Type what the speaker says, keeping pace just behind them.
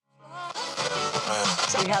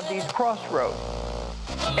we have these crossroads.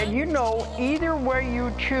 And you know, either way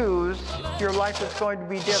you choose, your life is going to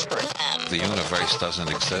be different. The universe doesn't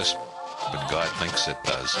exist, but God thinks it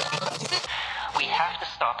does. We have to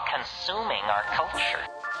stop consuming our culture.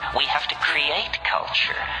 We have to create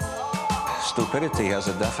culture. Stupidity has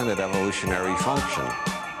a definite evolutionary function.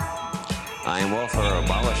 I am all for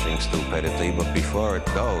abolishing stupidity, but before it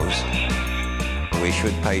goes, we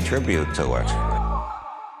should pay tribute to it.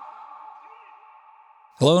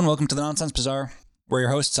 Hello and welcome to the Nonsense Bazaar. We're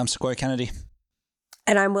your hosts. I'm Sequoia Kennedy.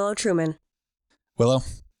 And I'm Willow Truman. Willow,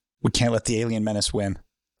 we can't let the alien menace win.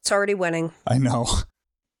 It's already winning. I know.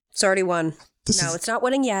 It's already won. It's not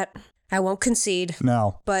winning yet. I won't concede.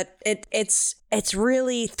 No. But it's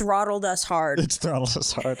really throttled us hard. It's throttled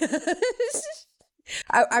us hard.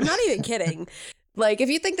 I'm not even kidding. Like, if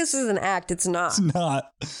you think this is an act, it's not. It's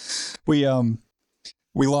not. We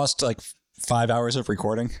lost like 5 hours of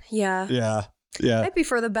recording. Yeah. Yeah. Might be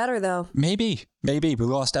for the better, though. Maybe. We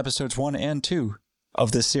lost episodes 1 and 2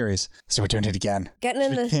 of this series. So we're doing it again.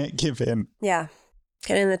 We can't give in. Yeah.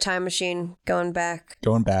 Getting in the time machine, going back.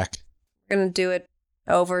 We're Gonna do it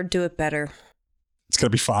over, do it better. It's gonna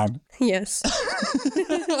be fine. Yes.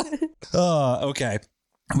 Okay.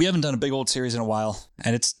 We haven't done a big old series in a while,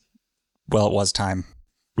 and it was time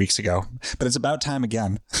weeks ago, but it's about time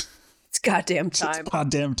again. It's goddamn time. It's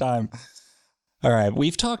goddamn time. All right.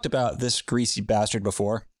 We've talked about this greasy bastard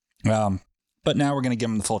before, but now we're going to give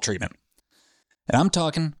him the full treatment. And I'm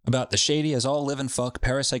talking about the shady as all live and fuck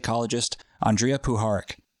parapsychologist Andrija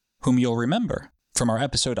Puharich, whom you'll remember from our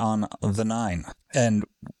episode on The Nine. And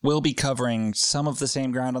we'll be covering some of the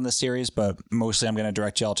same ground on this series, but mostly I'm going to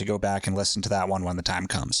direct y'all to go back and listen to that one when the time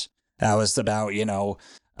comes. That was about,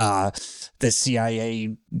 the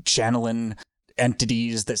CIA channeling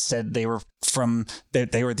entities that said they were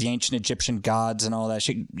they were the ancient Egyptian gods and all that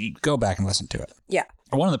shit. You go back and listen to it. Yeah.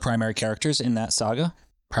 One of the primary characters in that saga,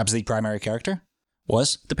 perhaps the primary character,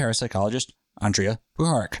 was the parapsychologist Andrija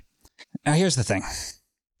Puharich. Now here's the thing.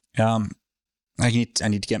 I need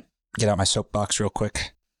to get out my soapbox real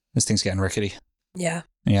quick. This thing's getting rickety. Yeah.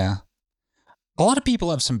 Yeah. A lot of people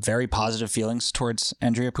have some very positive feelings towards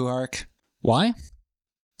Andrija Puharich. Why?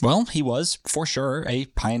 Well, he was, for sure, a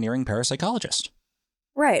pioneering parapsychologist.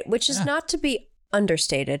 Right, which is not to be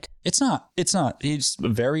understated. It's not. He's a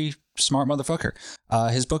very smart motherfucker.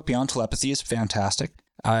 His book, Beyond Telepathy, is fantastic.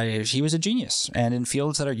 He was a genius, and in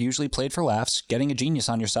fields that are usually played for laughs, getting a genius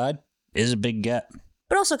on your side is a big get.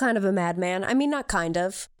 But also kind of a madman. I mean, not kind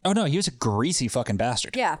of. Oh, no, he was a greasy fucking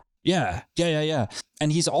bastard. Yeah. Yeah.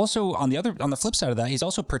 And he's also, on the flip side of that, he's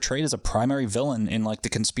also portrayed as a primary villain in, like, the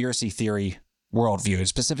conspiracy theory worldview,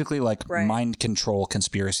 specifically, like, mind control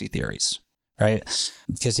conspiracy theories, right?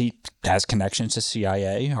 Because he has connections to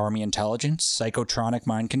CIA, Army intelligence, psychotronic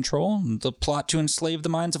mind control, the plot to enslave the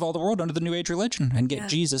minds of all the world under the New Age religion and get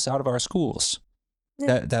Jesus out of our schools.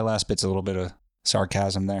 Yeah. That last bit's a little bit of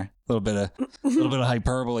sarcasm there, a little bit of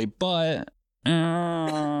hyperbole, but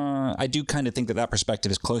I do kind of think that perspective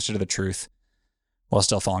is closer to the truth while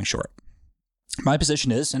still falling short. My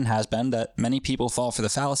position is, and has been, that many people fall for the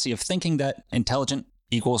fallacy of thinking that intelligent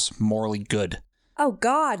equals morally good. Oh,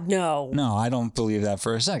 God, no. No, I don't believe that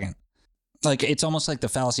for a second. Like, it's almost like the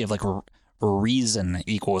fallacy of, like, reason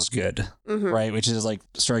equals good, right? Which is, like,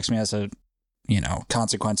 strikes me as a,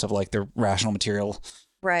 consequence of, like, the rational materialist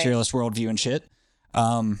worldview and shit.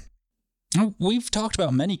 We've talked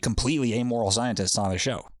about many completely amoral scientists on the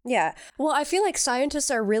show. Yeah. Well, I feel like scientists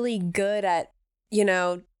are really good at,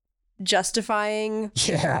 justifying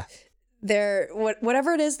their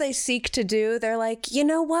whatever it is they seek to do. They're like, you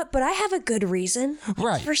know what, but I have a good reason.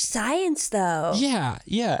 Right. It's for science, though. Yeah.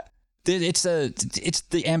 It's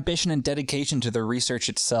the ambition and dedication to the research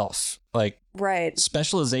itself. Like,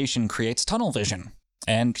 specialization creates tunnel vision,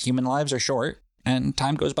 and human lives are short, and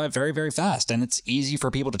time goes by very, very fast, and it's easy for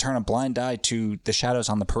people to turn a blind eye to the shadows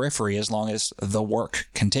on the periphery as long as the work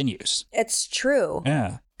continues. It's true.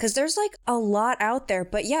 Yeah. Because there's, like, a lot out there.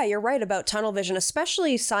 But yeah, you're right about tunnel vision,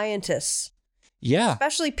 especially scientists. Yeah.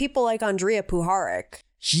 Especially people like Andrija Puharich.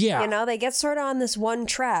 Yeah. They get sort of on this one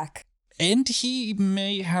track. And he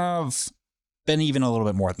may have been even a little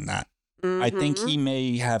bit more than that. I think he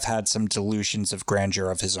may have had some delusions of grandeur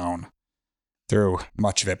of his own through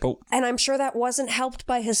much of it. And I'm sure that wasn't helped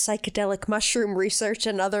by his psychedelic mushroom research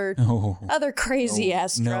and other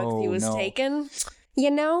crazy-ass drugs he was taking.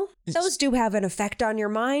 Those do have an effect on your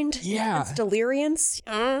mind. Yeah. It's deliriance.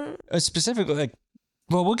 Specifically,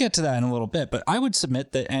 we'll get to that in a little bit, but I would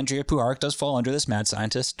submit that Andrija Puharich does fall under this mad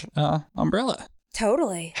scientist umbrella.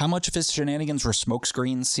 Totally. How much of his shenanigans were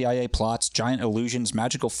smokescreens, CIA plots, giant illusions,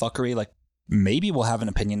 magical fuckery? Like, maybe we'll have an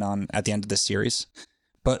opinion on at the end of this series.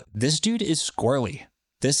 but this dude is squirrely.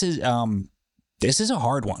 This is a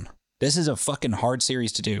hard one. This is a fucking hard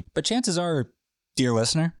series to do. But chances are, dear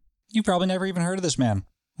listener, you've probably never even heard of this man,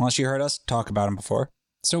 unless you heard us talk about him before.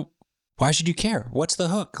 So why should you care? What's the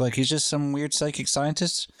hook? Like, he's just some weird psychic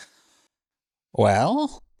scientist?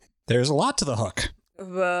 Well, there's a lot to the hook.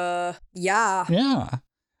 Yeah.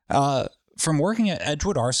 Yeah. From working at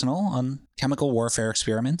Edgewood Arsenal on chemical warfare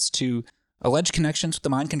experiments to alleged connections with the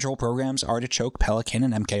mind control programs Artichoke, Pelican,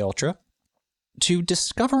 and MKUltra, to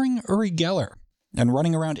discovering Uri Geller and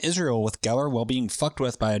running around Israel with Geller while being fucked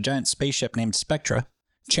with by a giant spaceship named Spectra,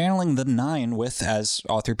 channeling the Nine with, as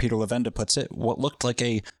author Peter Levenda puts it, what looked like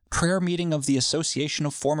a prayer meeting of the Association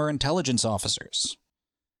of Former Intelligence Officers,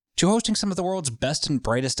 to hosting some of the world's best and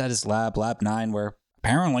brightest at his lab, Lab 9, where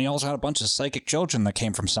apparently he also had a bunch of psychic children that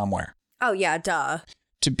came from somewhere. Oh, yeah, duh.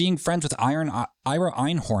 To being friends with Ira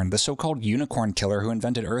Einhorn, the so-called unicorn killer who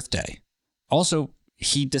invented Earth Day. Also,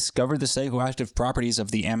 he discovered the psychoactive properties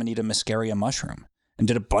of the Amanita muscaria mushroom and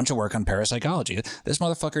did a bunch of work on parapsychology. This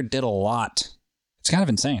motherfucker did a lot. It's kind of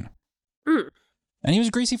insane. And he was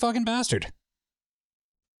a greasy fucking bastard.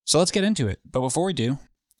 So let's get into it. But before we do,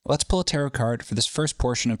 let's pull a tarot card for this first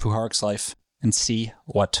portion of Puharich's life and see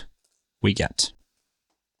what we get.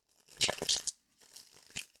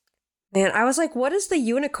 Man, I was like, what is the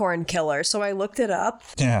unicorn killer? So I looked it up.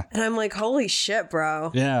 Yeah. And I'm like, holy shit,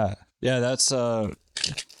 bro. Yeah. Yeah, that's...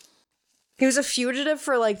 He was a fugitive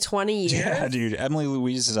for like 20 years. Yeah, dude. Emily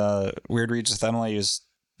Louise, Weird Reads with Emily, is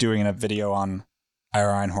doing a video on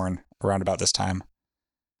Ira Einhorn around about this time.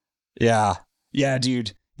 Yeah. Yeah,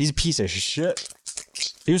 dude. He's a piece of shit.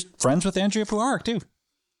 He was friends with Andrija Puharich, too.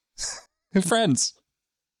 They're friends.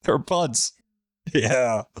 They were buds.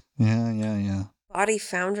 Yeah. Yeah. Body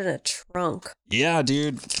found in a trunk. Yeah,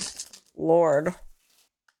 dude. Lord.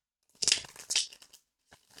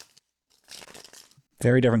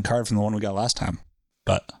 Very different card from the one we got last time,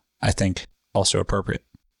 but I think also appropriate.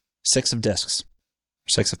 6 of discs.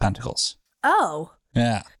 6 of pentacles. Oh.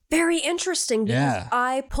 Yeah. Very interesting because Yeah.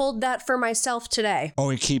 I pulled that for myself today. Oh,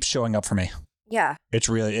 it keeps showing up for me. Yeah. It's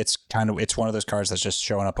one of those cards that's just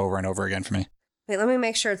showing up over and over again for me. Wait, let me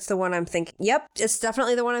make sure it's the one I'm thinking. Yep, it's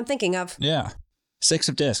definitely the one I'm thinking of. Yeah. 6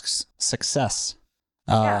 of discs. Success.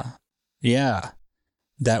 Yeah.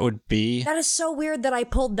 That would be... That is so weird that I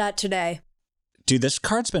pulled that today. Dude, this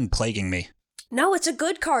card's been plaguing me. No, it's a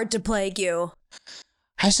good card to plague you.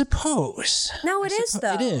 I suppose. No, it is,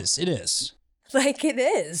 though. It is. Like, it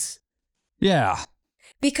is. Yeah.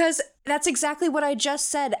 Because that's exactly what I just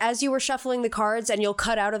said as you were shuffling the cards, and you'll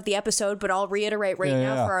cut out of the episode, but I'll reiterate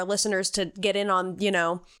now for our listeners to get in on,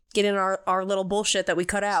 our little bullshit that we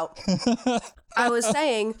cut out. I was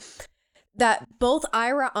saying that both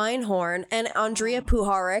Ira Einhorn and Andrija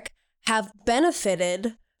Puharich have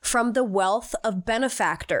benefited from the wealth of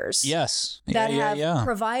benefactors. Yes. That have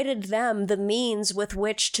provided them the means with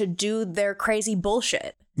which to do their crazy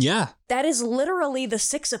bullshit. Yeah. That is literally the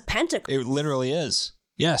 6 of Pentacles. It literally is.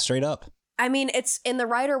 Yeah, straight up. I mean, it's in the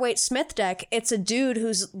Rider-Waite-Smith deck, it's a dude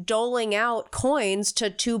who's doling out coins to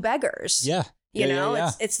 2 beggars. Yeah.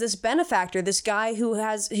 It's this benefactor, this guy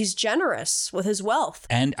he's generous with his wealth.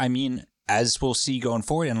 And I mean, as we'll see going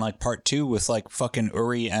forward in like part 2 with like fucking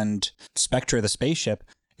Uri and Spectra, the spaceship,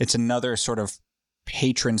 it's another sort of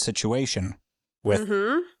patron situation with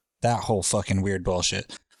that whole fucking weird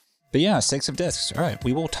bullshit. But yeah, 6 of discs. All right,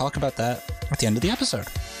 we will talk about that at the end of the episode.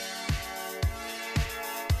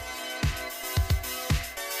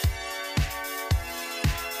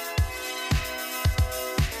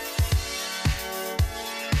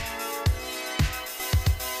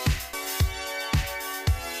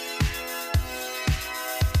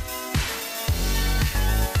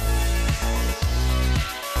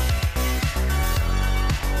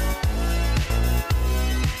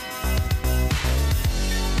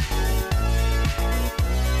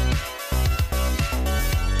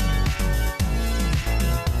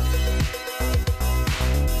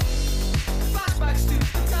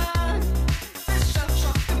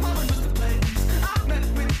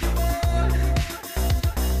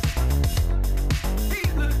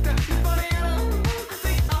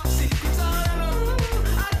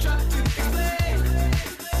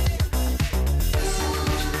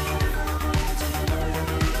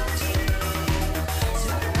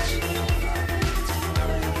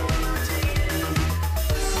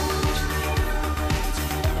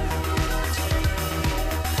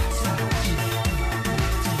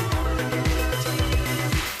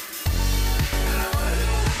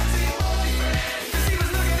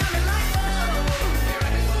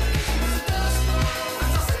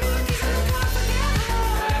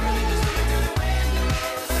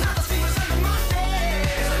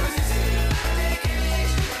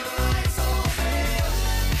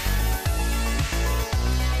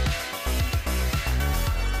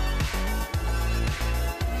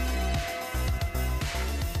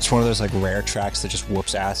 It's one of those like rare tracks that just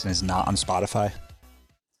whoops ass and is not on Spotify.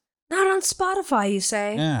 Not on Spotify, you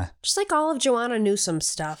say? Yeah. Just like all of Joanna Newsom's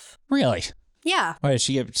stuff. Really? Yeah. Why did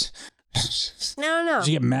she get... No. Did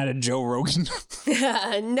she get mad at Joe Rogan?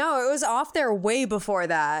 No, it was off there way before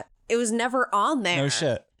that. It was never on there. No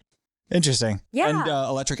shit. Interesting. Yeah. And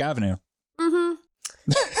Electric Avenue. Mm-hmm.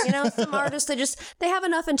 You know, some artists, they have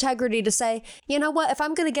enough integrity to say, you know what, if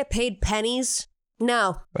I'm going to get paid pennies,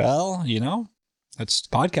 no. Well, you know, that's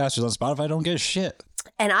podcasters on Spotify don't get shit.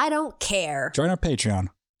 And I don't care. Join our Patreon.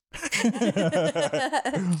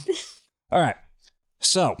 All right.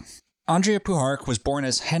 So, Andrija Puharich was born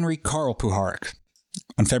as Henry Carl Puharich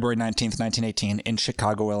on February 19th, 1918 in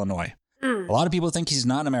Chicago, Illinois. A lot of people think he's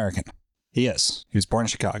not American. He is. He was born in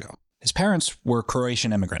Chicago. His parents were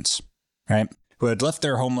Croatian immigrants, right? Who had left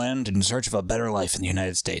their homeland in search of a better life in the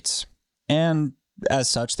United States. And as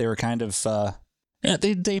such, they were kind of,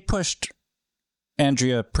 they pushed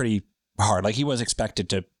Andrija pretty hard. Like, he was expected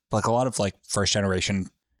to, like a lot of like first generation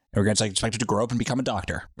immigrants, like expected to grow up and become a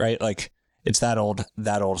doctor, right? Like, it's that old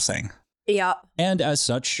thing. Yeah. And as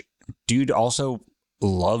such, dude also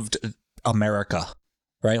loved America,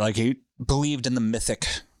 right? Like, he believed in the mythic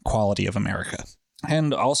quality of America.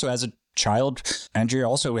 And also as a child, Andrija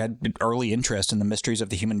also had an early interest in the mysteries of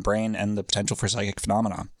the human brain and the potential for psychic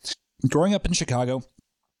phenomena. Growing up in Chicago,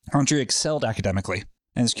 Andrija excelled academically,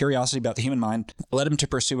 and his curiosity about the human mind led him to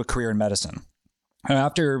pursue a career in medicine.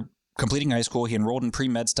 After completing high school, he enrolled in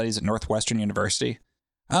pre-med studies at Northwestern University,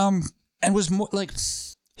 and was more like,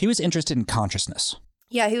 he was interested in consciousness.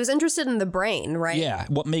 Yeah, he was interested in the brain, right? Yeah,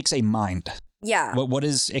 what makes a mind. Yeah. What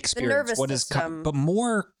is experience? The nervous system. But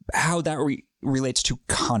more how that relates to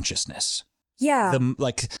consciousness. Yeah.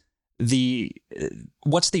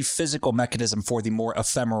 What's the physical mechanism for the more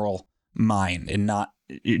ephemeral mind, and not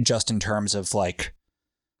just in terms of like,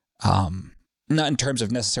 not in terms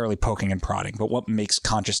of necessarily poking and prodding, but what makes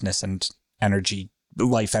consciousness and energy,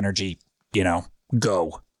 life energy, you know,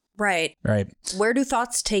 go. Right. Right. Where do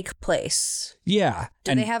thoughts take place? Yeah.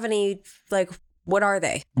 Do they have any, like, what are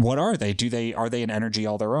they? What are they? Are they an energy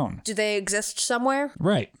all their own? Do they exist somewhere?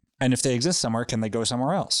 Right. And if they exist somewhere, can they go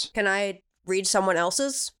somewhere else? Can I read someone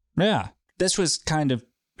else's? Yeah. This was kind of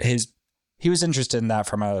he was interested in that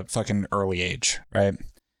from a fucking early age, right?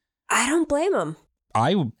 I don't blame him.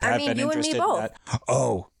 I mean, been you and me interested both. in that.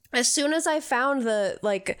 Oh. As soon as I found the,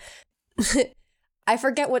 like, I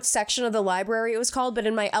forget what section of the library it was called, but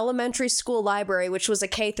in my elementary school library, which was a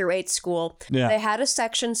K-8 school, they had a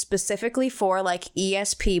section specifically for, like,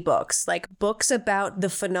 ESP books, like books about the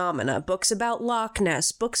phenomena, books about Loch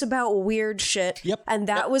Ness, books about weird shit. Yep. And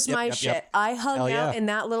that was my shit. I hung out in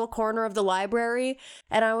that little corner of the library,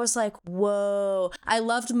 and I was like, whoa. I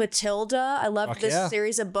loved Matilda. I loved this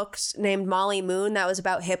series of books named Molly Moon that was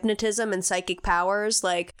about hypnotism and psychic powers.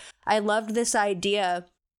 Like, I loved this idea of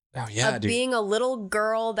being a little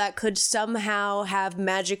girl that could somehow have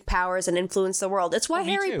magic powers and influence the world. It's why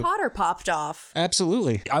Harry Potter popped off.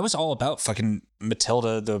 Absolutely. I was all about fucking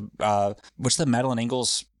Matilda, what's the Madeline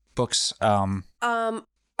Ingalls books? A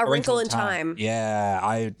Wrinkle in Time.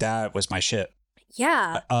 Yeah, that was my shit.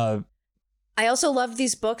 Yeah. I also loved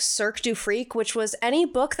these books, Cirque du Freak, which was any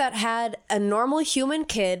book that had a normal human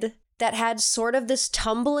kid that had sort of this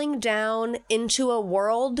tumbling down into a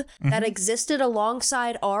world that existed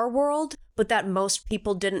alongside our world, but that most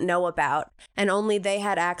people didn't know about, and only they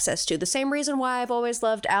had access to. The same reason why I've always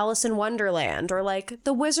loved Alice in Wonderland, or like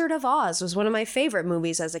The Wizard of Oz was one of my favorite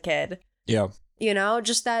movies as a kid. Yeah. You know,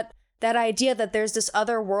 just that idea that there's this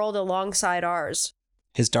other world alongside ours.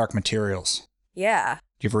 His Dark Materials. Yeah.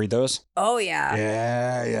 You ever read those? Oh, yeah.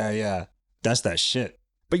 Yeah. That's that shit.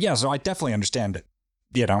 But yeah, so I definitely understand it,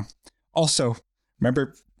 you know. Also,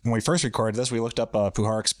 remember when we first recorded this, we looked up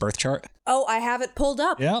Puharich's birth chart? Oh, I have it pulled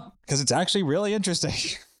up. Yep, because it's actually really interesting.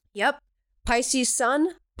 Yep. Pisces sun,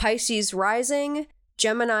 Pisces rising,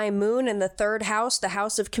 Gemini moon in the third house, the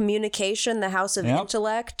house of communication, the house of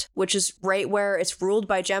intellect, which is right where it's ruled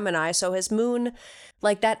by Gemini. So his moon,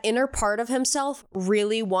 like that inner part of himself,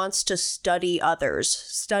 really wants to study others,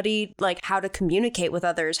 study like how to communicate with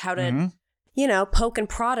others, how to, you know, poke and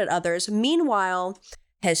prod at others. Meanwhile,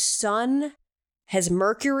 his sun, his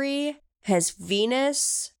Mercury, his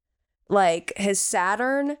Venus, like his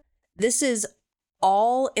Saturn, this is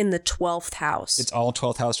all in the 12th house. It's all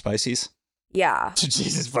 12th house Pisces? Yeah.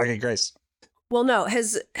 Jesus fucking Christ. Well, no,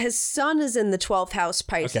 his sun is in the 12th house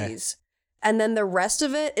Pisces. Okay. And then the rest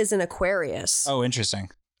of it is in Aquarius. Oh,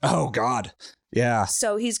 interesting. Oh, God. Yeah.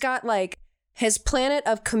 So he's got like his planet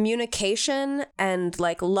of communication and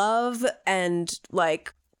like love and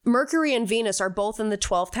like Mercury and Venus are both in the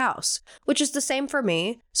 12th house, which is the same for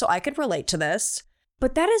me, so I could relate to this.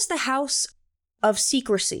 But that is the house of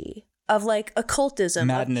secrecy, of like occultism,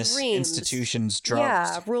 madness, of dreams. institutions, drugs.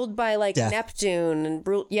 Yeah, ruled by like death. Neptune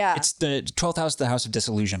and yeah. It's the 12th house, the house of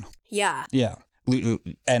disillusion. Yeah. Yeah.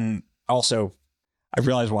 And also, I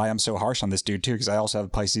realize why I'm so harsh on this dude too, because I also have a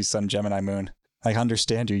Pisces Sun, Gemini Moon. I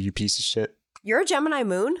understand you, you piece of shit. You're a Gemini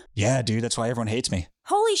Moon? Yeah, dude, that's why everyone hates me.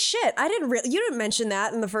 Holy shit. You didn't mention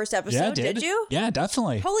that in the first episode, Yeah, did you? Yeah,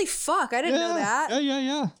 definitely. Holy fuck, I didn't know that.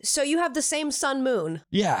 Yeah. So you have the same Sun Moon.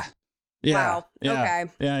 Yeah. Wow. Yeah.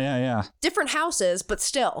 Okay. Yeah. Different houses, but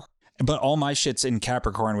still. But all my shit's in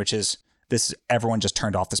Capricorn, which is this. Everyone just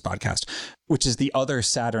turned off this podcast, which is the other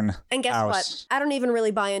Saturn. And guess house. what? I don't even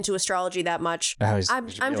really buy into astrology that much. I'm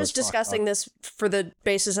just discussing this for the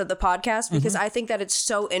basis of the podcast because I think that it's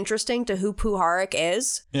so interesting to who Puharich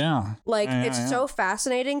is. Yeah. Like, it's so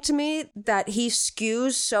fascinating to me that he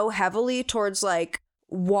skews so heavily towards like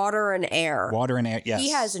water and air. Water and air, yes.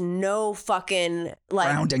 He has no fucking like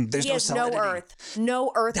grounding. There's he no has solidity.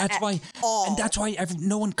 no earth. That's at why, all. and that's why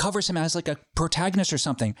no one covers him as like a protagonist or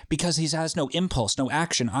something, because he has no impulse, no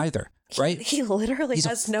action either, right? He literally he's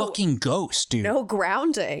has a fucking ghost, dude. no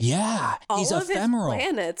grounding. Yeah, he's all of ephemeral. his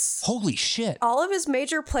planets. Holy shit! All of his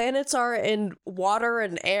major planets are in water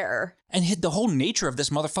and air. And the whole nature of this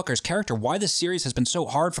motherfucker's character, why this series has been so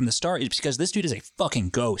hard from the start, is because this dude is a fucking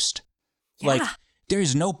ghost. Yeah. Like,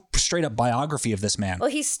 there's no straight up biography of this man. Well,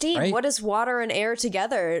 he's steam. Right? What does water and air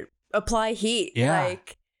together apply heat? Yeah.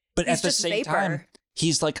 Like, But he's at the just same vapor. time,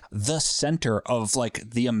 he's like the center of like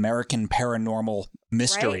the American paranormal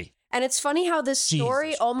mystery. Right? And it's funny how this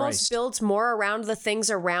story Jesus almost Christ. builds more around the things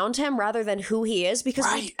around him rather than who he is, because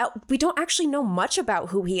we don't actually know much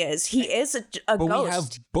about who he is. He is a But ghost. we have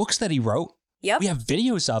books that he wrote. Yep. We have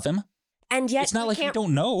videos of him. And yet It's not like we can't,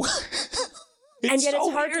 don't know. and yet so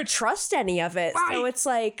it's hard weird. to trust any of it. So Right. it's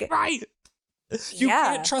like, Right. You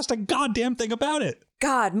Yeah. can't trust a goddamn thing about it.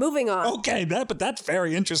 God, moving on. Okay, but that's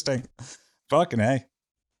very interesting. Fucking A.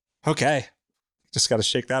 Okay. Just got to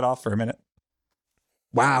shake that off for a minute.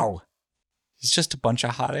 Wow. He's just a bunch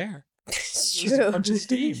of hot air. It's He's a bunch of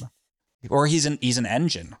steam. Or he's an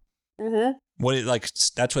engine. Mm-hmm.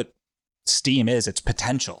 That's what steam is. It's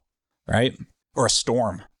potential, right? Or a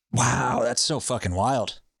storm. Wow, that's so fucking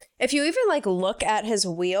wild. If you even like look at his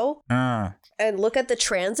wheel and look at the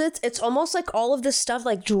transits, it's almost like all of this stuff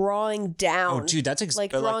like drawing down. Oh, dude, that's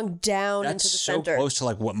like drawing down that's into the so center. close to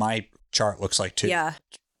like what my chart looks like too. Yeah.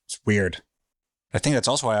 It's weird. I think that's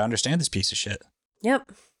also why I understand this piece of shit.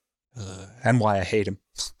 Yep. And why I hate him.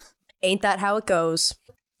 Ain't that how it goes?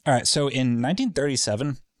 All right. So in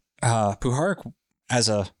 1937, Puharich, as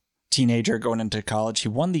a teenager going into college, he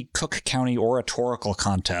won the Cook County Oratorical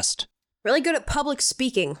Contest. Really good at public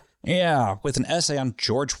speaking. Yeah, with an essay on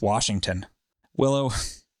George Washington. Willow,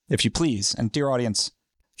 if you please, and dear audience,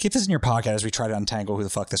 keep this in your pocket as we try to untangle who the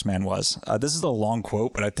fuck this man was. This is a long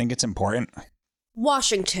quote, but I think it's important.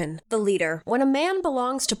 Washington, the leader. When a man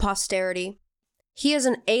belongs to posterity, he is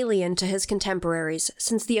an alien to his contemporaries,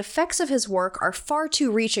 since the effects of his work are far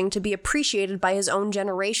too reaching to be appreciated by his own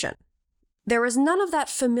generation. There is none of that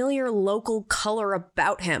familiar local color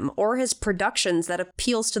about him or his productions that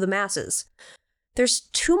appeals to the masses. There's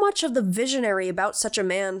too much of the visionary about such a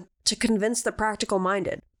man to convince the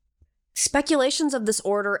practical-minded. Speculations of this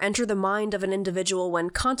order enter the mind of an individual when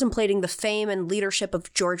contemplating the fame and leadership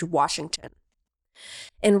of George Washington.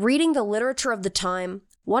 In reading the literature of the time,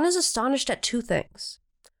 one is astonished at two things.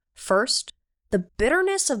 First, the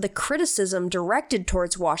bitterness of the criticism directed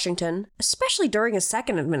towards Washington, especially during his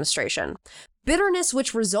second administration, bitterness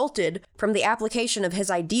which resulted from the application of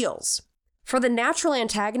his ideals. For the natural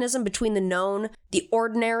antagonism between the known, the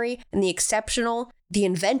ordinary, and the exceptional, the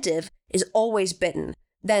inventive, is always bitten.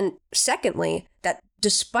 Then, secondly, that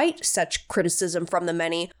despite such criticism from the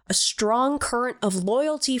many, a strong current of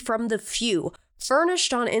loyalty from the few,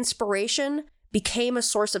 furnished on inspiration, became a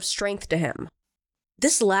source of strength to him.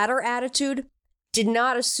 This latter attitude did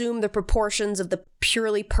not assume the proportions of the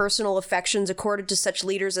purely personal affections accorded to such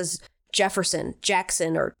leaders as Jefferson,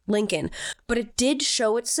 Jackson, or Lincoln, but it did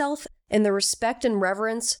show itself in the respect and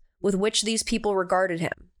reverence with which these people regarded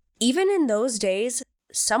him. Even in those days,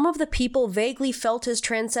 some of the people vaguely felt his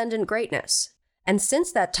transcendent greatness, and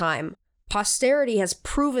since that time, posterity has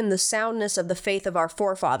proven the soundness of the faith of our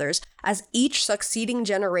forefathers, as each succeeding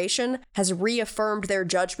generation has reaffirmed their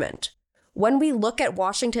judgment. When we look at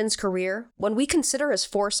Washington's career, when we consider his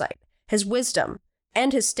foresight, his wisdom,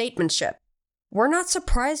 and his statesmanship, we're not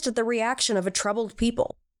surprised at the reaction of a troubled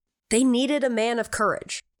people. They needed a man of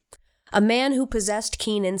courage, a man who possessed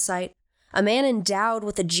keen insight, a man endowed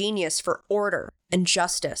with a genius for order and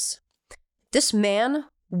justice. This man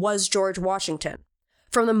was George Washington.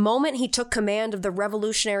 From the moment he took command of the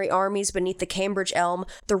revolutionary armies beneath the Cambridge elm,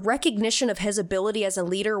 the recognition of his ability as a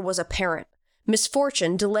leader was apparent.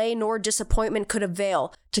 Misfortune, delay, nor disappointment could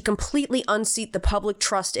avail to completely unseat the public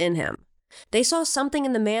trust in him. They saw something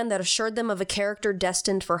in the man that assured them of a character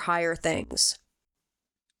destined for higher things.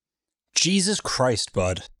 Jesus Christ,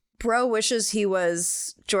 bud. Bro wishes he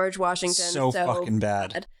was George Washington. So fucking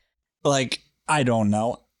bad. Like, I don't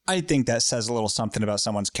know. I think that says a little something about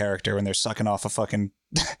someone's character when they're sucking off a fucking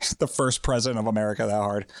the first president of America that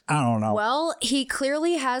hard. I don't know. Well, he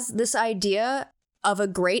clearly has this idea of a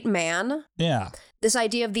great man. Yeah. This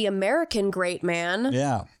idea of the American great man.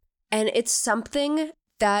 Yeah. And it's something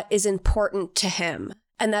that is important to him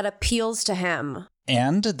and that appeals to him.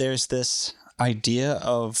 And there's this idea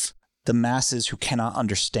of the masses who cannot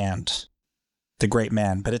understand the great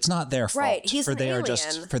man, but it's not their fault. Right, he's for an they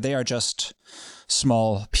alien. are just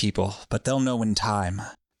small people, but they'll know in time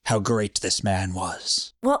how great this man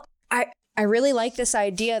was. Well, I really like this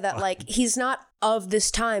idea that like he's not of this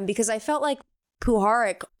time, because I felt like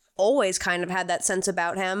Puharich always kind of had that sense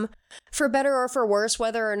about him, for better or for worse,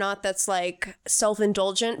 whether or not that's like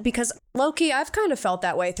self-indulgent, because low-key, I've kind of felt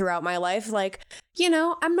that way throughout my life. Like, you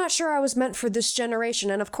know, I'm not sure I was meant for this generation,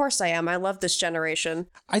 and of course I am. I love this generation.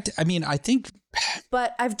 I think...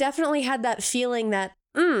 But I've definitely had that feeling that,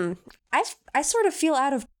 I sort of feel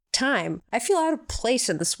out of time. I feel out of place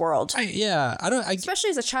in this world. Especially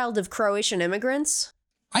as a child of Croatian immigrants.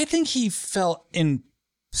 I think he felt in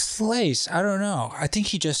place. I don't know. I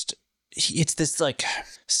think it's this like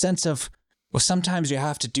sense of, well, sometimes you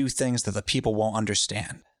have to do things that the people won't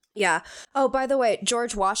understand. Yeah. Oh, by the way,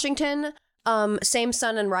 George Washington, same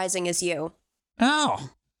sun and rising as you.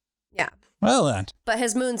 Oh. Yeah. Well then. But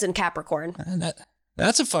his moon's in Capricorn.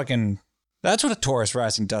 That's what a Taurus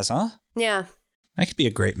rising does, huh? Yeah. I could be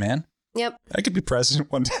a great man. Yep. I could be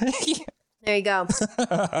president one day. There you go.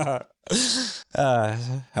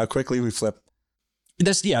 How quickly we flip.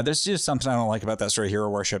 There's just something I don't like about that sort of hero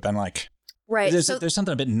worship, and like, right. There's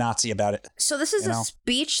something a bit Nazi about it. So this is a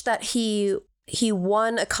speech that he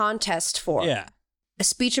won a contest for. Yeah. A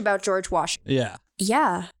speech about George Washington. Yeah.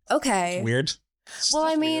 Yeah. Okay. Weird. Well,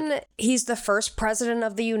 I mean, he's the first president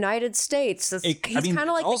of the United States. He's kind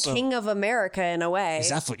of like the king of America in a way.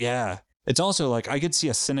 Exactly. Yeah. It's also like, I could see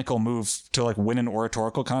a cynical move to like win an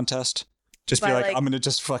oratorical contest. Just be like, I'm going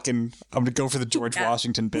to go for the George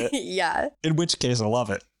Washington bit. Yeah. In which case I love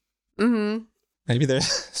it. Mm-hmm.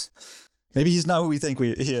 Maybe he's not what we think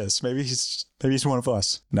he is. Maybe he's one of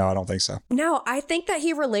us. No, I don't think so. No, I think that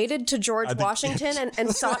he related to George Washington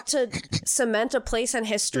and sought to cement a place in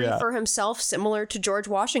history for himself similar to George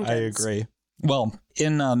Washington. I agree. Well,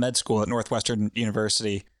 in med school at Northwestern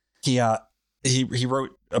University, he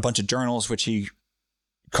wrote a bunch of journals, which he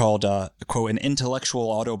called, quote, an intellectual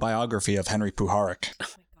autobiography of Henry Puharich. Oh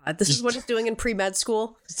my God, this is what he's doing in pre-med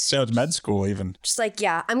school? So it's med school even. Just like,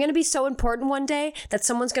 yeah, I'm going to be so important one day that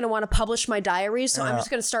someone's going to want to publish my diaries, so I'm just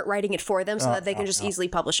going to start writing it for them so that they can just easily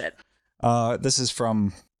publish it. This is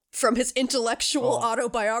from his intellectual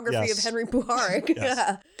autobiography of Henry Puharich.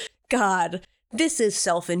 Yes. God, this is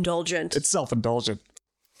self-indulgent. It's self-indulgent.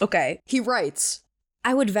 Okay, he writes,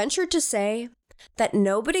 I would venture to say that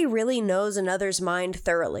nobody really knows another's mind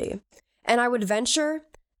thoroughly. And I would venture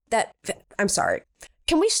that... I'm sorry.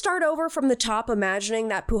 Can we start over from the top, imagining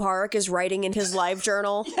that Puharich is writing in his live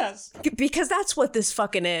journal? Yes. Because that's what this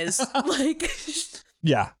fucking is. Like...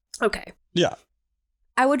 Yeah. Okay. Yeah.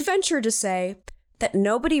 I would venture to say that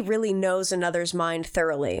nobody really knows another's mind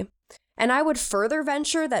thoroughly. And I would further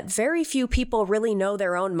venture that very few people really know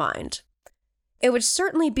their own mind. It would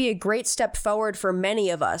certainly be a great step forward for many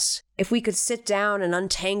of us if we could sit down and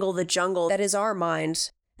untangle the jungle that is our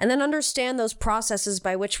minds, and then understand those processes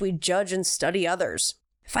by which we judge and study others.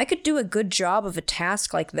 If I could do a good job of a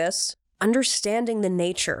task like this, understanding the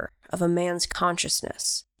nature of a man's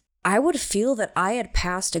consciousness, I would feel that I had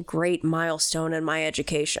passed a great milestone in my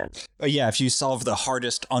education. Yeah, if you solve the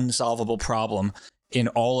hardest unsolvable problem in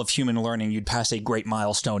all of human learning, you'd pass a great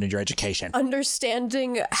milestone in your education.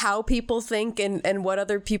 Understanding how people think and what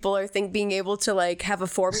other people are being able to like have a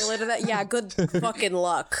formula to that. Yeah, good fucking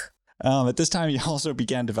luck. At this time, he also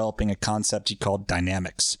began developing a concept he called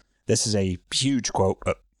dynamics. This is a huge quote.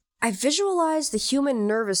 I visualize the human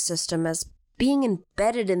nervous system as being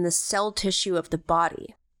embedded in the cell tissue of the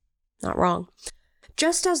body. Not wrong.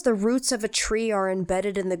 Just as the roots of a tree are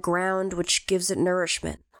embedded in the ground which gives it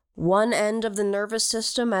nourishment. One end of the nervous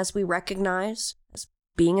system, as we recognize, as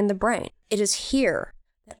being in the brain. It is here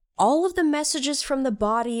that all of the messages from the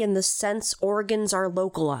body and the sense organs are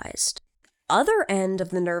localized. Other end of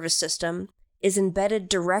the nervous system is embedded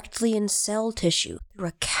directly in cell tissue through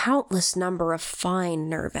a countless number of fine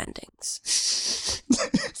nerve endings.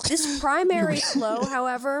 This primary flow,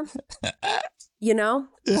 however, you know,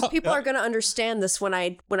 people are going to understand this when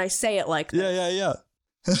I say it like this. Yeah.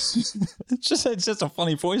 It's just a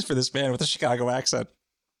funny voice for this man with a Chicago accent.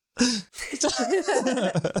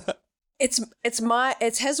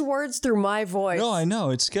 It's his words through my voice. No, I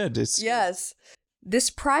know. It's good. Yes.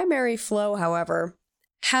 This primary flow, however,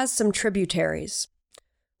 has some tributaries,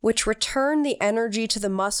 which return the energy to the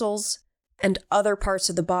muscles and other parts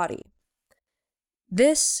of the body.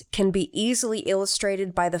 This can be easily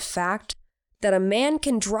illustrated by the fact that a man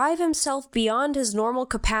can drive himself beyond his normal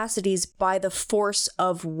capacities by the force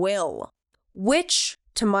of will, which,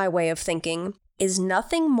 to my way of thinking, is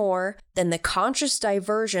nothing more than the conscious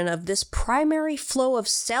diversion of this primary flow of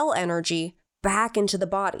cell energy back into the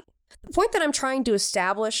body. The point that I'm trying to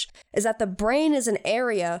establish is that the brain is an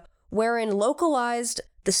area wherein localized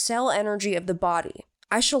the cell energy of the body.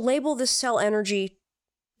 I shall label this cell energy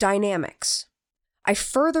dynamics. I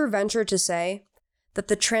further venture to say that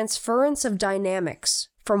the transference of dynamics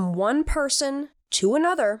from one person to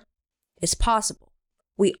another is possible.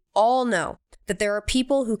 We all know that there are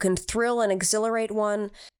people who can thrill and exhilarate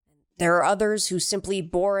one. There are others who simply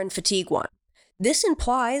bore and fatigue one. This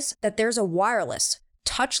implies that there's a wireless,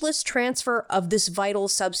 touchless transfer of this vital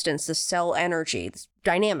substance, this cell energy, this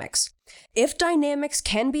dynamics. If dynamics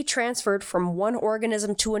can be transferred from one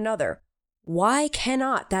organism to another, why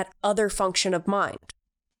cannot that other function of mind,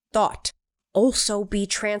 thought, also be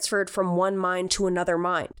transferred from one mind to another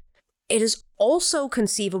mind? It is also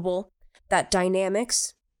conceivable that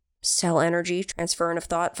dynamics, cell energy, transference of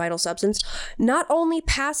thought, vital substance, not only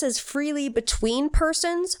passes freely between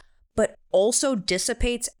persons, but also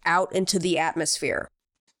dissipates out into the atmosphere.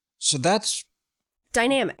 So that's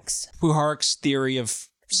dynamics. Puharich's theory of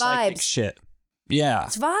psychic vibes. Shit. Yeah.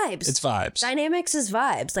 It's vibes. It's vibes. Dynamics is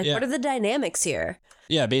vibes. Like, what are the dynamics here?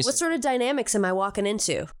 Yeah, basically. What sort of dynamics am I walking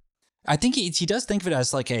into? I think he does think of it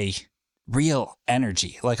as like a real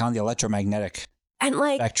energy, like on the electromagnetic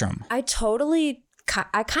spectrum. I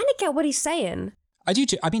kind of get what he's saying. I do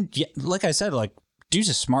too. I mean, yeah, like I said, like, dude's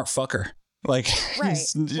a smart fucker. Like, right.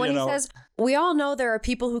 When he says, we all know there are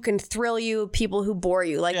people who can thrill you, people who bore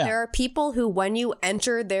you. Like, there are people who, when you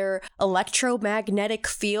enter their electromagnetic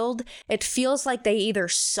field, it feels like they either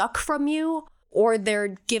suck from you or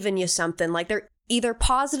they're giving you something. Like, they're either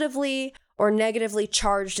positively or negatively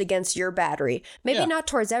charged against your battery. Maybe not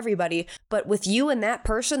towards everybody, but with you and that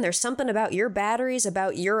person, there's something about your batteries,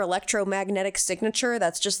 about your electromagnetic signature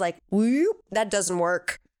that's just like, whoop, that doesn't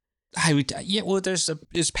work.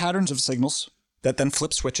 There's patterns of signals that then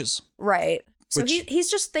flip switches. Right. So he's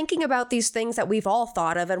just thinking about these things that we've all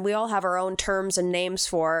thought of and we all have our own terms and names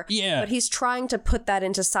for. Yeah. But he's trying to put that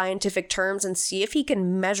into scientific terms and see if he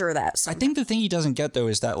can measure that somehow. I think the thing he doesn't get, though,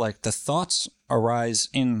 is that, like, the thoughts arise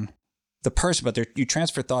in the person, but you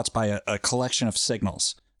transfer thoughts by a collection of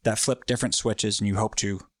signals that flip different switches, and you hope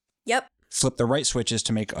to flip the right switches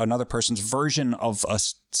to make another person's version of a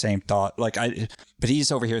same thought. But he's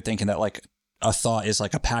over here thinking that, like, a thought is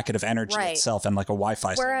like a packet of energy itself and like a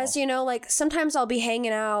Wi-Fi signal. Whereas, you know, like, sometimes I'll be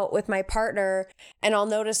hanging out with my partner and I'll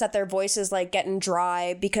notice that their voice is like getting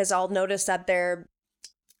dry because I'll notice that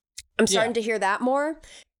I'm starting to hear that more.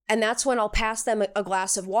 And that's when I'll pass them a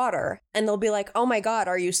glass of water and they'll be like, oh my God,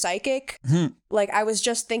 are you psychic? Mm-hmm. Like, I was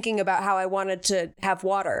just thinking about how I wanted to have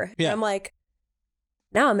water. Yeah. And I'm like,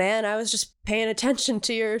 no, man, I was just paying attention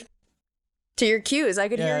to your cues. I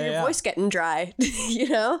could hear your voice getting dry, you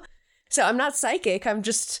know? So I'm not psychic. I'm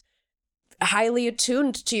just highly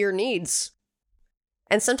attuned to your needs.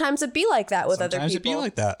 And sometimes it'd be like that with other people. Sometimes it'd be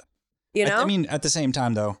like that. You know? I mean, at the same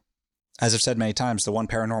time, though, as I've said many times, the one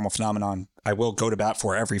paranormal phenomenon I will go to bat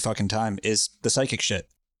for every fucking time is the psychic shit.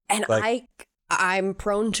 And I'm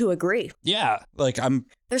prone to agree. Yeah.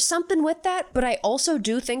 There's something with that, but I also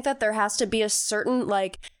do think that there has to be a certain,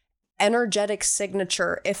 like, energetic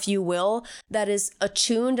signature, if you will, that is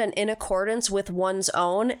attuned and in accordance with one's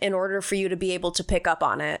own in order for you to be able to pick up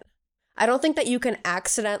on it. I don't think that you can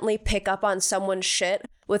accidentally pick up on someone's shit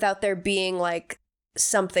without there being, like,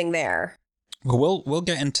 something there. Well, we'll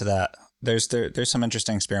get into that. There's some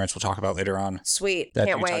interesting experiments we'll talk about later on. Sweet.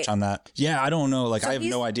 Can't wait. Touch on that. Yeah, I don't know. Like, so I have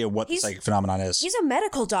no idea what the psychic phenomenon is. He's a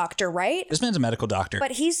medical doctor, right? This man's a medical doctor.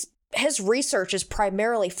 But his research is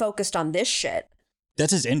primarily focused on this shit.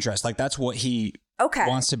 That's his interest. Like, that's what he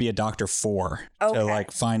wants to be a doctor for. Okay. To,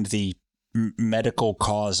 like, find the medical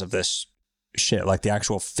cause of this shit. Like, the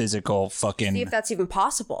actual physical fucking... See if that's even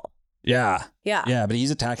possible. Yeah. Yeah. Yeah, but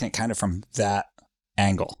he's attacking it kind of from that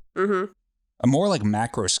angle. Mm-hmm. A more, like,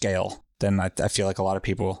 macro scale than I feel like a lot of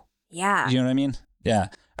people Yeah. You know what I mean? Yeah.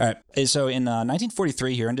 All right. So in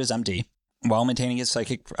 1943, he earned his MD while maintaining his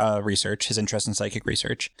psychic research, his interest in psychic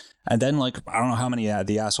research. And then, like, I don't know how many of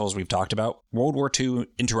the assholes we've talked about, World War II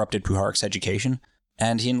interrupted Puharich's education,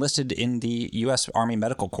 and he enlisted in the U.S. Army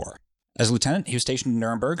Medical Corps. As a lieutenant, he was stationed in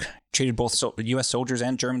Nuremberg, treated both U.S. soldiers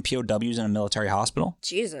and German POWs in a military hospital.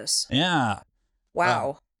 Jesus. Yeah.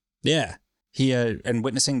 Wow. Yeah. He, and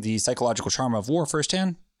witnessing the psychological trauma of war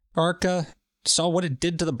firsthand, Puharich saw what it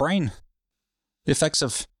did to the brain. The effects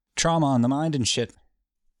of trauma on the mind and shit.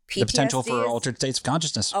 PTSD the potential for altered states of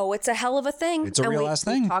consciousness. Oh, it's a hell of a thing. It's a real ass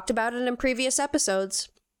thing. We talked about it in previous episodes,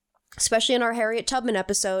 especially in our Harriet Tubman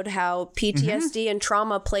episode, how PTSD and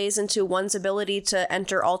trauma plays into one's ability to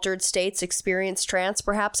enter altered states, experience trance,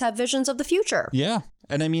 perhaps have visions of the future. Yeah.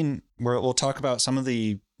 And I mean, we'll talk about some of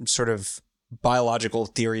the sort of biological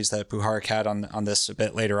theories that Puharich had on this a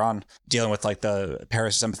bit later on, dealing with like the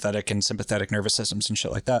parasympathetic and sympathetic nervous systems and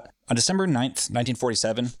shit like that. On December 9th,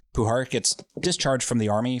 1947, Puharich gets discharged from the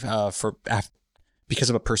army because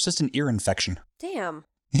of a persistent ear infection. Damn.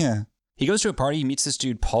 Yeah. He goes to a party, he meets this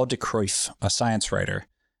dude, Paul de Cruyff, a science writer,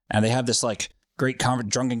 and they have this like great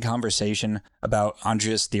drunken conversation about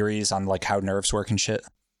Andrija's theories on like how nerves work and shit.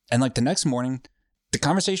 And like the next morning, the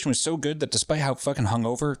conversation was so good that despite how fucking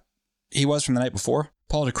hungover he was from the night before,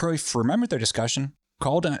 Paul de Cruyff remembered their discussion,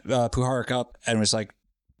 called Puharich up, and was like,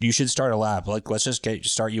 "You should start a lab. Like, let's just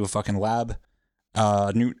start you a fucking lab,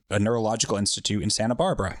 a neurological institute in Santa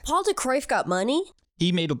Barbara." Paul de Cruyff got money?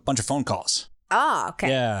 He made a bunch of phone calls. Ah, okay.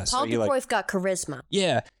 Yeah, Paul de Cruyff got charisma.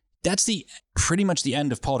 Yeah, that's pretty much the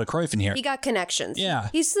end of Paul de Cruyff in here. He got connections. Yeah.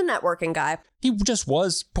 He's the networking guy. He just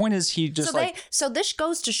was. Point is, he just So this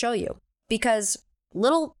goes to show you, because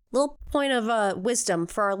little point of wisdom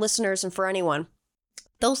for our listeners and for anyone.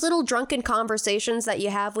 Those little drunken conversations that you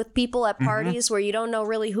have with people at parties where you don't know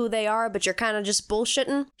really who they are, but you're kind of just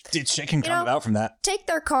bullshitting. Shit can come about from that. Take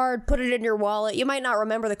their card, put it in your wallet. You might not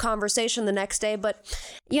remember the conversation the next day, but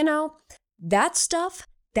that stuff,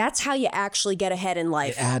 that's how you actually get ahead in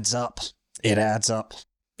life. It adds up. It adds up.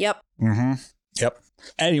 Yep. Yep.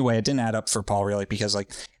 Anyway, it didn't add up for Paul really because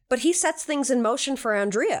But he sets things in motion for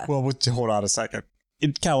Andrija. Well, hold on a second.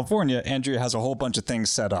 In California, Andrija has a whole bunch of things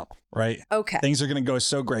set up, right? Okay. Things are going to go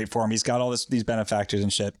so great for him. He's got all these benefactors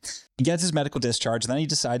and shit. He gets his medical discharge, and then he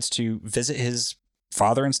decides to visit his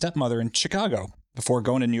father and stepmother in Chicago before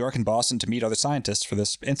going to New York and Boston to meet other scientists for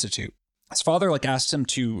this institute. His father asks him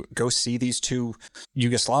to go see these two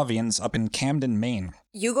Yugoslavians up in Camden, Maine.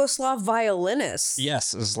 Yugoslav violinists.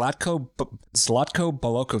 Yes, Zlatko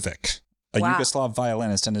Bolokovic, a Yugoslav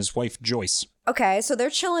violinist, and his wife Joyce. Okay, so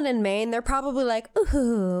they're chilling in Maine. They're probably like,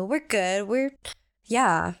 ooh, we're good.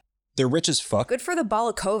 Yeah. They're rich as fuck. Good for the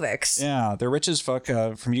Bolokovics. Yeah, they're rich as fuck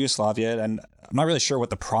from Yugoslavia, and I'm not really sure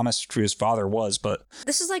what the promise to his father was, but...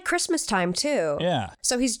 This is like Christmas time, too. Yeah.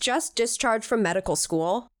 So he's just discharged from medical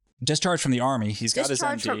school. Discharged from the army. He's got his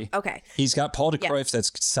MD. Okay. He's got Paul de Cruyff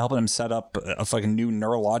that's helping him set up a fucking new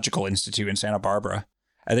neurological institute in Santa Barbara.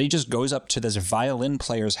 And then he just goes up to this violin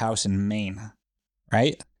player's house in Maine,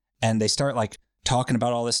 right? And they start like talking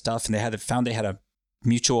about all this stuff, and they had a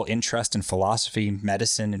mutual interest in philosophy,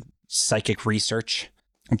 medicine, and psychic research.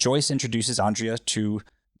 And Joyce introduces Andrija to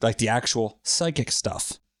like the actual psychic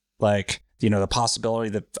stuff, like the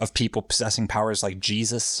possibility of people possessing powers like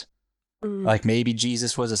Jesus. Like maybe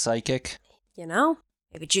Jesus was a psychic.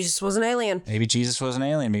 Maybe Jesus was an alien. Maybe Jesus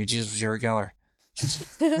was Uri Geller.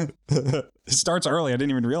 It starts early. I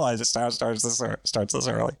didn't even realize it starts this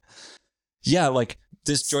early. Yeah, like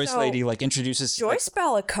this Joyce lady introduces Joyce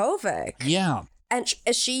Balakovic. Yeah. And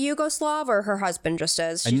is she Yugoslav or her husband just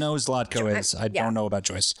is? I know Zlatko is. I don't know about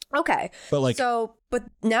Joyce. Okay. But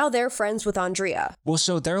now they're friends with Andrija. Well,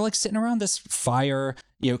 so they're sitting around this fire,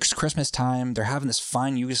 it's Christmas time. They're having this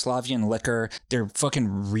fine Yugoslavian liquor. They're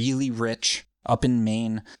fucking really rich up in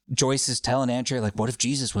Maine. Joyce is telling Andrija, what if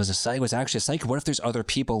Jesus was actually a psychic? What if there's other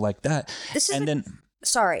people like that?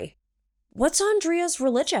 Sorry. What's Andrija's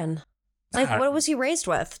religion? What was he raised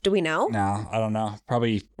with? Do we know? No, I don't know.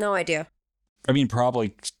 Probably. No idea. I mean,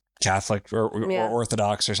 probably Catholic or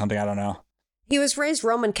Orthodox or something. I don't know. He was raised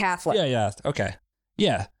Roman Catholic. Yeah. Okay.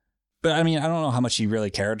 Yeah. But I mean, I don't know how much he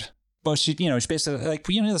really cared. But she, she's basically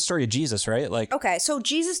the story of Jesus, right? Okay, so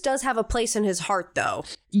Jesus does have a place in his heart, though.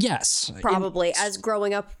 Yes. Probably, as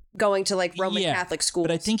growing up, going to Roman Catholic schools.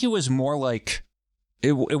 But I think it was more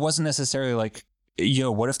it wasn't necessarily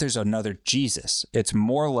what if there's another Jesus? It's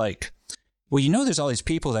more there's all these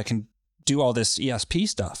people that can do all this ESP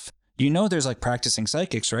stuff. There's practicing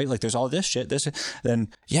psychics, right? There's all this shit.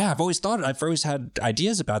 I've always had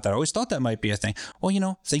ideas about that. I always thought that might be a thing.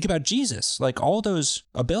 Well, think about Jesus. All those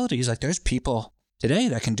abilities, there's people today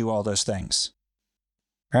that can do all those things.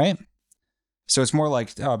 Right? So it's more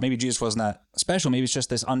like, oh, maybe Jesus wasn't that special. Maybe it's just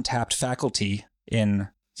this untapped faculty in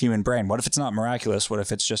human brain. What if it's not miraculous? What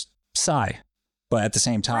if it's just psi? But at the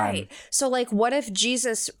same time... Right. So, like, what if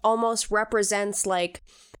Jesus almost represents, like,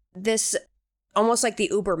 this... almost like the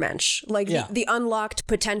Ubermensch, like the unlocked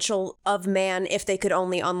potential of man if they could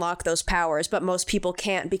only unlock those powers, but most people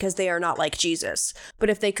can't because they are not like Jesus. But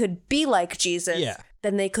if they could be like Jesus,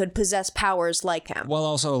 then they could possess powers like him. Well,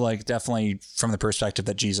 also, like, definitely from the perspective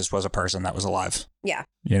that Jesus was a person that was alive. Yeah.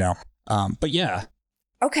 You know? But yeah.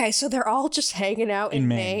 Okay, so they're all just hanging out in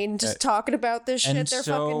Maine just talking about this shit. They're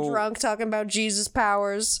fucking drunk, talking about Jesus'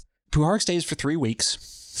 powers. Puharich stays for 3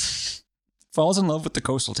 weeks, falls in love with the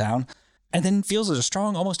coastal town, and then feels a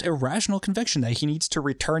strong, almost irrational conviction that he needs to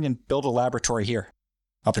return and build a laboratory here,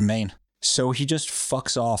 up in Maine. So he just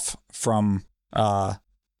fucks off from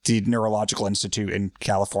the Neurological Institute in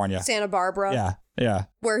California. Santa Barbara. Yeah.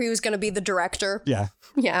 Where he was going to be the director. Yeah.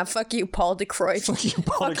 Yeah, fuck you, Paul DeCroix. Fuck you,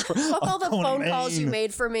 Paul DeCroix. Fuck all the phone calls you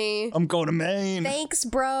made for me. I'm going to Maine. Thanks,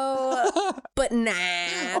 bro. But nah,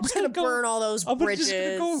 I'm just going to burn all those bridges. I'm just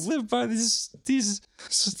going to go live by these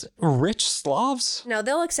rich Slavs. No,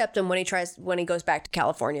 they'll accept him when he goes back to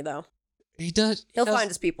California, though. He'll find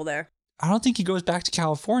his people there. I don't think he goes back to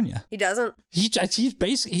California. He doesn't?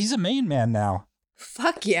 He's a Maine man now.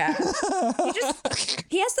 Fuck yeah.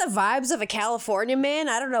 He has the vibes of a California man.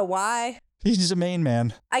 I don't know why. He's a Maine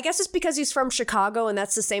man. I guess it's because he's from Chicago, and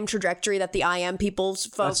that's the same trajectory that the I Am People's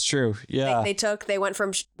folks. That's true. Yeah. They took. They went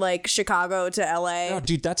from like Chicago to LA. No,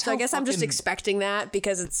 dude, that's so I guess I'm just expecting that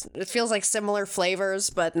because it feels like similar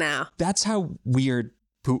flavors, but nah. That's how weird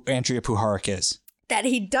Andrija Puharich is. That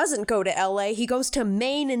he doesn't go to LA. He goes to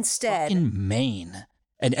Maine instead. Fucking Maine.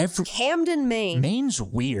 And Camden, Maine. Maine's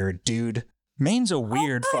weird, dude. Maine's a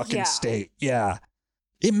weird fucking state. Yeah.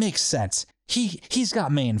 It makes sense. He's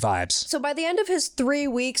got Maine vibes. So by the end of his 3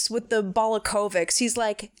 weeks with the Balakovics, he's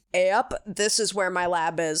like, yep, this is where my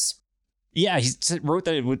lab is. Yeah, he wrote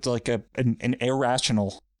that with like an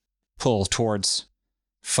irrational pull towards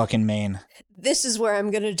fucking Maine. This is where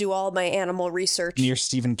I'm going to do all my animal research. Near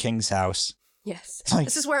Stephen King's house. Yes. Like,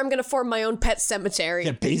 this is where I'm going to form my own pet cemetery.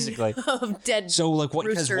 Yeah, basically. Of dead So like what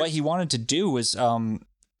he wanted to do was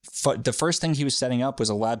the first thing he was setting up was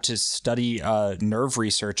a lab to study nerve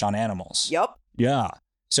research on animals. Yep. Yeah.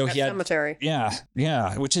 So he had cemetery.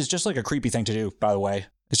 Yeah, which is just like a creepy thing to do, by the way.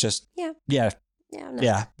 It's just Yeah,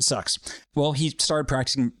 it sucks. Well, he started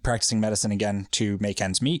practicing medicine again to make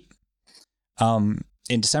ends meet. In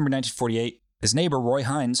December 1948, his neighbor Roy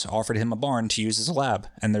Hines offered him a barn to use as a lab,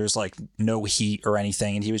 and there's like no heat or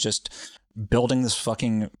anything, and he was just building this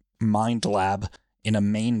fucking mind lab in a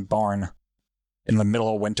Maine barn in the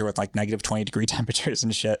middle of winter with like negative 20-degree temperatures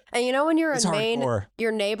and shit. And you know when you're It's in Maine, hardcore.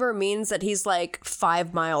 your neighbor means that he's like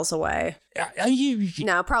 5 miles away.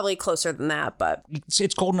 No, probably closer than that, but...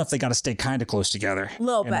 It's cold enough they gotta stay kind of close together.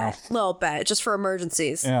 Little bit, just for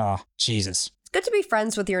emergencies. Yeah, Jesus. It's good to be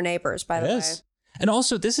friends with your neighbors, by the way. And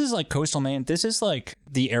also, this is like coastal Maine. This is like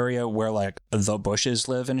the area where like the Bushes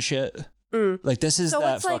live and shit. Like this is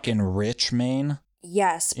that fucking like, rich Maine.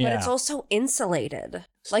 Yes, but it's also insulated.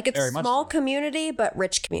 Like it's a small community, but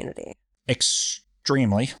rich community.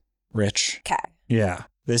 Extremely rich. Okay. Yeah.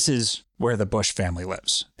 This is where the Bush family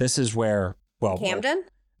lives. This is where, well... Camden?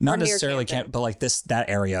 Not necessarily Camden, but like that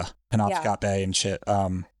area. Penobscot Bay and shit.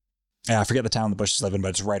 I forget the town the Bushes live in, but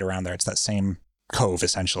it's right around there. It's that same cove,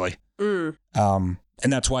 essentially. And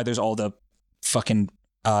that's why there's all the fucking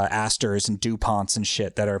Astors and DuPonts and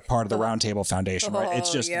shit that are part of the Round Table Foundation, right?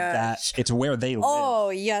 It's just that it's where they live. Oh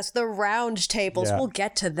yes, the round tables. We'll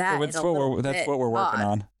get to that. That's what we're working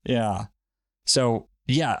on. Yeah. So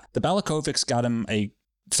yeah, the Balakovics got him a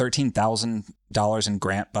 $13,000 in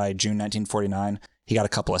grant by June 1949. He got a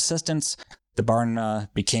couple assistants. The barn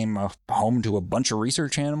became a home to a bunch of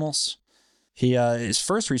research animals. His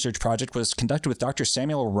first research project was conducted with Dr.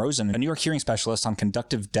 Samuel Rosen, a New York hearing specialist on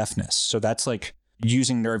conductive deafness. So that's like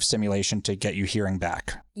using nerve stimulation to get you hearing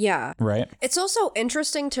back. Yeah. Right? It's also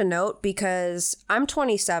interesting to note because I'm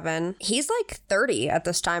 27. He's like 30 at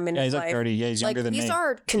this time in his life. Yeah, he's like 30. Yeah, he's younger than me. He's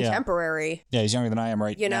our contemporary. Yeah, he's younger than I am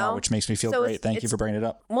right now, which makes me feel great. Thank you for bringing it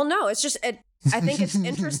up. Well, no, it's just, I think it's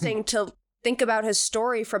interesting to think about his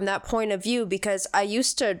story from that point of view because I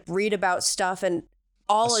used to read about stuff and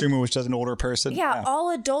assume it was just an older person. Yeah,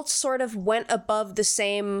 all adults sort of went above the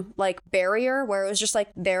same like barrier where it was just like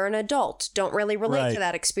they're an adult, don't really relate to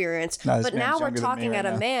that experience. But now we're talking at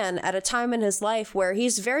a man at a time in his life where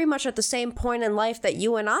he's very much at the same point in life that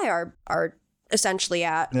you and I are essentially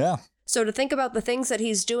at. Yeah. So to think about the things that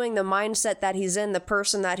he's doing, the mindset that he's in, the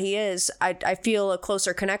person that he is, I feel a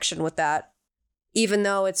closer connection with that. even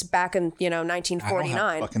though it's back in, 1949.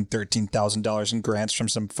 I don't have fucking $13,000 in grants from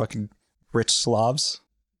some fucking rich Slavs.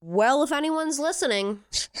 Well, if anyone's listening,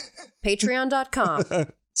 patreon.com.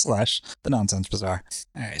 /The Nonsense Bazaar.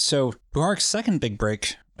 All right, so Puharich's second big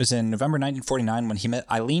break was in November 1949 when he met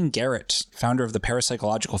Eileen Garrett, founder of the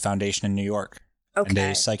Parapsychological Foundation in New York, and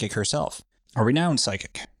a psychic herself, a renowned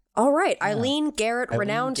psychic. All right, Eileen Garrett,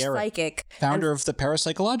 renowned psychic. Founder of the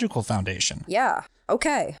Parapsychological Foundation. Yeah,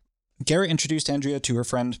 okay. Garrett introduced Andrea to her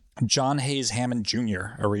friend John Hays Hammond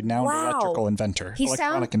Jr., a renowned electronic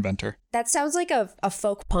inventor. That sounds like a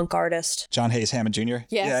folk punk artist. John Hays Hammond Jr.?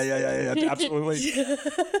 Yes. Yeah, absolutely.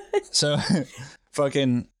 So,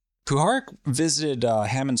 fucking Puharich visited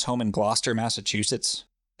Hammond's home in Gloucester, Massachusetts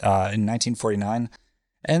in 1949,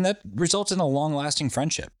 and that resulted in a long-lasting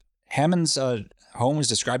friendship. Hammond's home was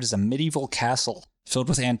described as a medieval castle filled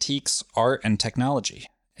with antiques, art, and technology.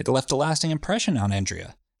 It left a lasting impression on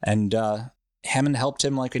Andrea. And Hammond helped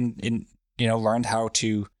him, learned how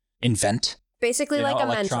to invent. Basically like a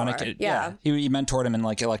mentor. Yeah. He mentored him in,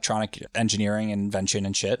 electronic engineering and invention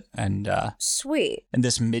and shit. And sweet. And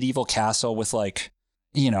this medieval castle with,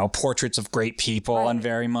 portraits of great people and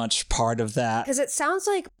very much part of that. Because it sounds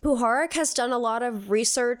like Puharich has done a lot of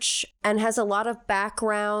research and has a lot of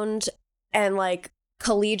background and,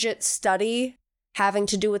 collegiate study having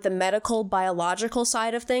to do with the medical, biological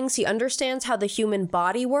side of things. He understands how the human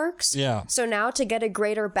body works. Yeah. So now to get a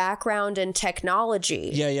greater background in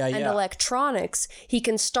technology and electronics, he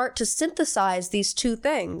can start to synthesize these two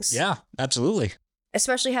things. Yeah, absolutely.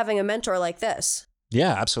 Especially having a mentor like this.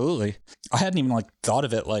 Yeah, absolutely. I hadn't even thought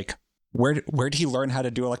of it where did he learn how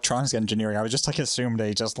to do electronics engineering? I was just assumed that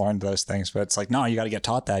he just learned those things, but it's no, you got to get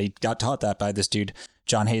taught that. He got taught that by this dude,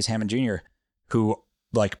 John Hays Hammond Jr., who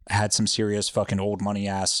had some serious fucking old money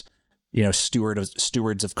ass,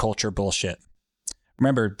 stewards of culture bullshit.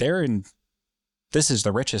 Remember, this is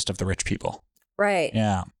the richest of the rich people. Right.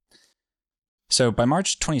 Yeah. So by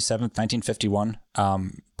March 27th, 1951,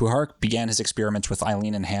 Puharich began his experiments with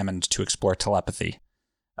Eileen and Hammond to explore telepathy.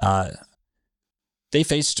 They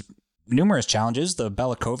faced numerous challenges. The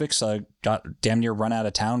Belakovics got damn near run out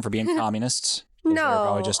of town for being communists. No. They were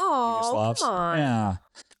probably just Yugoslavs. Come on. Yeah.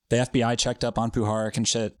 The FBI checked up on Puharich and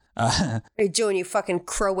shit. What are you doing, you fucking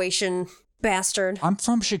Croatian bastard? I'm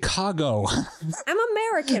from Chicago. I'm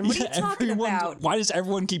American. What are you talking about? Why does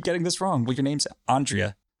everyone keep getting this wrong? Well, your name's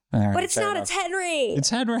Andrija. Right, but it's not. Enough. It's Henry. It's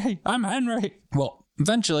Henry. I'm Henry. Well,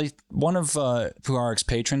 eventually, one of Puharich's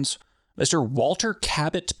patrons, Mr. Walter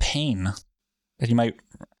Cabot Payne, that you might...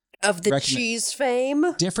 Of the cheese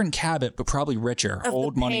fame? Different Cabot, but probably richer. Of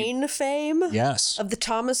old the money. Paine fame? Yes. Of the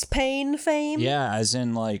Thomas Paine fame? Yeah, as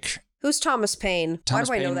in Who's Thomas Paine? Thomas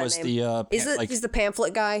Why do I Paine know that was name? He's the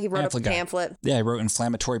pamphlet guy? He wrote a pamphlet. Yeah, he wrote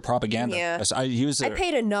inflammatory propaganda. Yeah. I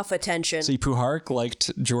paid enough attention. See, Puharich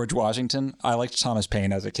liked George Washington. I liked Thomas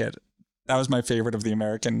Paine as a kid. That was my favorite of the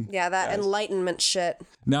American guys. Enlightenment shit.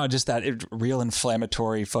 No, just that real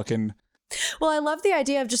inflammatory fucking... Well, I love the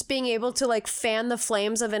idea of just being able to fan the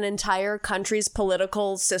flames of an entire country's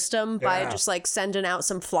political system by just sending out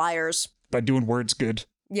some flyers. By doing words good.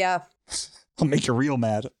 Yeah. I'll make you real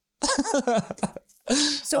mad.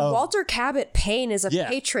 So Walter Cabot Payne is a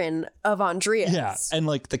patron of Andrea's. Yeah, and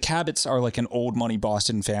the Cabots are an old money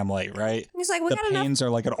Boston family, right? He's we the got Paynes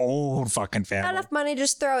are an old fucking family. Got enough money,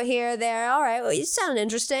 just throw it here, there. All right, well, you sound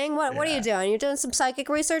interesting. What are you doing? You're doing some psychic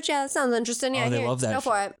research? Yeah, that sounds interesting. Yeah, they love that. Go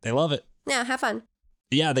for it. They love it. Yeah, have fun.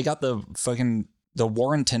 Yeah, they got the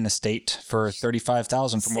Warrenton estate for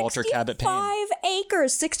 $35,000 from Walter Cabot Payne.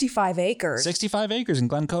 65 acres. 65 acres in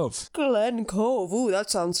Glen Cove. Glen Cove. Ooh, that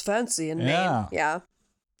sounds fancy in Maine. Yeah.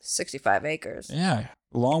 65 acres. Yeah.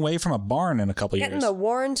 A long way from a barn in a couple years. Getting the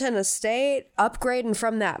Warrenton estate, upgrading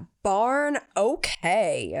from that barn.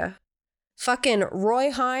 Okay. Fucking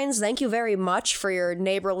Roy Hines, thank you very much for your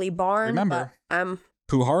neighborly barn. Remember,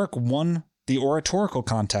 Puharich won the oratorical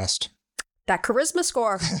contest. That charisma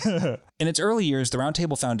score. In its early years, the Round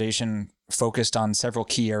Table Foundation focused on several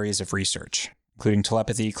key areas of research, including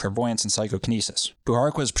telepathy, clairvoyance, and psychokinesis.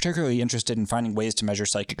 Puharich was particularly interested in finding ways to measure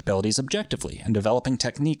psychic abilities objectively and developing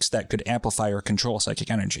techniques that could amplify or control psychic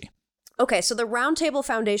energy. Okay, so the Round Table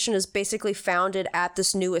Foundation is basically founded at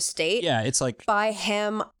this new estate. Yeah, it's by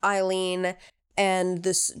him, Eileen, and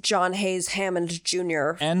this John Hays Hammond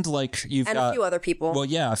Jr. And you've got a few other people. Well,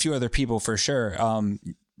 yeah, a few other people for sure.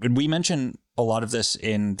 We mentioned a lot of this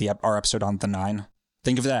in our episode on the Nine.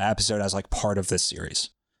 Think of that episode as part of this series.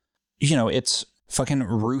 It's fucking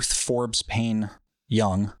Ruth Forbes Payne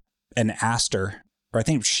Young, an Astor, or I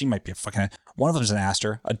think she might be one of them is an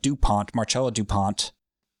Astor, a DuPont, Marcella DuPont,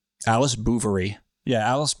 Alice Bouverie. Yeah,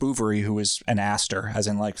 Alice Bouverie, who is an Astor, as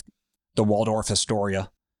in the Waldorf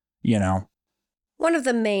Astoria, you know. One of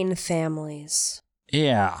the main families.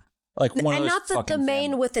 Yeah. Like one and of those not the fucking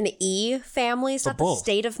Maine families. with an E families, But not both. the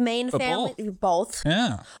state of Maine But family. Both.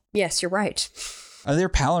 Yeah. Yes, you're right. They're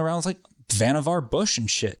palling around with like Vannevar Bush and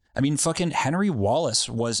shit. I mean, fucking Henry Wallace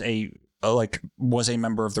was a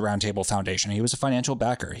member of the Round Table Foundation. He was a financial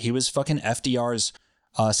backer. He was fucking FDR's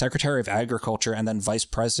Secretary of Agriculture and then Vice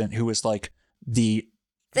President, who was like the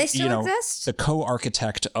They still exist? the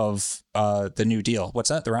co-architect of the New Deal. What's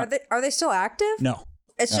that? Are they still active? No.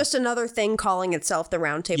 It's just another thing calling itself the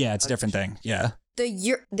Round Table. Yeah, it's a different thing. Yeah.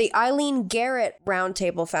 The Eileen Garrett Round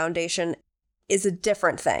Table Foundation is a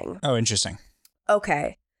different thing. Oh, interesting.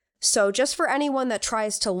 Okay. So just for anyone that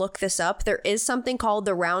tries to look this up, there is something called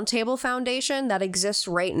the Round Table Foundation that exists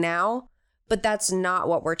right now, but that's not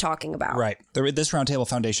what we're talking about. Right. This Round Table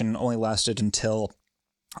Foundation only lasted until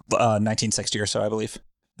 1960 or so, I believe.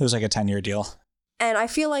 It was like a 10-year deal. And I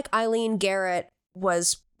feel like Eileen Garrett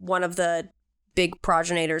was one of the big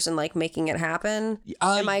progenitors in like making it happen.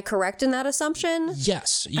 Am I correct in that assumption?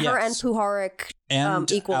 Yes. Her and Puharich and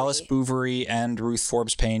equally. Alice Bouverie and Ruth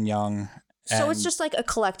Forbes Payne Young. So it's just like a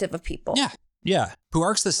collective of people. Yeah. Yeah.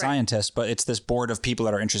 Puharich's the scientist, but it's this board of people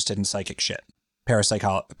that are interested in psychic shit.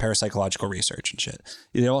 Parapsychological research and shit.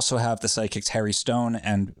 They also have the psychics Harry Stone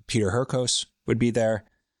and Peter Hurkos would be there.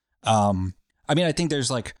 I mean, I think there's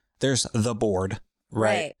the board,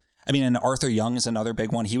 right? I mean, and Arthur Young is another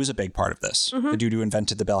big one. He was a big part of this. The dude who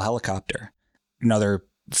invented the Bell helicopter. Another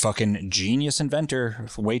fucking genius inventor,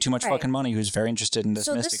 way too much fucking money, who's very interested in this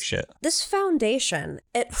mystic shit. This foundation,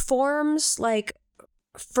 it forms like,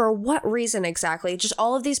 for what reason exactly? Just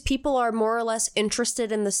all of these people are more or less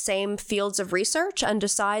interested in the same fields of research and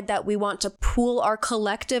decide that we want to pool our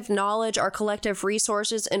collective knowledge, our collective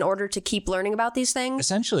resources in order to keep learning about these things?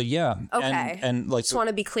 Essentially, yeah. Okay. And like, just want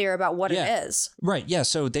to be clear about what it is. Right. Yeah.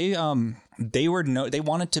 So they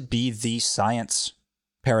wanted to be the science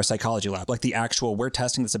parapsychology lab, like the actual, we're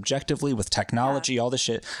testing this objectively with technology, all this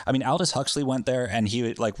shit. I mean, Aldous Huxley went there and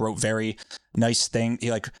he like wrote very nice thing.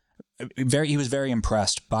 He was very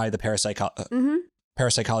impressed by the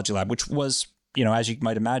parapsychology lab, which was, you know, as you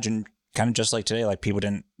might imagine, kind of just like today, like people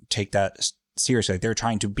didn't take that seriously. Like, they're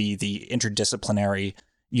trying to be the interdisciplinary,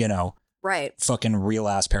 you know, fucking real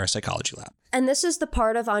ass parapsychology lab. And this is the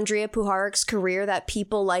part of Andrija Puharich's career that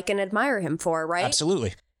people like and admire him for, right? Absolutely.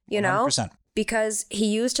 100%. You know, because he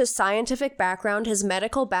used his scientific background, his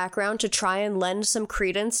medical background to try and lend some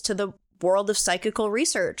credence to the world of psychical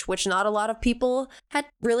research, which not a lot of people had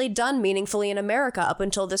really done meaningfully in America up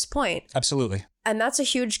until this point. Absolutely. And that's a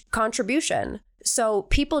huge contribution. So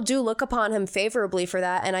people do look upon him favorably for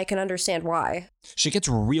that, and I can understand why. Shit gets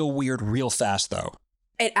real weird real fast, though.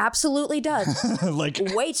 It absolutely does. Like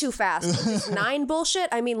way too fast. This 9 bullshit.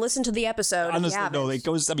 I mean, listen to the episode. Honestly, no, it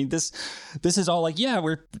goes. I mean, this is all like, yeah,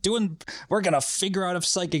 we're gonna figure out if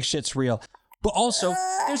psychic shit's real. But also,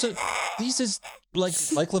 this is like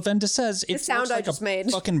Lavenda says, it sound looks like I just a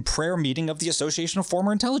made. fucking prayer meeting of the Association of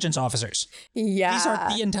Former Intelligence Officers. Yeah, these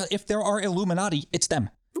are if there are Illuminati, it's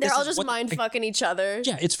them. They're all just mind fucking each other.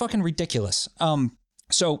 Yeah, it's fucking ridiculous.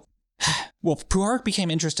 Well, Puharich became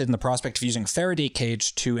interested in the prospect of using a Faraday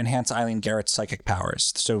cage to enhance Eileen Garrett's psychic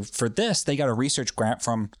powers. So for this, they got a research grant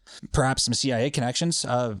from perhaps some CIA connections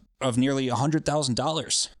of nearly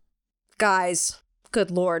 $100,000. Guys, good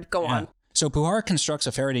Lord, go on. So Puharich constructs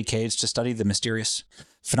a Faraday cage to study the mysterious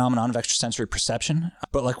phenomenon of extrasensory perception.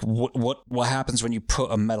 But like, what happens when you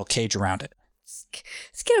put a metal cage around it?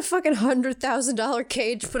 Let's get a fucking $100,000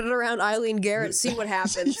 cage, put it around Eileen Garrett, see what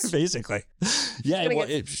happens. Basically. Yeah,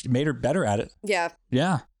 it made her better at it. Yeah.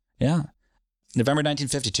 Yeah. Yeah. November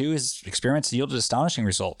 1952, his experiments yielded astonishing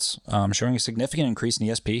results, showing a significant increase in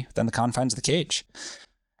ESP within the confines of the cage.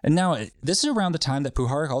 And now, this is around the time that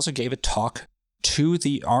Puharich also gave a talk to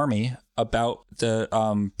the Army about the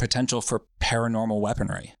potential for paranormal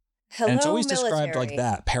weaponry. Hello, and it's always military. described like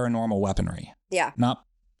that, paranormal weaponry. Yeah. Not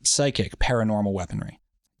psychic, paranormal weaponry.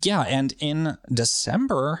 Yeah, and in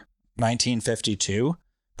December 1952,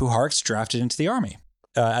 Puharich's drafted into the Army.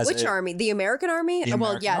 Which Army? The American Army? The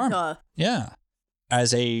American Army. Yeah.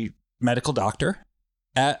 As a medical doctor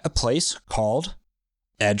at a place called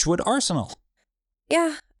Edgewood Arsenal.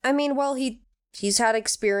 Yeah. I mean, well, he's had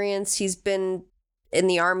experience. He's been in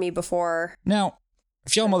the Army before. Now,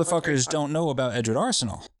 if y'all motherfuckers don't know about Edgewood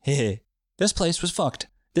Arsenal, this place was fucked.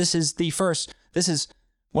 This is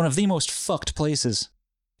one of the most fucked places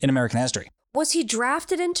in American history. Was he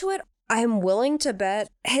drafted into it? I'm willing to bet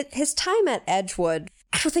his time at Edgewood,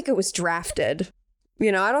 I don't think it was drafted.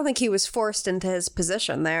 You know, I don't think he was forced into his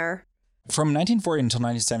position there. From 1940 until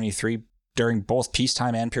 1973, during both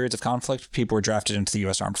peacetime and periods of conflict, people were drafted into the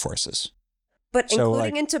U.S. Armed Forces. But so,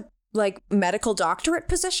 including into like medical doctorate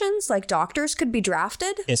positions, like doctors could be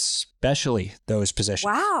drafted? Especially those positions.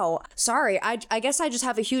 Wow. Sorry. I guess I just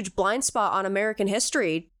have a huge blind spot on American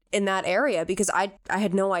history in that area because I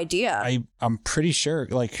had no idea. I'm pretty sure,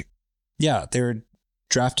 like, yeah, they were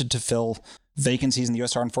drafted to fill vacancies in the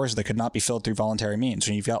U.S. Armed Forces that could not be filled through voluntary means.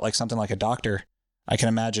 When you've got like something like a doctor, I can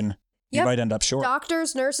imagine you might end up short.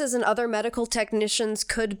 Doctors, nurses, and other medical technicians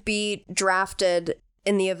could be drafted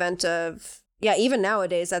in the event of... Yeah, even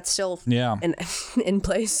nowadays, that's still in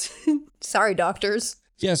place. Sorry, doctors.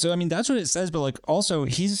 Yeah, so, I mean, that's what it says, but, like, also,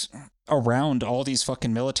 he's around all these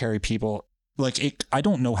fucking military people. Like, I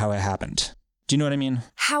don't know how it happened. Do you know what I mean?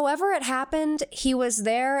 However it happened, he was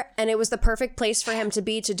there, and it was the perfect place for him to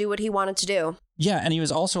be to do what he wanted to do. Yeah, and he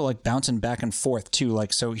was also, like, bouncing back and forth, too.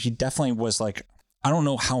 Like, so he definitely was, like, I don't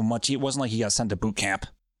know how much. It wasn't like he got sent to boot camp.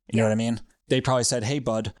 You know what I mean? They probably said, hey,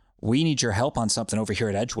 bud, we need your help on something over here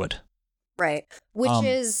at Edgewood. Right. Which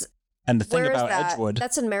is... And the thing about Edgewood...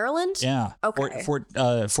 That's in Maryland? Yeah. Okay. Fort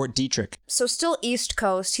Detrick. So still East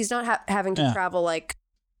Coast. He's not having to travel like...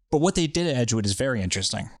 But what they did at Edgewood is very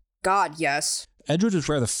interesting. God, yes. Edgewood is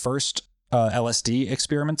where the first LSD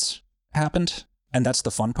experiments happened. And that's the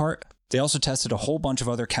fun part. They also tested a whole bunch of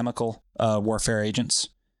other chemical warfare agents.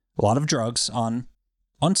 A lot of drugs on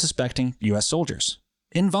unsuspecting U.S. soldiers.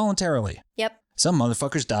 Involuntarily. Yep. Some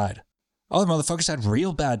motherfuckers died. Other motherfuckers had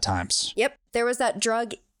real bad times. Yep. There was that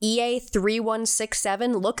drug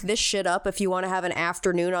EA3167. Look this shit up if you want to have an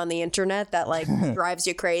afternoon on the internet that like drives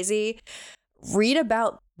you crazy. Read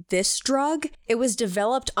about this drug. It was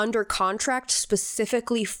developed under contract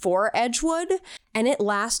specifically for Edgewood, and it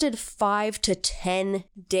lasted 5 to 10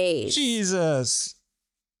 days. Jesus.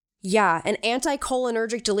 Yeah, an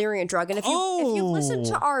anticholinergic delirium drug. And if you listen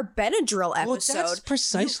to our Benadryl episode... Well, that's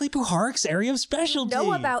precisely Puharich's area of specialty. You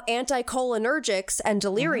know about anticholinergics and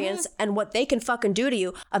deliriants and what they can fucking do to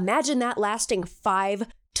you. Imagine that lasting 5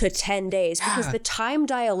 to 10 days. Because the time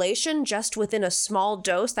dilation just within a small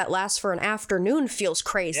dose that lasts for an afternoon feels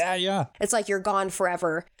crazy. Yeah. It's like you're gone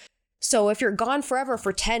forever. So if you're gone forever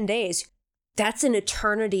for 10 days, that's an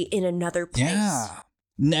eternity in another place. Yeah.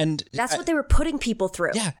 And that's what they were putting people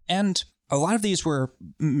through. Yeah, and a lot of these were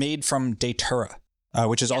made from Datura,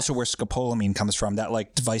 which is also where scopolamine comes from. That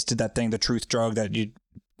like device did that thing, the truth drug that you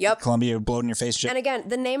Columbia would blow in your face. And again,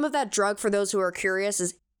 the name of that drug, for those who are curious,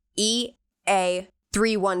 is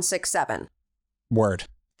EA3167. Word.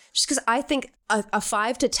 Just because I think a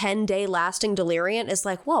 5 to 10 day lasting delirium is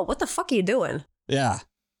like, whoa, what the fuck are you doing? Yeah.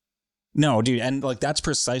 No, dude, and like that's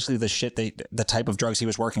precisely the shit the type of drugs he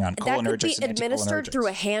was working on. That could be administered through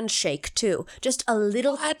a handshake too. Just a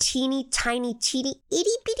little teeny tiny itty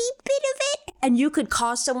bitty bit of it, and you could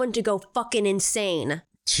cause someone to go fucking insane.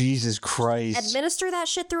 Jesus Christ. Administer that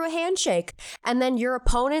shit through a handshake, and then your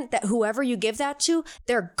opponent, that whoever you give that to,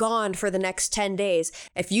 they're gone for the next 10 days.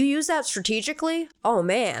 If you use that strategically, oh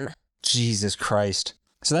man. Jesus Christ.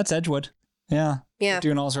 So that's Edgewood. Yeah. Yeah.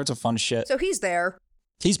 Doing all sorts of fun shit. So he's there.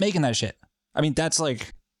 He's making that shit. I mean, that's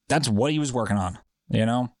what he was working on, you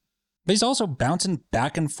know? But he's also bouncing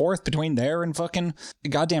back and forth between there and fucking the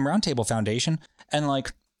goddamn Round Table Foundation. And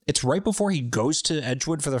like, it's right before he goes to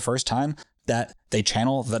Edgewood for the first time that they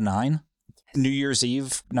channel the 9. New Year's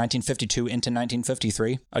Eve, 1952 into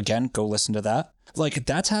 1953. Again, go listen to that. Like,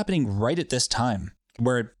 that's happening right at this time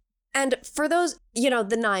where... And for those,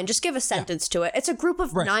 the 9, just give a sentence to it. It's a group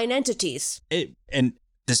of 9 entities. And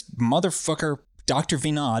this motherfucker... Dr.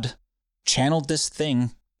 Vinod channeled this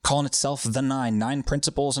thing calling itself the 9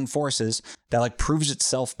 principles and forces that like proves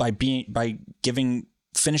itself by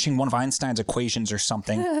finishing one of Einstein's equations or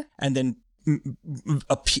something, and then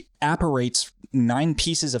apparates 9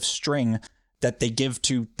 pieces of string that they give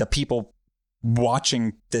to the people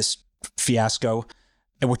watching this fiasco,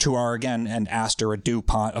 which who are again an Astor, a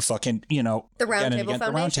DuPont, a fucking, the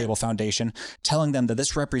Round Table Foundation, telling them that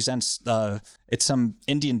this represents it's some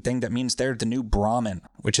Indian thing that means they're the new Brahmin,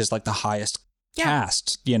 which is like the highest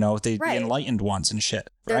caste, the enlightened ones and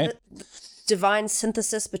shit, they're right? The divine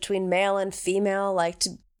synthesis between male and female, like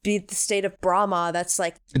to be the state of Brahma. That's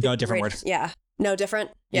like no different word. Yeah, no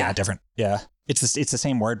different. Yeah, different. Yeah, it's the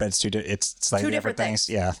same word, but it's slightly different things.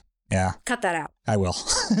 Yeah. Cut that out. I will.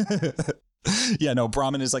 Yeah, no,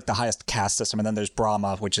 Brahmin is like the highest caste system, and then there's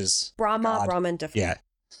Brahma, which is Brahmin, different. Yeah,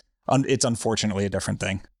 it's unfortunately a different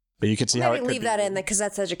thing, but you could see how it could leave that in there because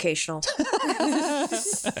that's educational.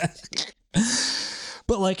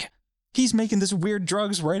 But like, he's making this weird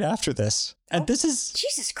drugs right after this, and this is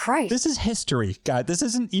Jesus Christ. This is history, God. This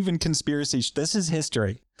isn't even conspiracy. This is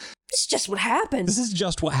history. This is just what happened. This is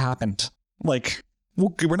just what happened. Like,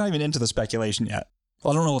 we're not even into the speculation yet.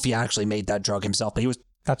 Well, I don't know if he actually made that drug himself, but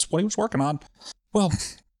that's what he was working on. Well,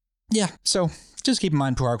 yeah, so just keep in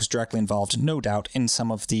mind Puharich was directly involved, no doubt, in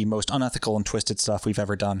some of the most unethical and twisted stuff we've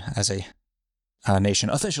ever done as a nation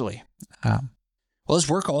officially. Well, his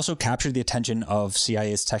work also captured the attention of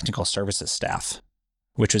CIA's technical services staff,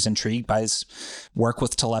 which was intrigued by his work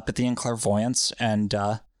with telepathy and clairvoyance and,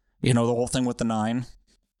 the whole thing with the 9.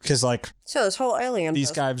 Because, so this whole alien.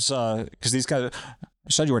 These guys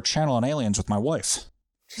said you were channeling aliens with my wife.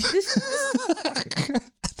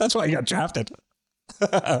 That's why I got drafted.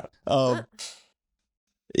 Or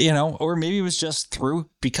maybe it was just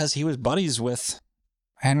because he was buddies with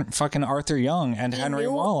fucking Arthur Young and Henry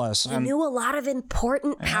Wallace. He knew a lot of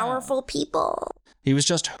important, powerful people. He was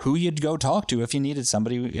just who you'd go talk to if you needed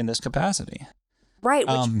somebody in this capacity. Right,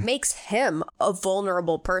 which makes him a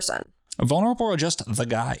vulnerable person. Vulnerable or just the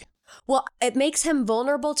guy? Well, it makes him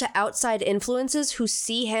vulnerable to outside influences who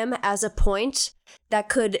see him as a point that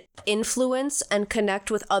could influence and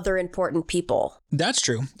connect with other important people. That's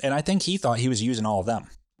true. And I think he thought he was using all of them.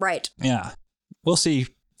 Right. Yeah. We'll see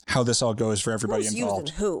how this all goes for everybody involved.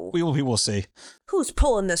 Using who? We will see. Who's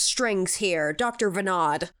pulling the strings here? Dr.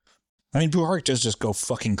 Vinod. I mean, Puharich does just go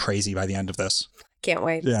fucking crazy by the end of this. Can't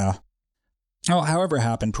wait. Yeah. Oh, however it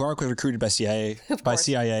happened, Puharich was recruited by CIA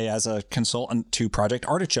as a consultant to Project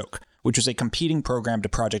Artichoke, which was a competing program to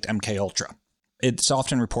Project MKUltra. It's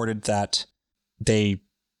often reported that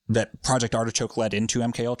Project Artichoke led into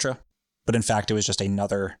MKUltra, but in fact it was just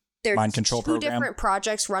another mind control program. 2 different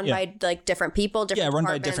projects run by different people, run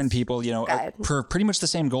by different people, for pretty much the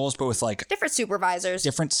same goals, but with different supervisors,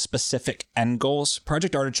 different specific end goals.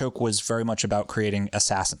 Project Artichoke was very much about creating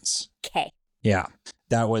assassins. Okay. Yeah,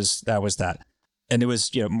 that was that. And it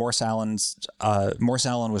was, Morse Allen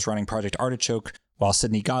was running Project Artichoke, while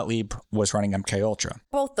Sidney Gottlieb was running MKUltra.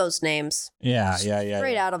 Both those names. Yeah.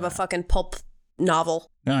 Straight out of a fucking pulp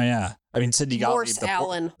novel. Oh, yeah. I mean, Sidney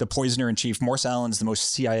Gottlieb, the poisoner in chief. Morse Allen's the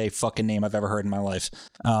most CIA fucking name I've ever heard in my life.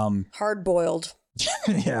 Hard-boiled.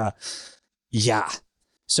 Yeah. Yeah.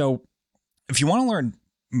 So, if you want to learn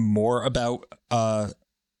more about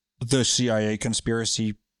the CIA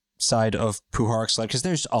conspiracy side of Puharich's life, because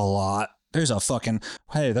there's a lot. There's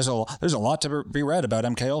a lot to be read about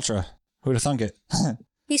MKUltra. Who'd have thunk it?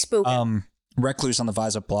 He's spooky. Recluse on the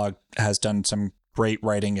Visa blog has done some great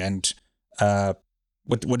writing and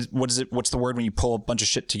what is it? What's the word when you pull a bunch of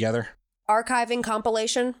shit together? Archiving,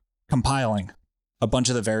 compilation? Compiling a bunch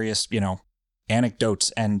of the various,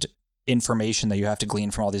 anecdotes and information that you have to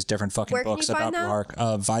glean from all these different fucking books about Puharich.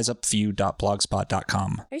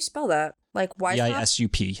 Visupview.blogspot.com. How do you spell that? Like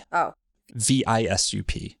VISUP. Oh.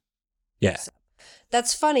 VISUP. Yeah.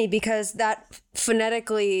 That's funny because that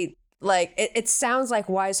phonetically, it sounds like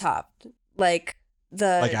Weishaupt. Like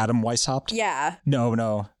Adam Weishaupt? Yeah.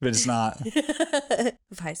 No, but it's not.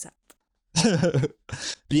 Weishaupt.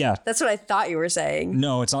 Yeah. That's what I thought you were saying.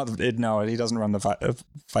 No, it's not. No, he doesn't run the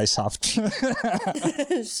Weishaupt.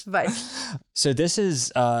 So this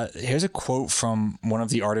is, here's a quote from one of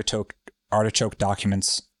the Artichoke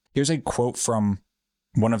documents. Here's a quote from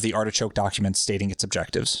one of the Artichoke documents stating its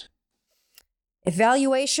objectives.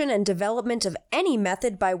 Evaluation and development of any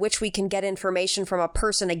method by which we can get information from a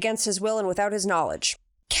person against his will and without his knowledge.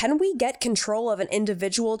 Can we get control of an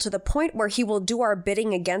individual to the point where he will do our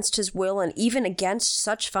bidding against his will and even against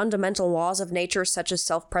such fundamental laws of nature such as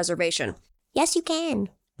self-preservation? Yes, you can.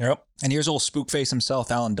 Yep. And here's old Spookface himself,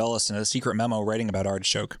 Alan Dulles, in a secret memo writing about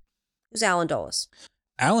Artichoke. Who's Alan Dulles?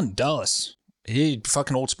 Alan Dulles. He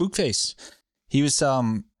fucking old Spookface. He was,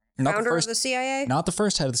 founder of the CIA? Not the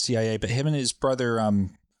first head of the CIA, but him and his brother,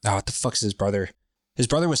 what the fuck's his brother? His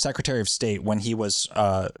brother was Secretary of State when he was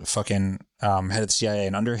head of the CIA,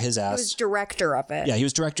 and under his ass... He was director of it. Yeah, he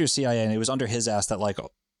was director of CIA, and it was under his ass that,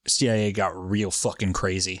 CIA got real fucking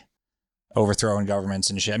crazy. Overthrowing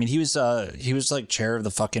governments and shit. I mean, he was chair of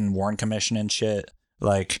the fucking Warren Commission and shit.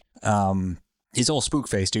 He's old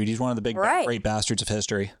Spookface, dude. He's one of the big, great bastards of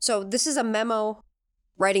history. So this is a memo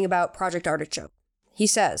writing about Project Artichoke. He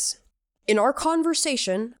says, in our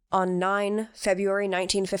conversation on 9 February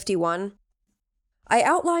 1951, I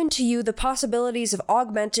outlined to you the possibilities of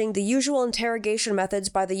augmenting the usual interrogation methods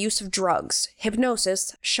by the use of drugs,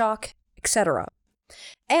 hypnosis, shock, etc.,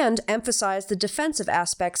 and emphasized the defensive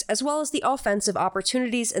aspects as well as the offensive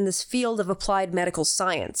opportunities in this field of applied medical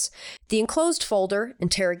science. The enclosed folder,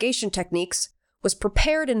 Interrogation Techniques, was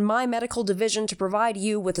prepared in my medical division to provide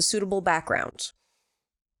you with a suitable background.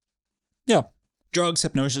 Yeah. Drugs,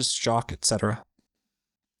 hypnosis, shock, etc.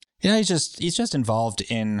 Yeah, he's just involved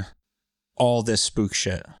in all this spook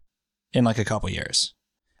shit in a couple years.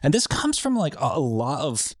 And this comes from a lot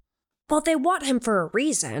of Well, they want him for a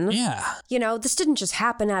reason. Yeah. You know, this didn't just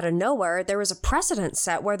happen out of nowhere. There was a precedent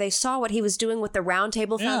set where they saw what he was doing with the Round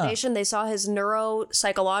Table Foundation. They saw his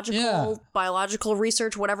neuropsychological, biological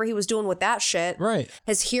research, whatever he was doing with that shit. Right.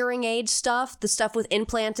 His hearing aid stuff, the stuff with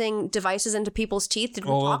implanting devices into people's teeth. Did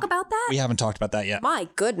we talk about that? We haven't talked about that yet. My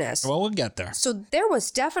goodness. Well, we'll get there. So there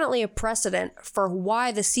was definitely a precedent for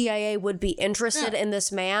why the CIA would be interested in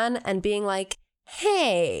this man and being like,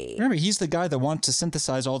 hey. Remember, he's the guy that wants to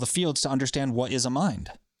synthesize all the fields to understand what is a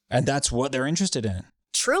mind. And that's what they're interested in.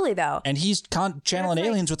 Truly, though. And he's channeling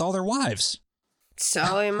aliens with all their wives.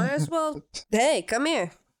 So you might as well, hey, come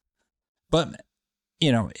here. But,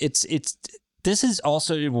 you know, this is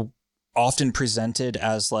also often presented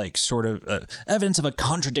as like sort of evidence of a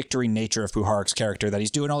contradictory nature of Puharich's character, that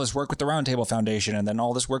he's doing all this work with the Round Table Foundation and then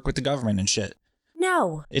all this work with the government and shit.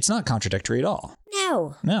 No. It's not contradictory at all.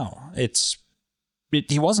 No. No,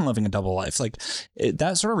 he wasn't living a double life. Like,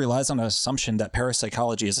 that sort of relies on an assumption that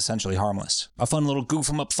parapsychology is essentially harmless. A fun little goof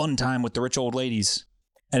 'em up fun time with the rich old ladies.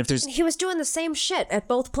 And if there's... He was doing the same shit at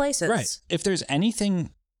both places. Right. If there's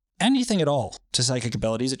anything at all to psychic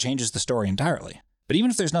abilities, it changes the story entirely. But even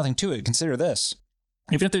if there's nothing to it, consider this.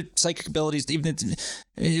 Even if the psychic abilities,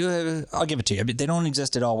 I'll give it to you. They don't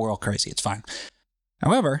exist at all. We're all crazy. It's fine.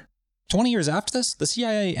 However, 20 years after this, the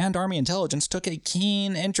CIA and Army intelligence took a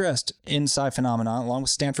keen interest in psi phenomena along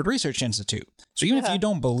with Stanford Research Institute. So even if you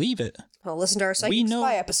don't believe it... Well, listen to our Psychic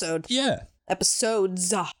Spy episode. Yeah.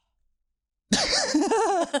 Episodes.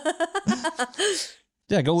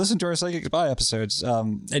 Yeah, go listen to our Psychic Spy episodes.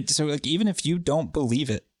 So like, even if you don't believe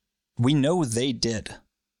it, we know they did.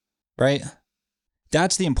 Right?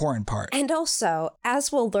 That's the important part. And also,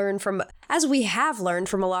 as we have learned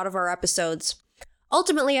from a lot of our episodes,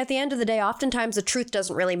 ultimately, at the end of the day, oftentimes the truth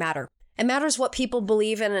doesn't really matter. It matters what people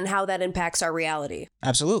believe in and how that impacts our reality.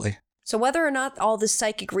 Absolutely. So whether or not all this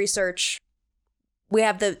psychic research, we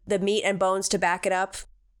have the meat and bones to back it up,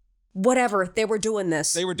 whatever, they were doing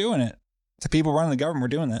this. They were doing it. The people running the government were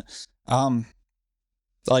doing that.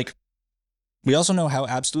 We also know how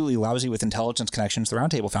absolutely lousy with intelligence connections the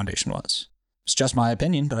Round Table Foundation was. It's just my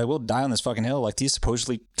opinion, but I will die on this fucking hill. Like, these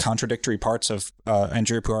supposedly contradictory parts of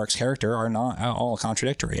Andrija Puharich's character are not at all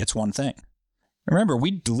contradictory. It's one thing. Remember,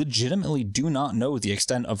 we legitimately do not know the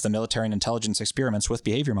extent of the military and intelligence experiments with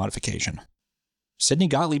behavior modification. Sidney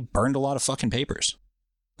Gottlieb burned a lot of fucking papers.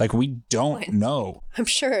 Like, we don't know. I'm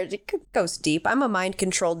sure it goes deep. I'm a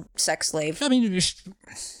mind-controlled sex slave. I mean...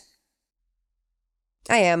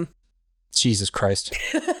 I am. Jesus Christ.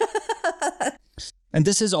 And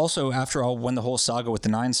this is also, after all, when the whole saga with the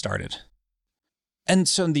 9 started. And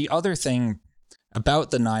so the other thing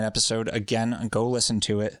about the 9 episode, again, go listen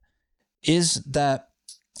to it, is that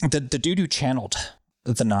the dude who channeled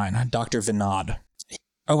the 9, Dr. Vinod.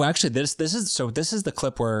 Oh, actually, this is the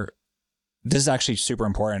clip where this is actually super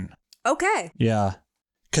important. Okay. Yeah.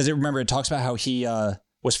 Because remember, it talks about how he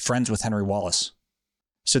was friends with Henry Wallace.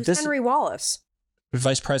 So Who's Henry Wallace?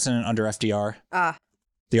 Vice president under FDR.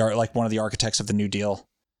 One of the architects of the New Deal.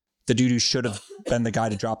 The dude who should have been the guy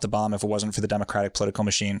to drop the bomb if it wasn't for the democratic political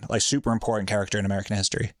machine. Like, super important character in American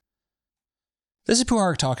history. This is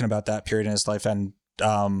Puharich talking about that period in his life and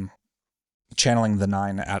channeling the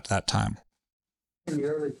 9 at that time. In the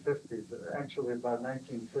early 50s, actually about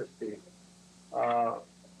 1950,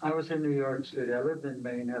 I was in New York City. I lived in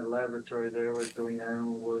Maine, had a laboratory there, was doing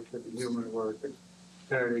animal work and human work, and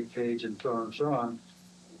Faraday cage and so on and so on.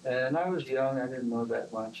 And I was young, I didn't know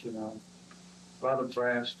that much, you know. A lot of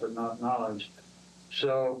brass, but not knowledge.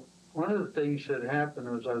 So one of the things that happened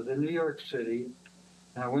was I was in New York City,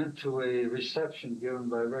 and I went to a reception given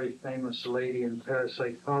by a very famous lady in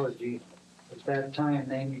parapsychology at that time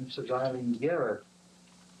named Mrs. Eileen Garrett.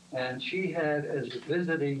 And she had, as a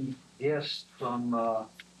visiting guest from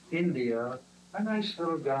India, a nice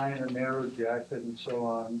little guy in a narrow jacket and so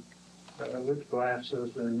on, with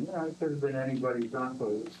glasses, and it could have been anybody's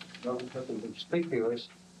uncle. Nothing conspicuous.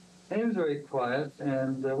 And he was very quiet,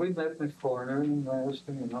 and we met in the corner, and I asked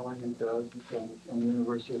him, what he does. From the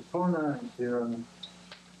University of Pune, and here on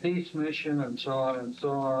a peace mission, and so on and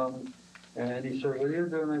so on. And he said, what are you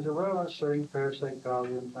doing? I said, well, I'm studying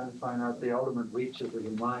parapsychology and trying to find out the ultimate reaches of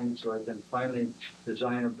the mind so I can finally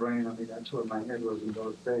design a brain. I mean, that's where my head was in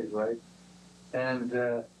those days, right?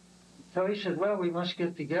 And so he said, well, we must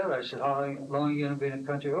get together. I said, how long are you going to be in the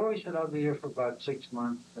country? Oh, he said, I'll be here for about 6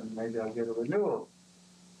 months, and maybe I'll get a renewal.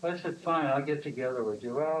 I said, fine, I'll get together with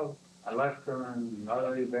you. Well, I left him, and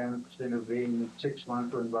other events intervened. 6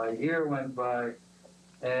 months went by, a year went by,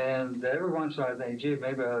 and every once in a while I think, gee,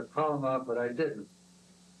 maybe I'd call him up, but I didn't.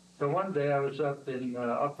 So one day I was up in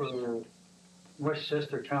upper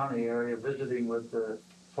Westchester County area visiting with the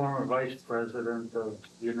former vice president of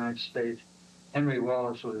the United States. Henry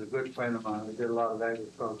Wallace was a good friend of mine. We did a lot of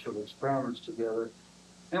agricultural experiments together.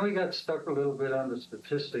 And we got stuck a little bit on the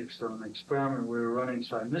statistics on an experiment we were running,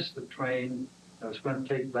 so I missed the train I was going to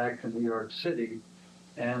take back to New York City.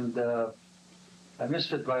 And I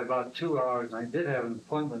missed it by about 2 hours, and I did have an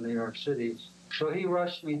appointment in New York City. So he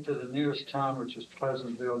rushed me to the nearest town, which was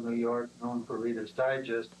Pleasantville, New York, known for Reader's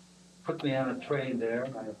Digest, put me on a train there.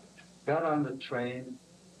 And I got on the train,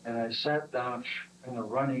 and I sat down,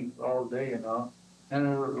 running all day, you know. And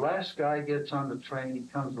the last guy gets on the train, he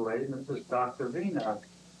comes late, and it's Dr. Vina.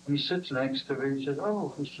 He sits next to me, he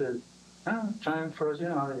said, time for us,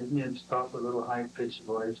 he needs to talk with a little high-pitched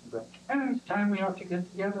voice. But, it's time we ought to get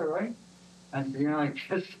together, right? And, I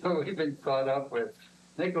guess we've been caught up with.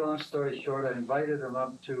 Make a long story short, I invited him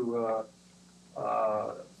up to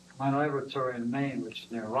my laboratory in Maine, which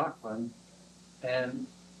is near Rockland, and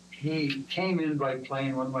he came in by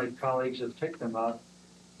plane. One of my colleagues had picked him up.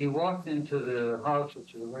 He walked into the house,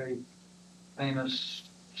 which is a very famous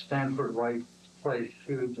Stanford White place,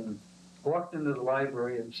 huge, and walked into the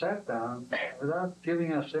library and sat down without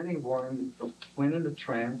giving us any warning. Went into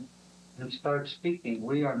trance and started speaking.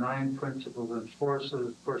 We are 9 principles and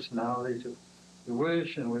forces, personalities. We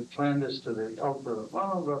wish, and we plan this to the ultimate,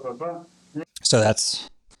 blah, blah, blah, blah. So that's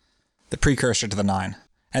the precursor to the 9.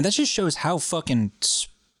 And that just shows how fucking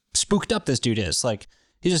spooked up this dude is. Like,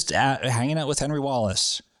 he's just hanging out with Henry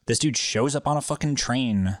Wallace. This dude shows up on a fucking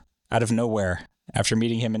train out of nowhere after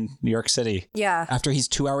meeting him in New York City. Yeah. After he's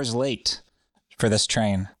 2 hours late for this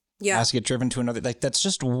train. Yeah. Has to get driven to another. Like, that's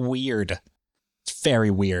just weird. It's very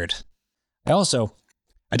weird. I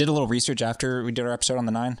did a little research after we did our episode on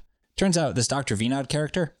the 9. Turns out this Dr. Vinod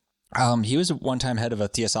character, he was a one-time head of a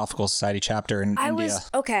Theosophical Society chapter in India.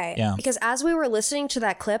 Yeah. Because as we were listening to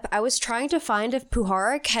that clip, I was trying to find if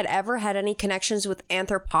Puharich had ever had any connections with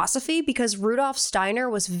anthroposophy, because Rudolf Steiner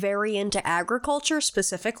was very into agriculture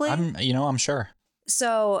specifically. I'm sure.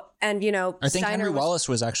 So, and I think Henry Wallace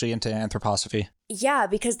was actually into anthroposophy. Yeah,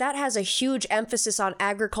 because that has a huge emphasis on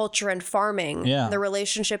agriculture and farming. Yeah. The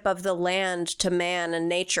relationship of the land to man and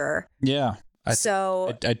nature. Yeah. I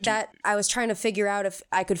was trying to figure out if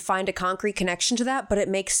I could find a concrete connection to that, but it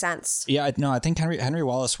makes sense. Yeah, I think Henry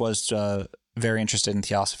Wallace was very interested in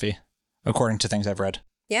theosophy, according to things I've read.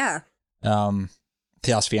 Yeah.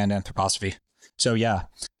 Theosophy and anthroposophy. So yeah.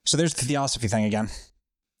 So there's the theosophy thing again.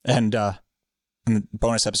 And in the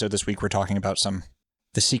bonus episode this week, we're talking about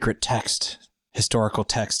the secret text, historical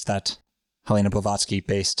text that Helena Blavatsky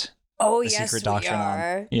based. Oh, the yes, secret we doctrine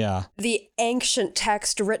are. On. Yeah. The ancient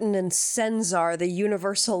text written in Senzar, the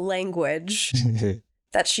universal language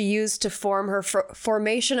that she used to form her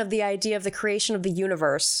formation of the idea of the creation of the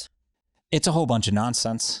universe. It's a whole bunch of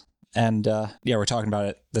nonsense. And we're talking about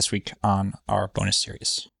it this week on our bonus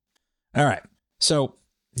series. All right. So,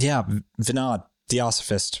 yeah, Vinod,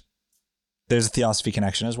 theosophist. There's a theosophy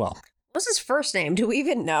connection as well. What's his first name? Do we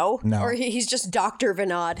even know? No. Or he's just Dr.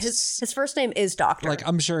 Vinod. His first name is Doctor. Like,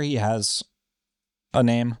 I'm sure he has a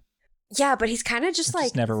name. Yeah, but he's kind of just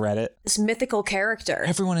like... never read it. This mythical character.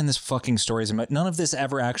 Everyone in this fucking story is... None of this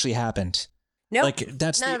ever actually happened. Nope. Like,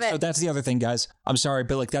 that's the other thing, guys. I'm sorry,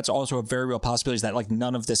 but like, that's also a very real possibility is that like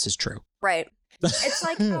none of this is true. Right. It's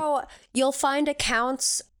like how you'll find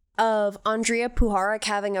accounts of Andrija Puharich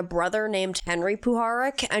having a brother named Henry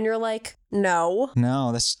Puharich, and you're like, no,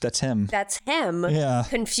 that's him. That's him. Yeah.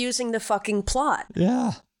 Confusing the fucking plot.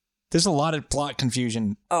 Yeah. There's a lot of plot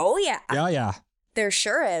confusion. Oh yeah. Yeah. There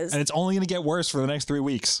sure is. And it's only going to get worse for the next 3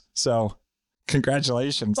 weeks. So,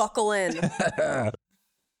 congratulations. Buckle in.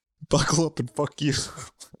 Buckle up and fuck you.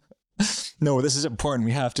 No, this is important.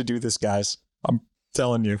 We have to do this, guys. I'm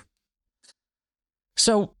telling you.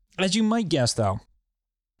 So, as you might guess, though,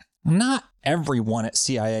 not everyone at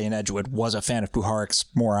CIA and Edgewood was a fan of Puharich's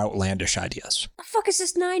more outlandish ideas. The fuck is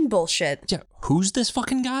this 9 bullshit? Yeah, who's this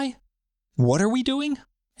fucking guy? What are we doing?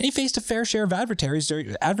 And he faced a fair share of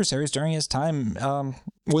adversaries during his time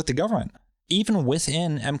with the government, even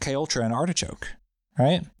within MKUltra and Artichoke.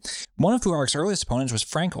 Right? One of Puharich's earliest opponents was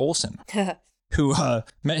Frank Olson, who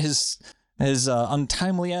met his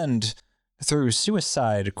untimely end through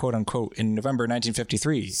suicide, quote unquote, in November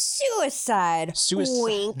 1953. Suicide.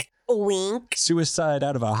 Wink, wink. Suicide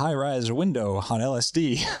out of a high-rise window on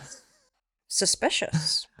LSD.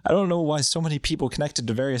 Suspicious. I don't know why so many people connected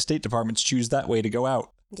to various state departments choose that way to go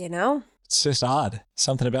out. You know? It's just odd.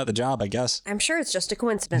 Something about the job, I guess. I'm sure it's just a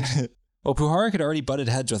coincidence. Well, Puharich had already butted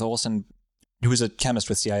heads with Olson, who was a chemist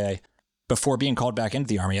with CIA, before being called back into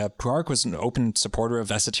the army. Puharich was an open supporter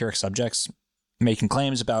of esoteric subjects, making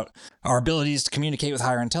claims about our abilities to communicate with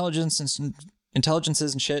higher intelligences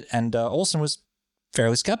and shit. And Olson was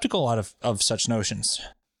fairly skeptical of such notions.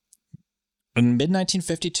 In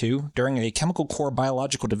mid-1952, during a Chemical Corps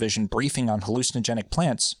Biological Division briefing on hallucinogenic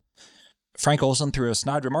plants, Frank Olson threw a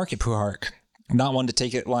snide remark at Puharich. Not one to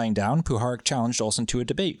take it lying down, Puharich challenged Olson to a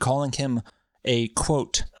debate, calling him a,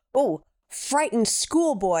 quote, "Oh, frightened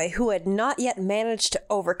schoolboy who had not yet managed to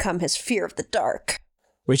overcome his fear of the dark."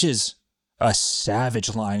 Which is a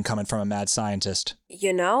savage line coming from a mad scientist.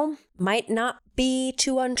 You know, might not be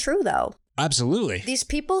too untrue, though. Absolutely. These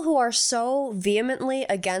people who are so vehemently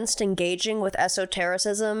against engaging with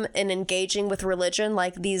esotericism and engaging with religion,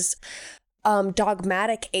 like these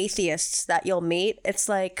dogmatic atheists that you'll meet, it's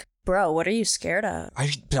like, bro, what are you scared of?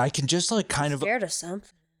 I can just like kind of... Scared of something.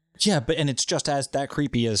 Yeah, and it's just as that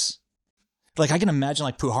creepy as... Like, I can imagine,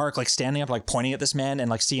 like, Puharich, like, standing up, like, pointing at this man and,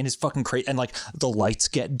 like, seeing his fucking crate, and, like, the lights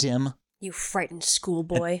get dim. You frightened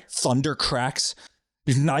schoolboy. Thunder cracks.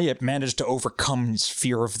 He's not yet managed to overcome his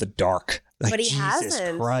fear of the dark. Like, But he Jesus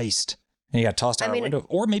hasn't. Christ. And he got tossed out a window.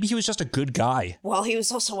 Or maybe he was just a good guy. Well, he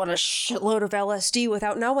was also on a shitload of LSD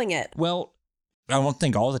without knowing it. Well, I don't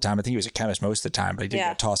think all the time. I think he was a chemist most of the time, but he did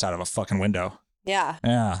get tossed out of a fucking window. Yeah.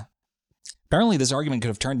 Yeah. Apparently, this argument could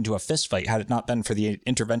have turned into a fistfight had it not been for the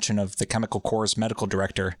intervention of the Chemical Corps' medical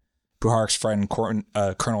director, Puharich's friend,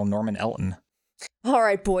 Colonel Norman Elton. All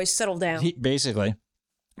right, boys, settle down. Basically.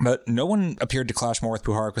 But no one appeared to clash more with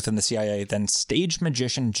Puharich within the CIA than stage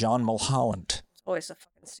magician John Mulholland. Always a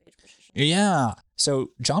fucking stage magician. Yeah.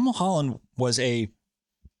 So John Mulholland was a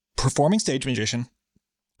performing stage magician.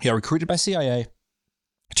 He got recruited by CIA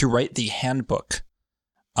to write the handbook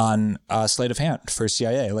on sleight of hand for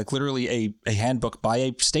CIA, like literally a handbook by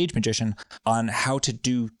a stage magician on how to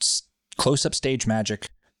do close-up stage magic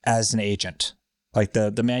as an agent. Like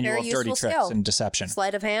the manual of dirty tricks and deception.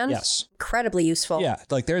 Sleight of hand? Yes. Incredibly useful. Yeah,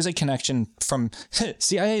 like there's a connection from...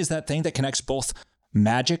 CIA is that thing that connects both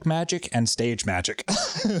magic and stage magic.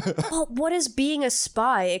 Well, what is being a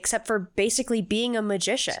spy except for basically being a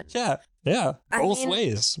magician? Yeah. Both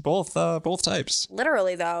ways. Both types.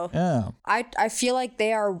 Literally, though. Yeah. I feel like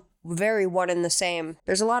they are very one and the same.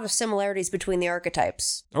 There's a lot of similarities between the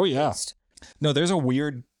archetypes. Oh, yeah. No, there's a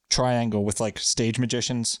weird triangle with like stage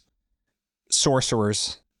magicians,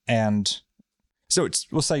 sorcerers, and so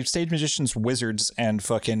we'll say stage magicians, wizards, and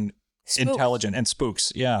fucking intelligent and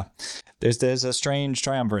spooks. Yeah. There's a strange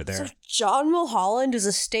triumvirate there. So John Mulholland is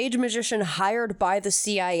a stage magician hired by the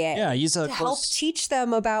CIA. Yeah, he's to help teach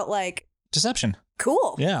them about like deception.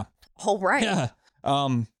 Cool. Yeah. All right. Yeah.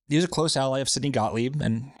 He's a close ally of Sidney Gottlieb,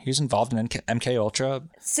 and he was involved in MK Ultra.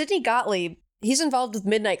 Sidney Gottlieb, he's involved with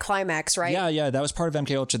Midnight Climax, right? Yeah. That was part of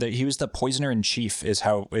MK Ultra. That he was the poisoner in chief, is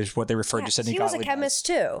what they referred to Sidney Gottlieb. He was a chemist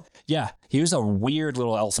too. Yeah, he was a weird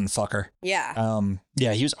little elfin fucker. Yeah.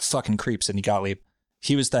 Yeah, he was a fucking creep, Sidney Gottlieb.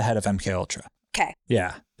 He was the head of MK Ultra. Okay.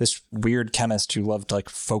 Yeah, this weird chemist who loved like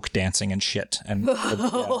folk dancing and shit. And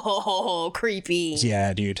oh, creepy.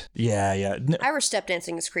 Yeah, dude. Yeah. Irish step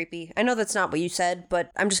dancing is creepy. I know that's not what you said, but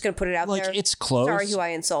I'm just gonna put it out there. Like, it's close. Sorry who I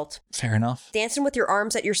insult. Fair enough. Dancing with your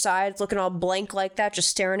arms at your sides, looking all blank like that, just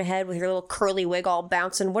staring ahead with your little curly wig all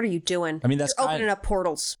bouncing. What are you doing? I mean, you're opening up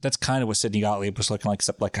portals. That's kind of what Sidney Gottlieb was looking like,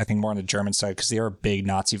 except like I think more on the German side, because there are big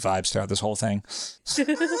Nazi vibes throughout this whole thing.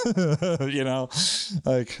 You know,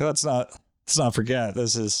 like let's not forget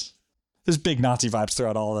there's big Nazi vibes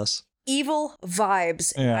throughout all of this. Evil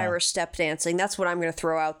vibes in Irish step dancing. That's what I'm going to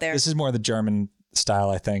throw out there. This is more the German style,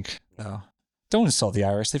 I think. So don't insult the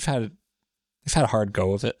Irish. They've had a hard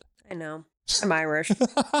go of it. I know. I'm Irish.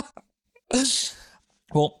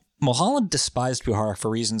 Well, Mulholland despised Puharich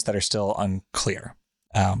for reasons that are still unclear.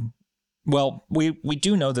 Well, we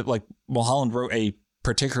do know that like Mulholland wrote a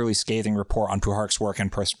particularly scathing report on Puharich's work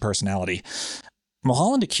and personality.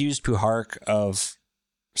 Mulholland accused Puharich of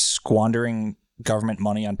squandering government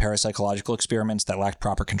money on parapsychological experiments that lacked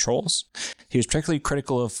proper controls. He was particularly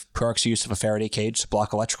critical of Puharich's use of a Faraday cage to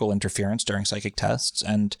block electrical interference during psychic tests,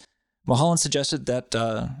 and Mulholland suggested that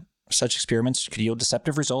such experiments could yield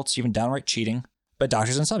deceptive results, even downright cheating, by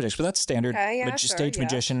doctors and subjects. But that's standard stage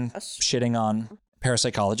magician shitting on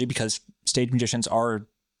parapsychology, because stage magicians are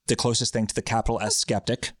the closest thing to the capital S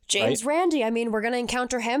skeptic. James Randi. I mean, we're going to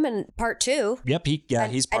encounter him in part 2. Yep. He's part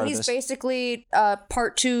of this. And he's basically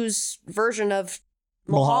part 2's version of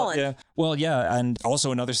Mulholland. Yeah. Well, yeah. And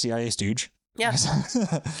also another CIA stooge. Yeah.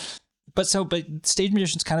 But stage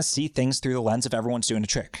magicians kind of see things through the lens of everyone's doing a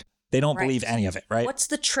trick. They don't believe any of it, right? What's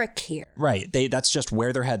the trick here? Right. That's just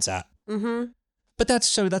where their head's at. Mm-hmm. But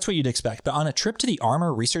that's what you'd expect. But on a trip to the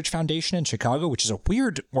Armor Research Foundation in Chicago, which is a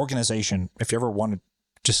weird organization, if you ever want to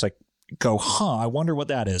just like go, I wonder what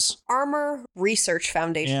that is. Armor Research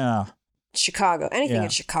Foundation. Yeah. Chicago. Anything in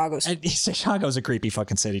Chicago's. Chicago's a creepy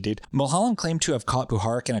fucking city, dude. Mulholland claimed to have caught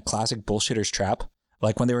Puharich in a classic bullshitter's trap.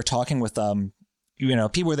 Like when they were talking with,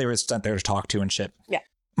 people they were sent there to talk to and shit. Yeah.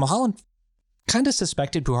 Mulholland kind of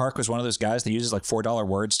suspected Puharich was one of those guys that uses like $4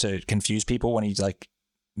 words to confuse people when he's like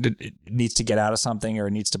needs to get out of something or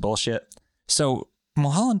needs to bullshit. So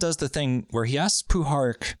Mulholland does the thing where he asks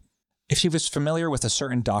Puharich if he was familiar with a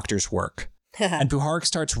certain doctor's work. And Puharich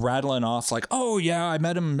starts rattling off like, oh yeah, I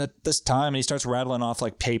met him at this time. And he starts rattling off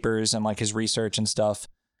like papers and like his research and stuff.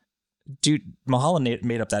 Dude, Mulholland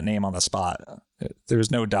made up that name on the spot. There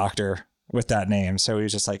was no doctor with that name. So he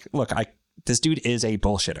was just like, look, this dude is a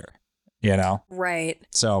bullshitter, you know? Right.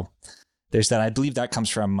 So there's that. I believe that comes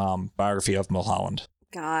from biography of Mulholland.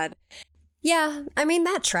 God. Yeah. I mean,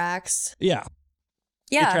 that tracks. Yeah.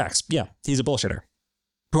 Yeah. It tracks. Yeah. He's a bullshitter.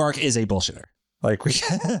 Puharich is a bullshitter. Like we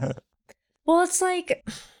Well, it's like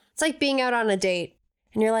being out on a date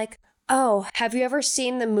and you're like, oh, have you ever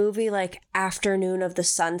seen the movie like Afternoon of the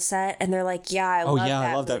Sunset? And they're like, yeah, I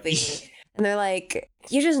love that movie. And they're like,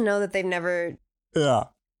 you just know that they've never. Yeah.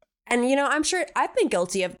 And, I'm sure I've been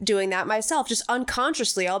guilty of doing that myself. Just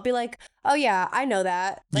unconsciously, I'll be like, oh, yeah, I know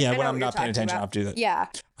that. Like, yeah, I know when I'm not paying attention, I'll do that. Yeah.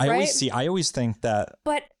 I always think that.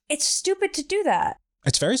 But it's stupid to do that.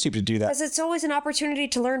 It's very stupid to do that. Because it's always an opportunity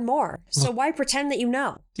to learn more. So why pretend that you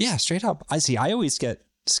know? Yeah, straight up. I always get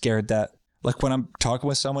scared that, like, when I'm talking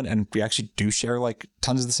with someone and we actually do share, like,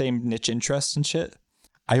 tons of the same niche interests and shit,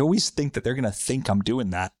 I always think that they're going to think I'm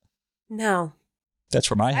doing that. No. That's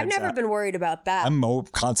where my head's I've never been worried about that. I'm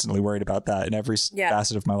constantly worried about that in every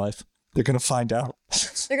facet of my life. They're going to find out.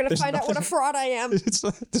 They're going to find out what a fraud I am. There's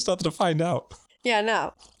nothing to find out. Yeah,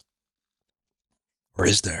 no. Or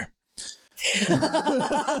is there?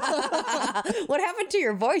 What happened to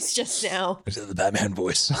your voice just now? It's the Batman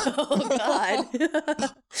voice. Oh, God.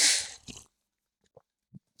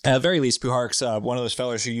 At the very least, Puharich's one of those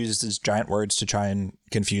fellas who uses his giant words to try and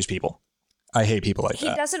confuse people. I hate people like that.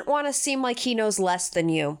 He doesn't want to seem like he knows less than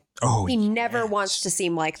you. Oh, he never wants to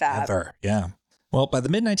seem like that. Ever, yeah. Well, by the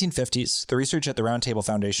mid-1950s, the research at the Round Table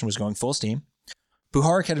Foundation was going full steam.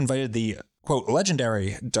 Puharich had invited the, quote,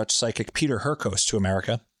 legendary Dutch psychic Peter Hurkos to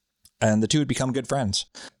America, and the two had become good friends.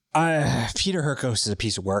 Peter Hurkos is a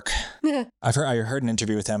piece of work. I heard an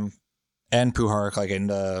interview with him and Puharich like in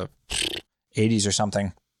the 80s or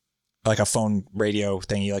something, like a phone radio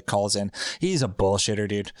thing he like calls in. He's a bullshitter,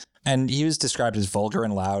 dude. And he was described as vulgar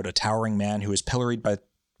and loud, a towering man who was pilloried by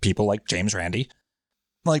people like James Randi.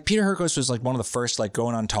 Like Peter Hurkos was like one of the first like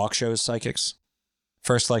going on talk shows psychics.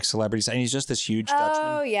 First like celebrities. And he's just this huge Dutchman.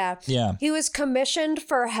 Oh, yeah. Yeah. He was commissioned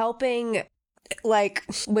for helping like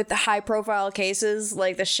with the high profile cases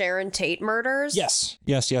like the Sharon Tate murders. Yes.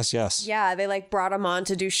 Yeah, they like brought him on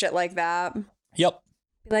to do shit like that. Yep.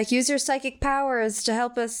 Like, use your psychic powers to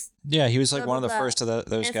help us. Yeah, he was like one of the first of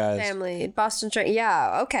those guys. Family, Boston Train.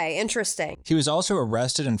 Yeah, okay, interesting. He was also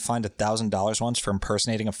arrested and fined $1,000 once for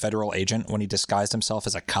impersonating a federal agent when he disguised himself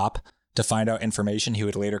as a cop to find out information he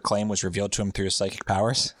would later claim was revealed to him through his psychic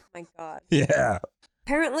powers. Oh my God. Yeah.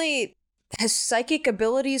 Apparently, his psychic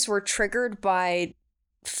abilities were triggered by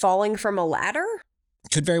falling from a ladder?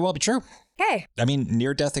 Could very well be true. Okay. I mean,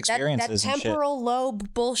 near-death experiences that temporal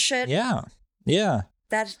lobe bullshit. Yeah.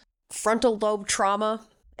 That frontal lobe trauma,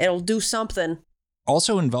 it'll do something.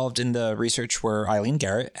 Also involved in the research were Eileen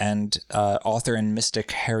Garrett and author and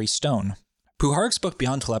mystic Harry Stone. Puharich's book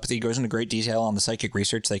Beyond Telepathy goes into great detail on the psychic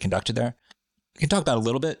research they conducted there. We can talk about it a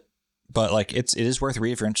little bit, but like it is worth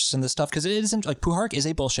reading if you're interested in this stuff because it isn't like Puharich is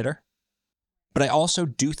a bullshitter, but I also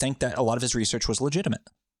do think that a lot of his research was legitimate.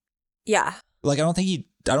 Yeah. Like I don't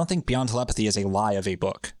think Beyond Telepathy is a lie of a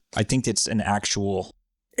book. I think it's an actual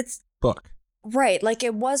book. Right, like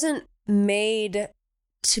it wasn't made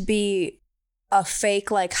to be a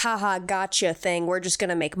fake, like, haha, gotcha thing. We're just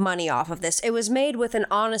going to make money off of this. It was made with an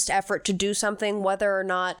honest effort to do something, whether or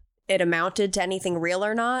not it amounted to anything real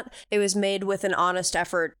or not. It was made with an honest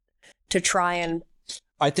effort to try and...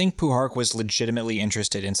 I think Puharich was legitimately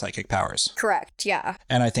interested in psychic powers. Correct, yeah.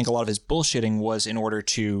 And I think a lot of his bullshitting was in order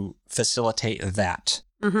to facilitate that.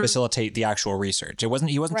 Facilitate the actual research. He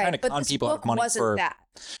wasn't trying to con people out of money for... That.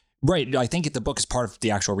 Right. I think the book is part of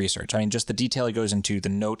the actual research. I mean, just the detail he goes into, the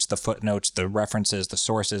notes, the footnotes, the references, the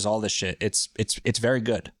sources, all this shit. It's very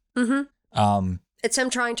good. Mm-hmm. It's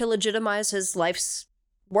him trying to legitimize his life's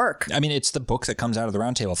work. I mean, it's the book that comes out of the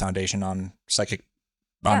Round Table Foundation on psychic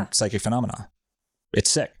phenomena.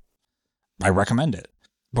 It's sick. I recommend it.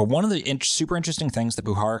 But one of the super interesting things that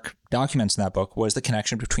Puharich documents in that book was the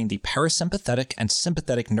connection between the parasympathetic and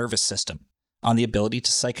sympathetic nervous system on the ability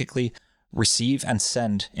to psychically receive and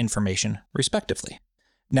send information, respectively.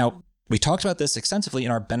 Now, We talked about this extensively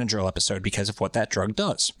in our Benadryl episode because of what that drug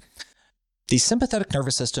does. The sympathetic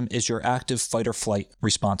nervous system is your active fight or flight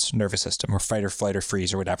response nervous system, or fight or flight or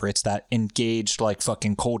freeze or whatever. It's that engaged, like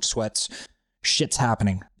fucking cold sweats, shit's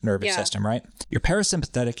happening nervous system, right? Your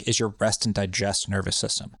parasympathetic is your rest and digest nervous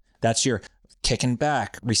system. That's your kicking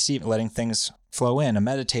back, letting things flow in, a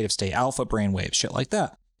meditative state, alpha brainwaves, shit like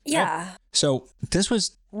that. Yeah. Right? So this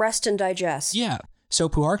was... Rest and digest. Yeah. So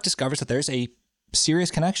Puharich discovers that there's a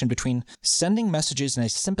serious connection between sending messages in a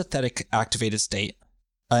sympathetic activated state,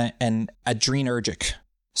 an adrenergic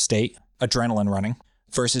state, adrenaline running,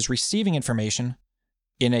 versus receiving information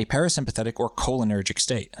in a parasympathetic or cholinergic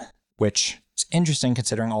state, which is interesting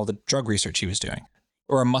considering all the drug research he was doing.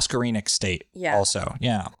 Or a muscarinic state also.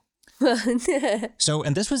 Yeah. So,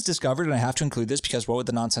 and this was discovered, and I have to include this because what would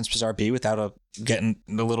the Nonsense Bazaar be without getting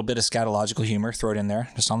a little bit of scatological humor thrown in there,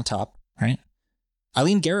 just on the top, right?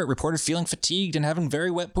 Eileen Garrett reported feeling fatigued and having very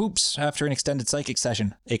wet poops after an extended psychic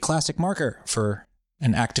session, a classic marker for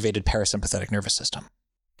an activated parasympathetic nervous system.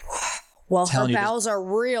 Well, her bowels are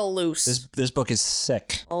real loose. This book is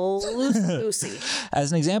sick. Oh, loosey.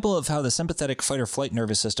 As an example of how the sympathetic fight or flight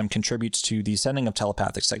nervous system contributes to the sending of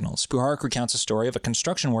telepathic signals, Puharich recounts a story of a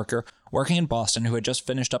construction worker working in Boston who had just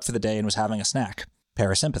finished up for the day and was having a snack.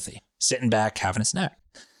 Parasympathy. Sitting back, having a snack.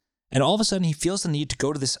 And all of a sudden, he feels the need to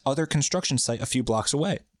go to this other construction site a few blocks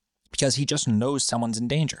away because he just knows someone's in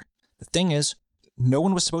danger. The thing is, no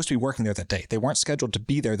one was supposed to be working there that day. They weren't scheduled to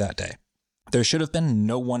be there that day. There should have been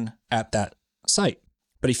no one at that site.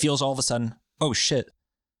 But he feels all of a sudden, oh shit,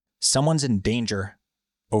 someone's in danger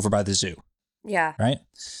over by the zoo. Yeah. Right?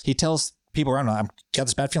 He tells people around him, I've got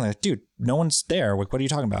this bad feeling. Like, dude, no one's there. Like, what are you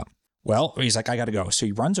talking about? Well, he's like, I gotta go. So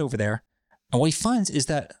he runs over there. And what he finds is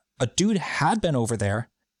that a dude had been over there,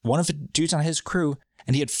 one of the dudes on his crew,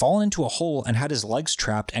 and he had fallen into a hole and had his legs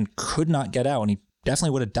trapped and could not get out. And he definitely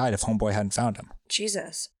would have died if Homeboy hadn't found him.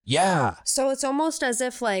 Jesus. Yeah. So it's almost as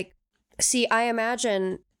if, like, see, I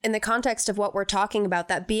imagine in the context of what we're talking about,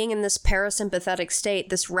 that being in this parasympathetic state,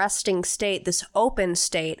 this resting state, this open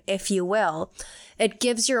state, if you will, it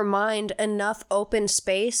gives your mind enough open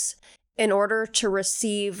space in order to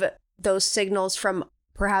receive those signals from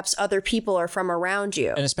perhaps other people or from around you.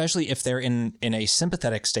 And especially if they're in a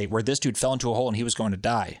sympathetic state where this dude fell into a hole and he was going to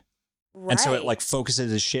die. Right. And so it like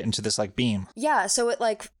focuses his shit into this like beam. Yeah. So it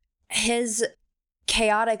like his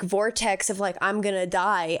chaotic vortex of like, I'm going to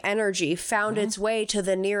die energy found its way to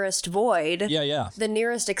the nearest void. Yeah, yeah. The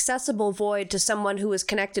nearest accessible void to someone who was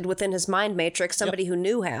connected within his mind matrix, somebody who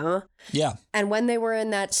knew him. Yeah. And when they were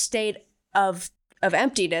in that state of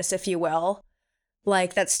emptiness, if you will,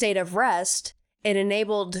 like that state of rest, it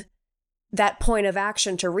enabled that point of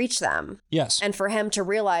action to reach them. Yes. And for him to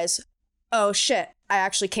realize, oh shit, I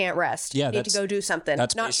actually can't rest. Yeah, need to go do something.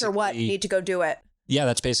 That's not sure what, need to go do it. Yeah,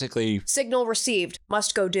 that's basically... Signal received,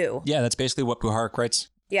 must go do. Yeah, that's basically what Puharich writes.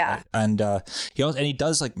 Yeah. And he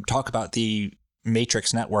does like talk about the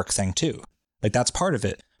matrix network thing too. Like that's part of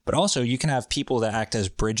it. But also you can have people that act as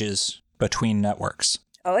bridges between networks.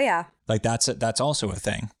 Oh yeah. Like that's also a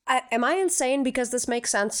thing. Am I insane because this makes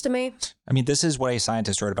sense to me? I mean, this is what a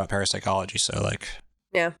scientist wrote about parapsychology, so like,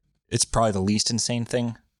 yeah, it's probably the least insane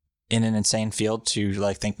thing in an insane field to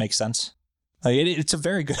like think makes sense. Like it's a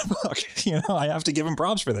very good book. You know, I have to give him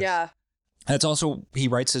props for this. Yeah. And it's also, he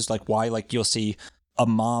writes is like why like you'll see a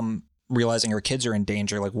mom realizing her kids are in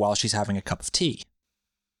danger like while she's having a cup of tea,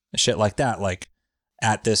 shit like that. Like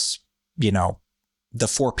at this, you know, the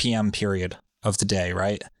 4 p.m. period of the day,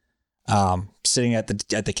 right? Sitting at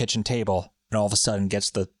the kitchen table and all of a sudden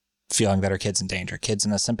gets the feeling that her kid's in danger. Kid's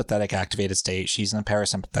in a sympathetic activated state. She's in a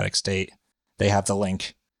parasympathetic state. They have the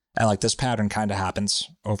link. And like this pattern kind of happens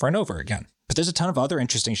over and over again. But there's a ton of other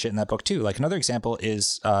interesting shit in that book too. Like another example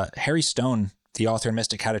is Harry Stone, the author and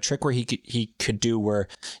mystic, had a trick where he could do where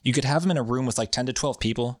you could have him in a room with like 10 to 12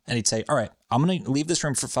 people and he'd say, all right, I'm going to leave this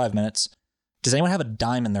room for 5 minutes. Does anyone have a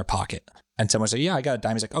dime in their pocket? And someone would say, yeah, I got a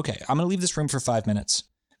dime. He's like, okay, I'm going to leave this room for 5 minutes.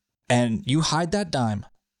 And you hide that dime,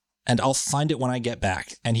 and I'll find it when I get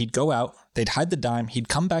back. And he'd go out, they'd hide the dime, he'd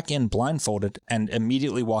come back in blindfolded, and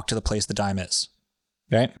immediately walk to the place the dime is.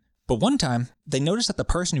 Right? But one time, they noticed that the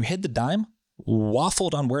person who hid the dime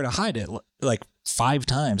waffled on where to hide it, like 5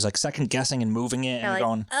 times, like second guessing and moving it and like,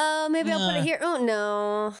 going, oh, maybe I'll put it here. Oh,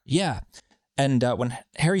 no. Yeah. And when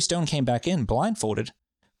Harry Stone came back in blindfolded,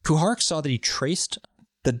 Puharich saw that he traced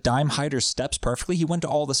the dime hider's steps perfectly. He went to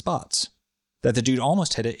all the spots. That the dude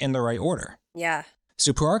almost hit it in the right order. Yeah.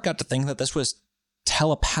 So Puharich got to think that this was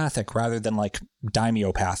telepathic rather than like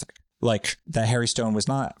dimeopathic. Like that Harry Stone was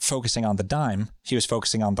not focusing on the dime, he was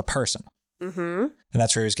focusing on the person. Mm-hmm. And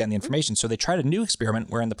that's where he was getting the information. So they tried a new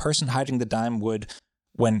experiment wherein the person hiding the dime would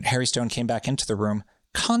when Harry Stone came back into the room,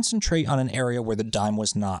 concentrate on an area where the dime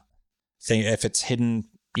was not. Say if it's hidden,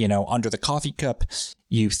 under the coffee cup,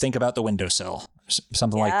 you think about the windowsill,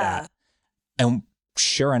 something like that. And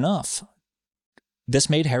sure enough, this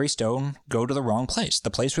made Harry Stone go to the wrong place,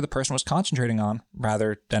 the place where the person was concentrating on,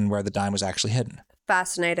 rather than where the dime was actually hidden.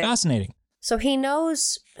 Fascinating. So he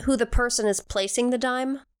knows who the person is placing the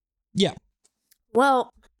dime? Yeah.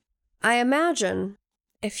 Well, I imagine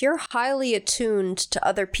if you're highly attuned to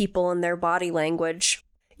other people and their body language,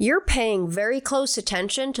 you're paying very close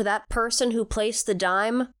attention to that person who placed the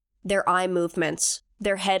dime, their eye movements,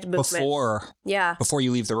 their head movements. Before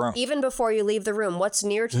you leave the room. Even before you leave the room. What's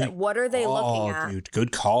near to them? What are they looking at? Oh, dude,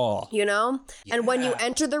 good call. Yeah. And when you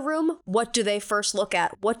enter the room, what do they first look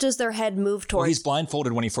at? What does their head move towards? Well, he's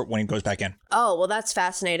blindfolded when he goes back in. Oh, well, that's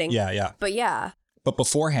fascinating. Yeah. But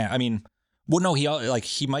beforehand,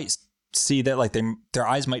 he might see that their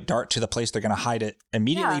eyes might dart to the place they're going to hide it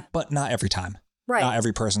immediately, but not every time. Right. Not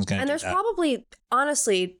every person's going to do that. And there's probably,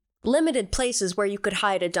 honestly, limited places where you could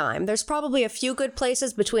hide a dime. There's probably a few good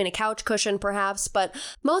places between a couch cushion, perhaps, but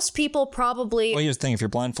most people probably... Well, here's the thing. If you're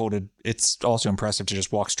blindfolded, it's also impressive to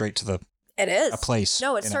just walk straight to It is. a place.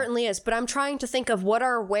 No, it certainly is. But I'm trying to think of what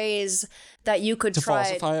are ways that you could try...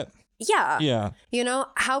 To falsify it? Yeah.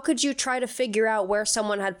 How could you try to figure out where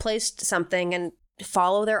someone had placed something and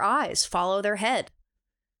follow their eyes, follow their head?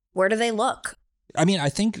 Where do they look? I mean, I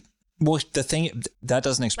think... Well, the thing that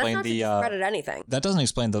doesn't explain That's not to discredit anything. That doesn't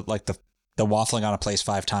explain the waffling on a place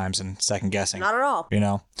 5 times and second guessing. Not at all.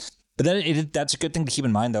 But that's a good thing to keep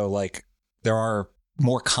in mind, though. Like, there are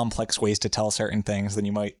more complex ways to tell certain things than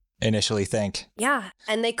you might initially think. Yeah,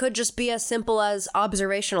 and they could just be as simple as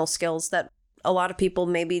observational skills that a lot of people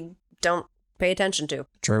maybe don't pay attention to.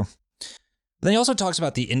 True. Then he also talks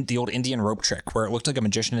about the old Indian rope trick, where it looked like a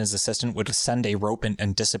magician and his assistant would send a rope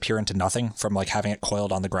and disappear into nothing from having it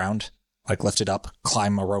coiled on the ground, lift it up,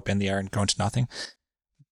 climb a rope in the air and go into nothing.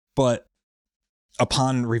 But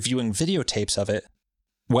upon reviewing videotapes of it,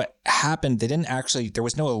 what happened, there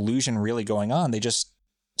was no illusion really going on. They just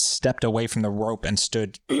stepped away from the rope and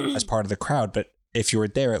stood as part of the crowd. But if you were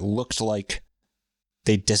there, it looked like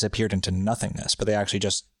they disappeared into nothingness, but they actually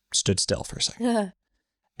just stood still for a second.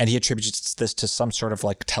 And he attributes this to some sort of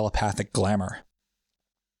telepathic glamour,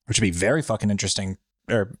 which would be very fucking interesting.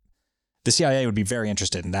 Or the CIA would be very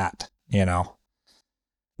interested in that,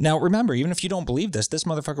 Now, remember, even if you don't believe this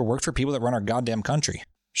motherfucker worked for people that run our goddamn country.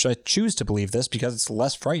 Should I choose to believe this because it's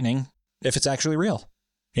less frightening if it's actually real,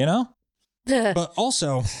 But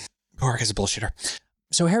also, Puharich is a bullshitter.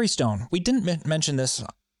 So Harry Stone, we didn't mention this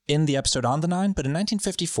in the episode on the 9, but in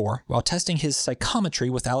 1954, while testing his psychometry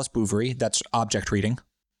with Alice Bouverie, that's object reading,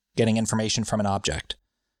 getting information from an object,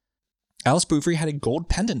 Alice Bouverie had a gold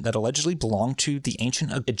pendant that allegedly belonged to the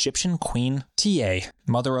ancient Egyptian queen Tia,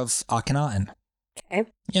 mother of Akhenaten.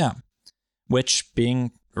 Okay. Yeah. Which,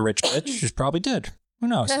 being a rich bitch, she probably did. Who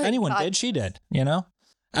knows? If anyone did, she did,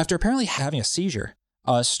 After apparently having a seizure,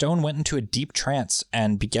 Stone went into a deep trance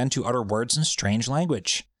and began to utter words in strange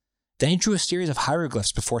language. Then he drew a series of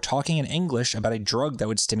hieroglyphs before talking in English about a drug that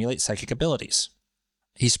would stimulate psychic abilities.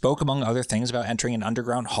 He spoke, among other things, about entering an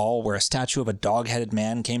underground hall where a statue of a dog-headed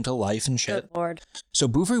man came to life and shit. Good Lord. So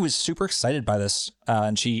Bouverie was super excited by this,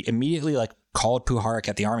 and she immediately called Puharich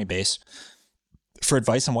at the army base for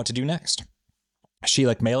advice on what to do next. She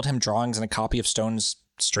mailed him drawings and a copy of Stone's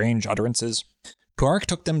strange utterances. Puharich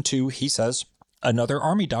took them to, he says, another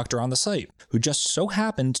army doctor on the site, who just so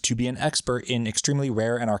happened to be an expert in extremely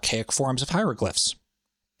rare and archaic forms of hieroglyphs.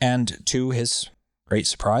 And to his great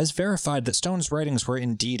surprise, verified that Stone's writings were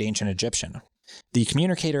indeed ancient Egyptian. The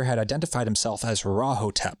communicator had identified himself as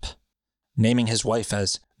Rahotep, naming his wife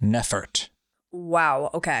as Nefert. Wow,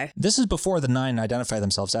 okay. This is before the 9 identify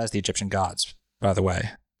themselves as the Egyptian gods, by the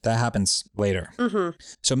way. That happens later. Mm-hmm.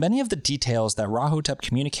 So many of the details that Rahotep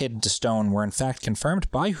communicated to Stone were in fact confirmed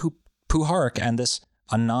by Puharich and this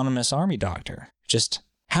anonymous army doctor. Just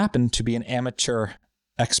happened to be an amateur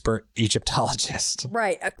expert Egyptologist.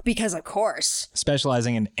 Right, because of course.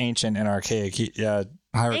 Specializing in ancient and archaic hieroglyphs.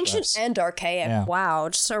 Ancient and archaic. Yeah. Wow,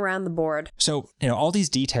 just around the board. So, all these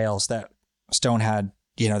details that Stone had,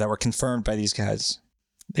 that were confirmed by these guys,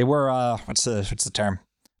 they were, what's the term?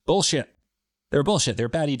 Bullshit. They were bullshit. They were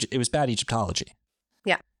bad. It was bad Egyptology.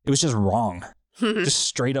 Yeah. It was just wrong. Just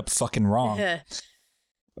straight up fucking wrong.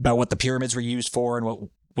 About what the pyramids were used for and what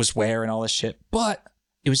was where and all this shit. But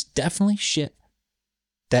it was definitely shit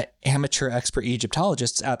that amateur expert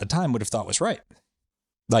Egyptologists at the time would have thought was right.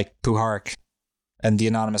 Like Puharich and the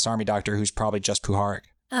anonymous army doctor who's probably just Puharich.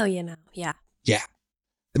 Oh, yeah. Yeah.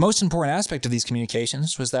 The most important aspect of these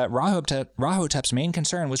communications was that Rahotep's main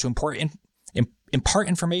concern was to impart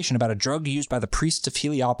information about a drug used by the priests of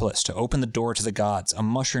Heliopolis to open the door to the gods, a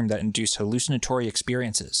mushroom that induced hallucinatory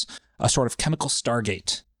experiences, a sort of chemical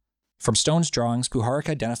stargate. From Stone's drawings, Puharich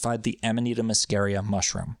identified the Amanita muscaria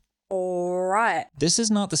mushroom. All right. This is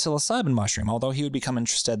not the psilocybin mushroom, although he would become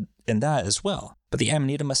interested in that as well. But the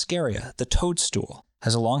Amanita muscaria, the toadstool,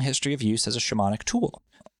 has a long history of use as a shamanic tool.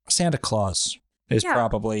 Santa Claus is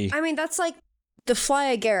probably... I mean, that's like the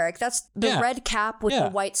fly agaric. That's the red cap with the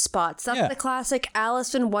white spots. That's the classic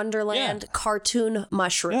Alice in Wonderland cartoon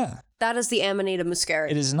mushroom. Yeah. That is the Amanita muscaria.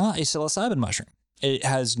 It is not a psilocybin mushroom. It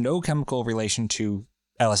has no chemical relation to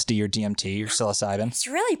LSD or DMT or psilocybin. It's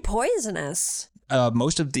really poisonous.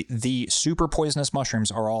 Most of the super poisonous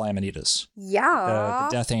mushrooms are all amanitas. Yeah.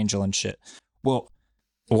 The death angel and shit. Well,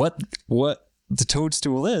 what the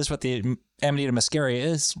toadstool is, what the Amanita muscaria,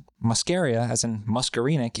 as in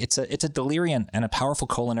muscarinic, it's a deliriant and a powerful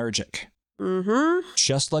cholinergic. Mm-hmm.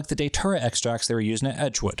 Just like the Datura extracts they were using at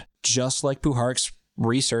Edgewood. Just like Puharich's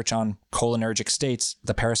research on cholinergic states,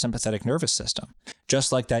 the parasympathetic nervous system.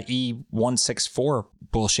 Just like that E164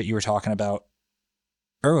 bullshit you were talking about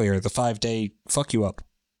earlier, the 5-day fuck you up.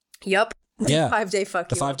 Yep. Yeah. 5-day fuck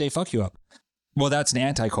you up. The 5-day fuck you up. Well, that's an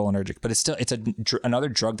anticholinergic, but it's another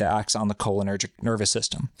drug that acts on the cholinergic nervous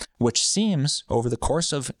system, which seems, over the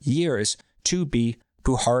course of years, to be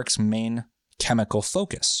Puharich's main chemical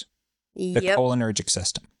focus. The cholinergic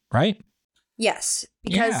system, right? Yes,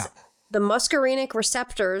 because the muscarinic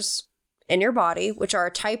receptors in your body, which are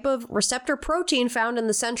a type of receptor protein found in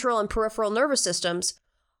the central and peripheral nervous systems,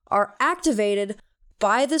 are activated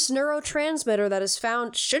by this neurotransmitter that is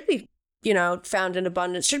found, should be found in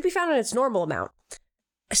abundance, should be found in its normal amount.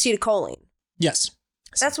 Acetylcholine. Yes.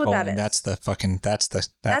 That's what that is. That's the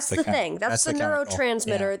thing. That's the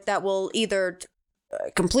neurotransmitter that will either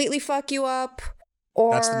completely fuck you up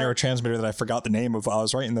or... That's the neurotransmitter that I forgot the name of while I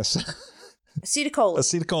was writing this. Acetylcholine.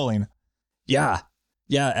 Acetylcholine. Yeah.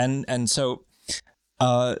 Yeah. And so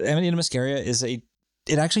Amanita muscaria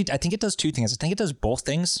I think it does two things. I think it does both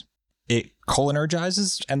things. It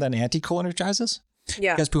cholinergizes and then anti-cholinergizes.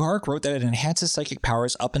 Yeah. Because Puharich wrote that it enhances psychic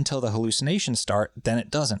powers up until the hallucinations start, then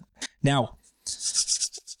it doesn't. Now,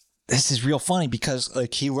 this is real funny because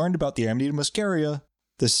he learned about the Amanita muscaria,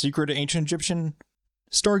 the secret ancient Egyptian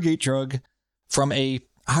Stargate drug, from a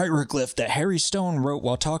hieroglyph that Harry Stone wrote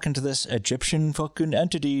while talking to this Egyptian fucking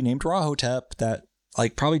entity named Rahotep that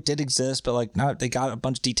probably did exist, but not, they got a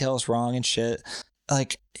bunch of details wrong and shit.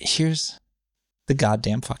 Here's the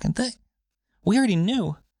goddamn fucking thing. We already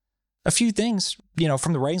knew a few things,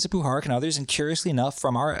 from the writings of Puharich and others, and curiously enough,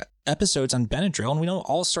 from our episodes on Benadryl, and we know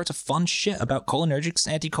all sorts of fun shit about cholinergics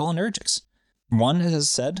and anticholinergics. One has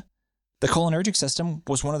said the cholinergic system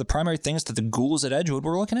was one of the primary things that the ghouls at Edgewood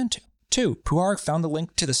were looking into. 2, Puharich found the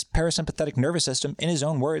link to the parasympathetic nervous system, in his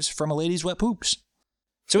own words, from a lady's wet poops.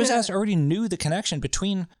 So his ass already knew the connection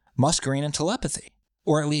between muscarine and telepathy,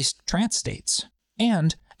 or at least trance states.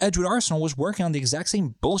 And Edgewood Arsenal was working on the exact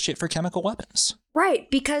same bullshit for chemical weapons. Right,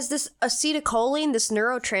 because this acetylcholine, this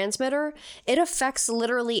neurotransmitter, it affects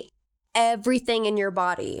literally everything in your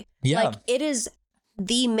body. Yeah. It is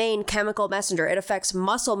the main chemical messenger. It affects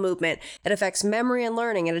muscle movement. It affects memory and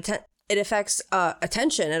learning. It affects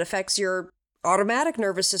attention. It affects your automatic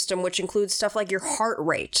nervous system, which includes stuff like your heart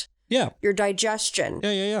rate. Yeah. Your digestion.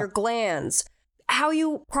 Yeah. Your glands. How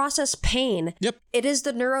you process pain. Yep. It is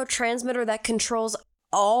the neurotransmitter that controls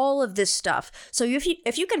all of this stuff. So if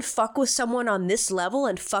you can fuck with someone on this level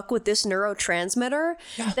and fuck with this neurotransmitter,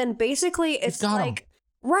 then basically it's like,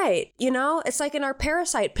 right, it's like in our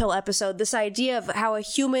parasite pill episode, this idea of how a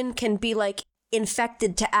human can be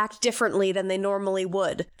infected to act differently than they normally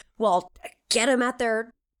would. Well, get them at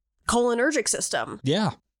their cholinergic system.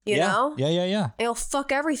 Yeah. You know? Yeah. And it'll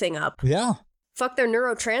fuck everything up. Yeah. Fuck their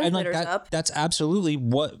neurotransmitters up. That's absolutely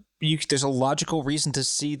what there's a logical reason to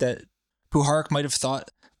see that Puharich might have thought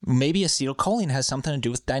maybe acetylcholine has something to do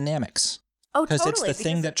with dynamics. Oh, totally. Because it's the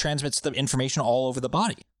thing that transmits the information all over the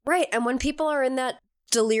body. Right. And when people are in that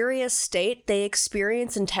delirious state, they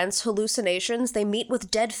experience intense hallucinations. They meet with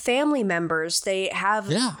dead family members. They have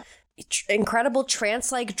incredible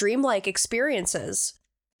trance-like, dreamlike experiences.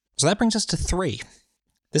 So that brings us to 3.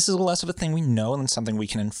 This is less of a thing we know than something we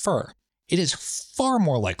can infer. It is far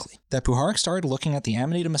more likely that Puharich started looking at the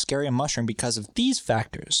Amanita muscaria mushroom because of these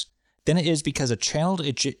factors than it is because a channeled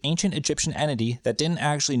ancient Egyptian entity that didn't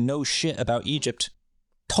actually know shit about Egypt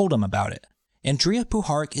told him about it. Andrija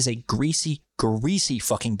Puharich is a greasy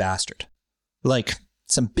fucking bastard.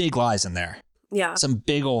 Some big lies in there. Yeah. Some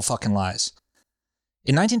big old fucking lies.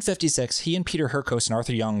 In 1956, he and Peter Herkos and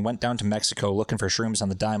Arthur Young went down to Mexico looking for shrooms on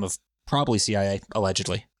the dime of probably CIA,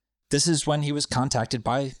 allegedly. This is when he was contacted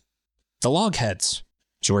by The Logheads,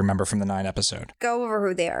 which you'll remember from the 9 episode. Go over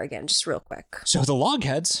who they are again, just real quick. So the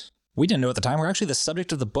Logheads, we didn't know at the time, were actually the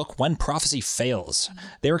subject of the book When Prophecy Fails.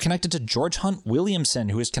 They were connected to George Hunt Williamson,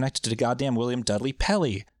 who is connected to goddamn William Dudley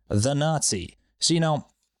Pelley, the Nazi.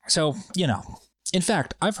 So, in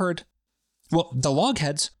fact, I've heard, the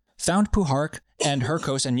Logheads found Puharich and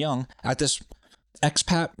Hurkos and Young at this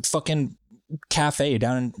expat fucking cafe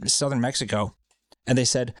down in southern Mexico. And they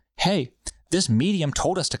said, hey, this medium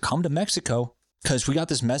told us to come to Mexico because we got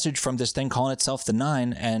this message from this thing calling itself the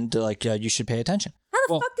 9, and you should pay attention. How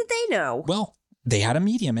the fuck did they know? Well, they had a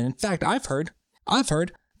medium, and in fact, I've heard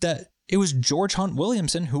that it was George Hunt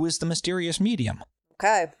Williamson who was the mysterious medium.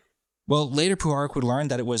 Okay. Well, later Puharich would learn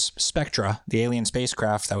that it was Spectra, the alien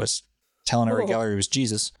spacecraft that was telling Uri Geller it was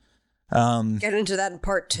Jesus. Get into that in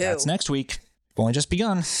part 2. That's next week. We've only just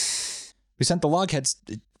begun. We sent the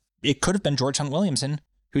Logheads. It could have been George Hunt Williamson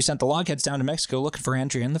who sent the Logheads down to Mexico looking for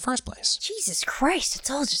Andrija in the first place. Jesus Christ, it's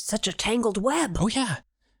all just such a tangled web. Oh, yeah.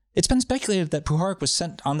 It's been speculated that Puharich was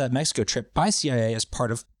sent on that Mexico trip by CIA as part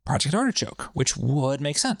of Project Artichoke, which would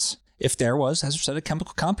make sense. If there was, as I said, a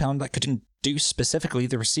chemical compound that could induce specifically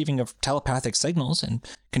the receiving of telepathic signals and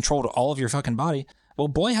control all of your fucking body, well,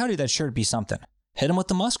 boy, howdy, that sure would be something. Hit him with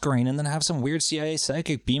the muscarine and then have some weird CIA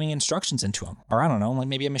psychic beaming instructions into him. Or I don't know, like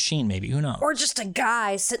maybe a machine, maybe, who knows? Or just a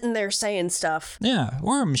guy sitting there saying stuff. Yeah,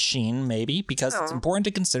 or a machine, maybe, because it's important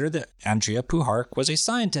to consider that Andrija Puharich was a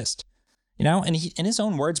scientist. And he, in his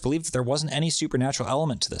own words, believed that there wasn't any supernatural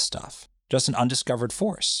element to this stuff. Just an undiscovered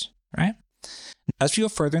force, right? As we go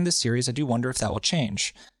further in this series, I do wonder if that will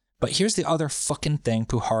change. But here's the other fucking thing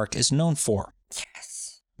Puharich is known for.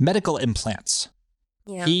 Yes. Medical implants.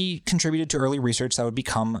 Yeah. He contributed to early research that would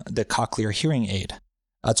become the cochlear hearing aid.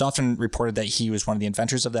 It's often reported that he was one of the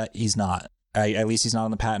inventors of that. He's not. At least he's not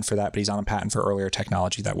on the patent for that, but he's on a patent for earlier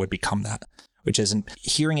technology that would become that, which is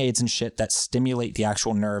hearing aids and shit that stimulate the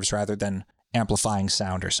actual nerves rather than amplifying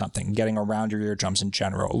sound or something, getting around your eardrums in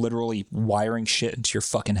general, literally wiring shit into your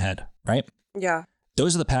fucking head, right? Yeah.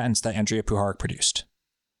 Those are the patents that Andrija Puharich produced.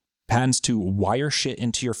 Patents to wire shit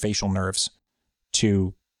into your facial nerves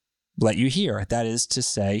to let you hear. That is to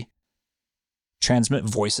say, transmit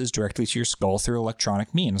voices directly to your skull through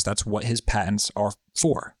electronic means. That's what his patents are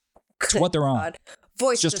for. It's what they're on.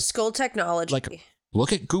 Voice to skull technology. Like,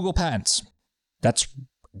 look at Google Patents. That's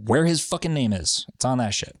where his fucking name is. It's on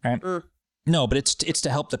that shit, right? No, but it's to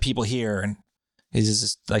help the people hear, and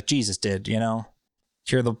it's like Jesus did,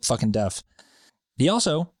 Hear the fucking deaf. He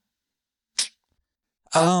also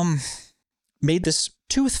made this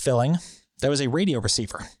tooth filling that was a radio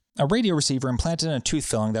receiver. A radio receiver implanted in a tooth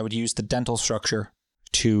filling that would use the dental structure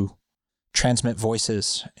to transmit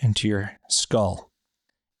voices into your skull.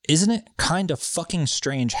 Isn't it kind of fucking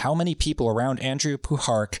strange how many people around Andrija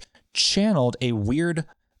Puharich channeled a weird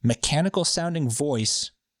mechanical sounding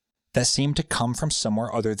voice that seemed to come from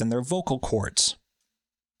somewhere other than their vocal cords?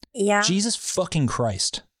 Yeah. Jesus fucking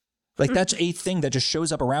Christ. Like, that's a thing that just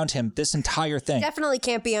shows up around him, this entire thing. Definitely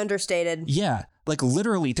can't be understated. Yeah. Like,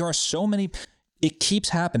 literally, there are so many. It keeps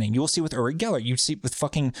happening. You will see with Uri Geller. You see with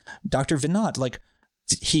fucking Dr. Vinod. Like,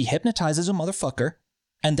 he hypnotizes a motherfucker,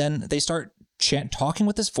 and then they start talking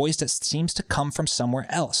with this voice that seems to come from somewhere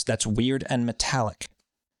else that's weird and metallic.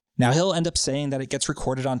 Now, he'll end up saying that it gets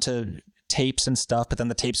recorded onto tapes and stuff, but then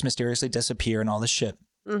the tapes mysteriously disappear and all this shit.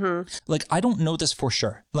 Like, I don't know this for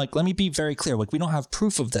sure. Like, let me be very clear. Like, we don't have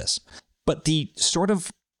proof of this. But the sort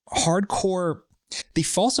of hardcore, the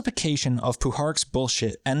falsification of Puharich's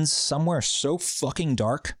bullshit ends somewhere so fucking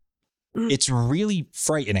dark. It's really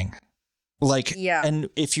frightening. Like, yeah. And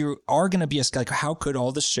if you are going to be like, how could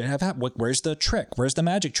all this shit have happened? Where's the trick? Where's the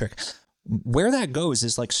magic trick? Where that goes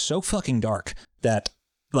is like so fucking dark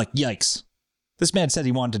like, yikes. This man said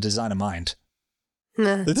he wanted to design a mind.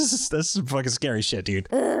 This is some fucking scary shit, dude.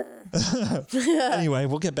 Anyway,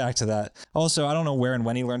 we'll get back to that. Also, I don't know where and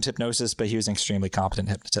when he learned hypnosis, but he was an extremely competent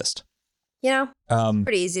hypnotist.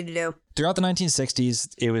 Pretty easy to do. Throughout the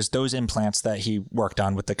 1960s, it was those implants that he worked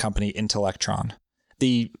on with the company Intellectron.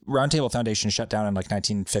 The Roundtable Foundation shut down in like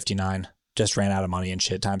 1959. Just ran out of money and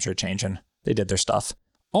shit. Times were changing. They did their stuff.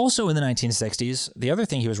 Also in the 1960s, the other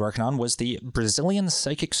thing he was working on was the Brazilian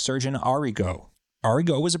psychic surgeon Arrigo.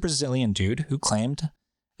 Arrigo was a Brazilian dude who claimed,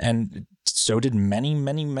 and so did many,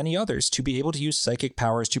 many, many others, to be able to use psychic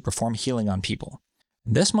powers to perform healing on people.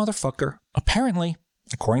 This motherfucker, apparently,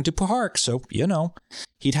 according to Puharich, so,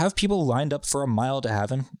 he'd have people lined up for a mile to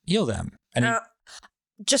have him heal them. And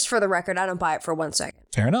just for the record, I don't buy it for 1 second.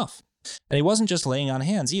 Fair enough. And he wasn't just laying on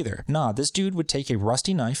hands either. Nah, this dude would take a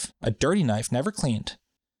rusty knife, a dirty knife never cleaned,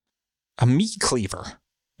 a meat cleaver,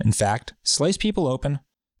 in fact, slice people open,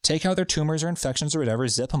 take out their tumors or infections or whatever,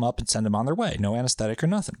 zip them up and send them on their way. No anesthetic or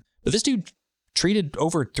nothing. But this dude treated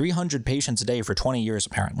over 300 patients a day for 20 years,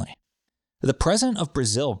 apparently. The president of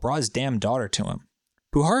Brazil brought his damn daughter to him.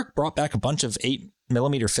 Puharich brought back a bunch of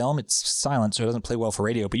 8mm film. It's silent, so it doesn't play well for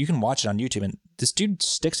radio, but you can watch it on YouTube. And this dude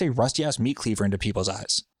sticks a rusty-ass meat cleaver into people's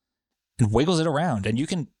eyes and wiggles it around, and you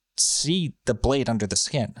can see the blade under the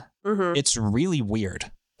skin. Mm-hmm. It's really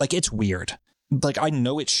weird. Like, it's weird. Like, I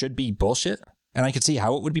know it should be bullshit, and I could see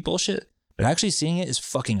how it would be bullshit, but actually seeing it is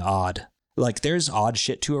fucking odd. Like, there's odd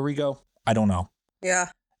shit to Arrigo. I don't know. Yeah.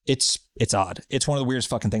 It's odd. It's one of the weirdest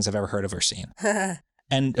fucking things I've ever heard of or seen.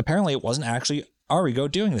 And apparently it wasn't actually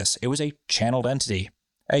Arrigo doing this. It was a channeled entity.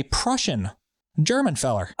 A Prussian German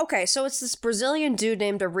feller. Okay, so it's this Brazilian dude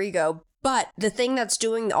named Arrigo, but the thing that's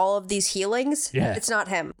doing all of these healings, it's not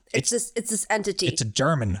him. It's this entity. It's a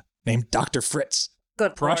German named Dr. Fritz.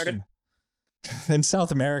 Good Prussian. Lord. In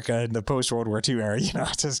South America in the post-World War II era,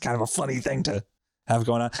 it's just kind of a funny thing to have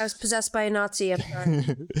going on. I was possessed by a Nazi. I'm sorry.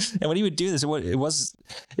 And when he would do this, it was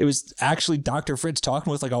actually Dr. Fritz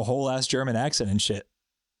talking with like a whole ass German accent and shit.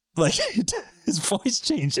 Like his voice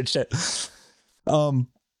changed and shit. I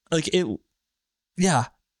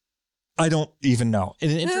don't even know.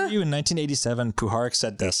 In an interview in 1987, Puharich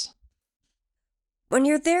said this. When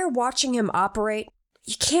you're there watching him operate,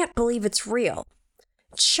 you can't believe it's real.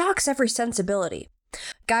 It shocks every sensibility.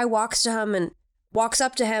 Guy walks up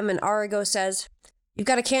to him and Arrigo says, "You've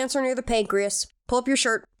got a cancer near the pancreas. Pull up your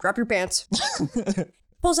shirt, drop your pants."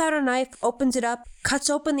 Pulls out a knife, opens it up, cuts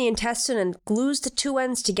open the intestine and glues the two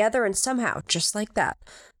ends together, and somehow, just like that,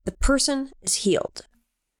 the person is healed.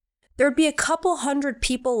 There'd be a couple hundred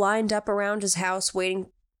people lined up around his house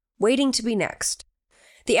waiting to be next.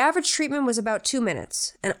 The average treatment was about 2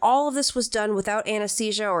 minutes, and all of this was done without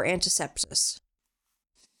anesthesia or antisepsis.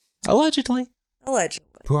 Allegedly. Allegedly.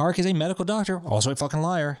 Puharich is a medical doctor, also a fucking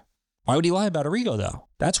liar. Why would he lie about Arrigo, though?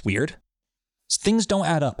 That's weird. Things don't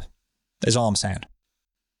add up, is all I'm saying.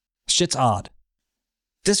 Shit's odd.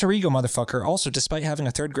 This Arrigo motherfucker also, despite having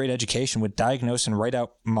a third-grade education, would diagnose and write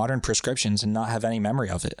out modern prescriptions and not have any memory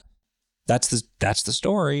of it. That's the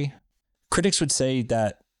story. Critics would say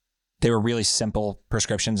that they were really simple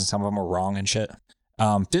prescriptions and some of them were wrong and shit.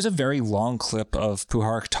 There's a very long clip of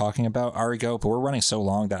Puharich talking about Arrigo, but we're running so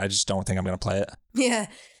long that I just don't think I'm going to play it. Yeah.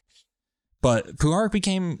 But Puharich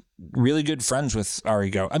became really good friends with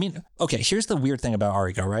Arrigo. I mean, okay, here's the weird thing about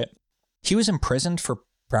Arrigo, right? He was imprisoned for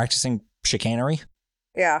practicing chicanery.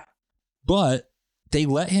 Yeah. But they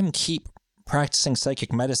let him keep practicing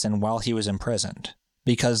psychic medicine while he was imprisoned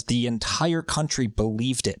because the entire country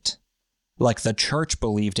believed it. Like the church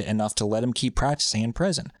believed it enough to let him keep practicing in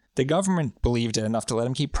prison. The government believed it enough to let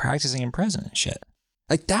him keep practicing in prison and shit.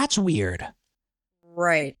 Like, that's weird.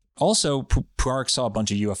 Right. Also, Puharich saw a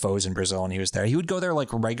bunch of UFOs in Brazil when he was there. He would go there like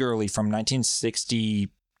regularly from 1961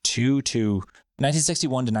 to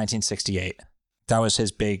 1968. That was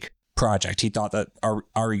his big project. He thought that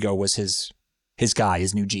Arrigo was his guy,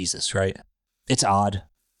 his new Jesus, right? It's odd.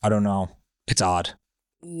 I don't know. It's odd.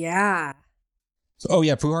 Yeah. Oh,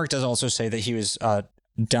 yeah. Puharich does also say that he was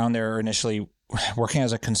down there initially working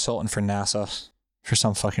as a consultant for NASA for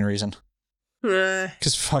some fucking reason.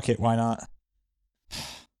 Because fuck it, why not?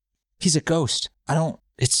 He's a ghost.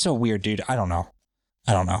 It's so weird, dude. I don't know.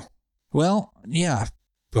 Well, yeah.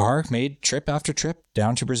 Puharich made trip after trip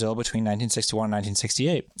down to Brazil between 1961 and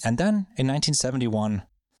 1968. And then in 1971,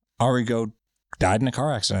 Arrigo died in a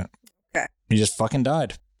car accident. Okay. He just fucking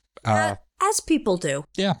died. As people do.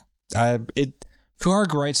 Yeah.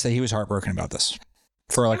 Puharich writes that he was heartbroken about this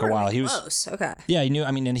for like a while. He was close. Okay. Yeah, he knew.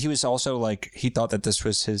 I mean, and he was also like, he thought that this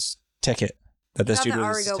was his ticket. That this dude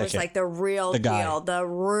was his ticket. was like the real deal. The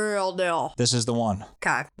real deal. This is the one.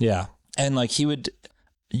 Okay. Yeah. And like he would,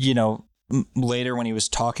 later when he was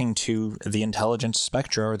talking to the intelligence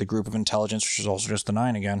spectra or the group of intelligence, which is also just the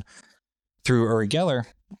 9 again, through Uri Geller,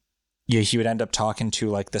 he would end up talking to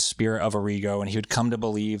like the spirit of Arrigo, and he would come to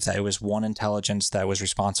believe that it was one intelligence that was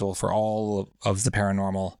responsible for all of the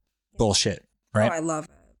paranormal bullshit, right? Oh, I love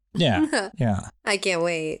it. Yeah, yeah. I can't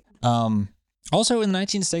wait. Also in the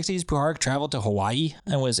 1960s, Puharich traveled to Hawaii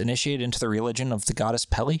and was initiated into the religion of the goddess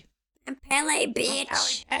Pele. Pele,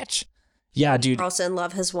 bitch. Yeah, dude. Carlson,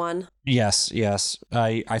 love has won. Yes.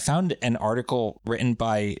 I found an article written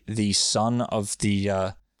by the son of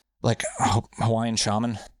the Hawaiian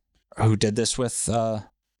shaman who did this with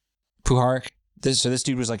Puharich. So this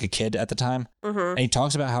dude was like a kid at the time, and he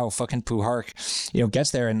talks about how fucking Puharich,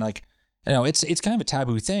 gets there and like, it's kind of a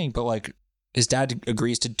taboo thing, but like his dad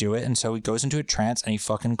agrees to do it, and so he goes into a trance and he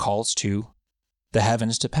fucking calls to the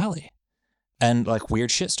heavens to Pele, and like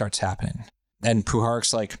weird shit starts happening, and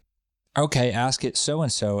Puharich's like, okay, ask it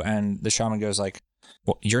so-and-so. And the shaman goes like,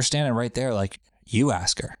 well, you're standing right there. Like, you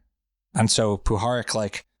ask her. And so Puharich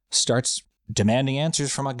like starts demanding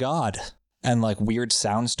answers from a god, and like weird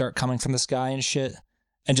sounds start coming from the sky and shit.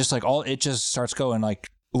 And just like it just starts going like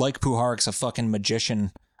Puharich's a fucking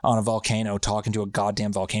magician on a volcano talking to a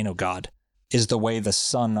goddamn volcano god, is the way the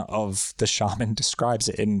son of the shaman describes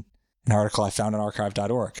it in an article I found on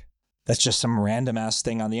archive.org. That's just some random ass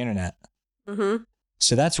thing on the internet. Mm-hmm.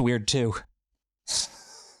 So that's weird too.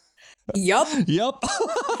 Yup. Yup.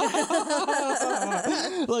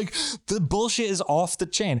 Like, the bullshit is off the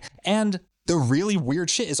chain. And the really weird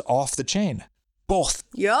shit is off the chain. Both.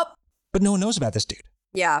 Yup. But no one knows about this dude.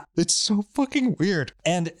 Yeah. It's so fucking weird.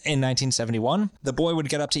 And in 1971, the boy would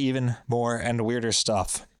get up to even more and weirder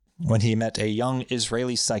stuff when he met a young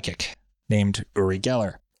Israeli psychic named Uri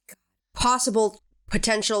Geller. Possible,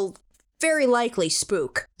 potential, very likely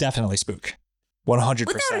spook. Definitely spook. 100%.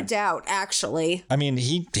 Without a doubt, actually. I mean,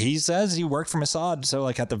 he says he worked for Mossad, so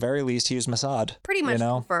like at the very least he was Mossad. Pretty much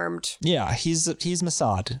confirmed. Yeah, he's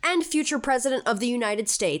Mossad. And future president of the United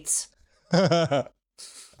States.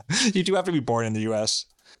 You do have to be born in the U.S.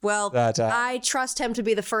 Well, I trust him to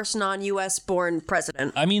be the first non-U.S. born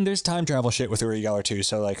president. I mean, there's time travel shit with Uri Geller too,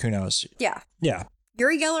 so like, who knows? Yeah. Yeah.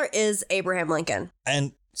 Uri Geller is Abraham Lincoln.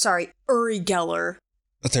 And sorry, Uri Geller.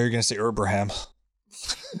 I thought you were gonna say Abraham.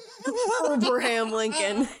 Abraham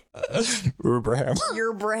Lincoln.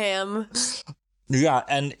 Abraham. Yeah,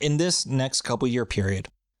 and in this next couple year period,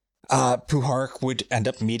 Puharich would end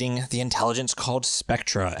up meeting the intelligence called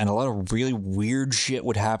Spectra, and a lot of really weird shit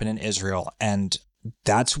would happen in Israel, and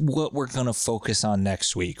that's what we're going to focus on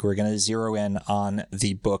next week. We're going to zero in on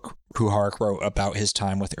the book Puharich wrote about his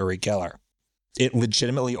time with Uri Geller. It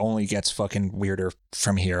legitimately only gets fucking weirder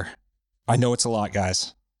from here. I know it's a lot,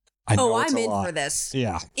 guys. I'm in for this.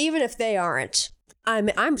 Yeah. Even if they aren't.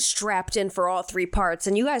 I'm strapped in for all three parts,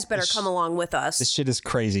 and you guys better come along with us. This shit is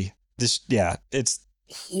crazy. It's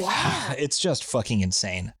just fucking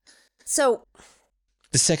insane. So,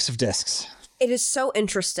 the 6 of discs. It is so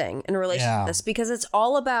interesting in relation to this because it's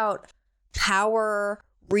all about power,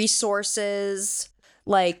 resources,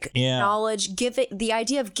 like knowledge, giving, the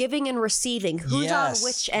idea of giving and receiving. Who's on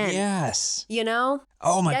which end? Yes. You know?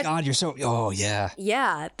 Oh my God, you're so,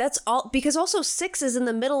 Yeah, that's all, because also 6 is in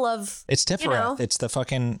the middle of... It's Tifereth. It's the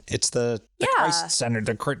fucking, it's the Christ center.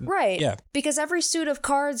 Right. Yeah. Because every suit of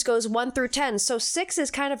cards goes 1 through 10. So 6 is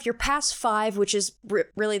kind of, you're past 5, which is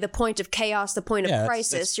really the point of chaos, the point of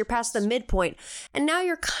crisis. You're past the midpoint. And now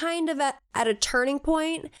you're kind of at a turning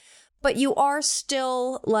point, but you are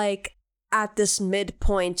still like at this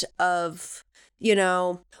midpoint of... You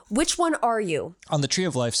know, which one are you? On the Tree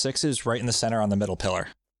of Life, 6 is right in the center on the middle pillar.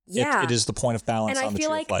 Yeah. It is the point of balance on the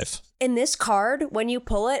Tree of Life. In this card, when you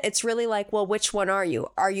pull it, it's really like, well, which one are you?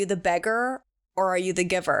 Are you the beggar or are you the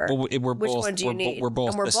giver? Well, which one do you need? We're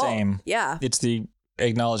both the same. Yeah. It's the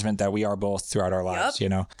acknowledgement that we are both throughout our lives, you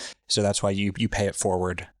know? So that's why you pay it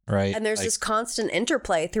forward, right? And there's this constant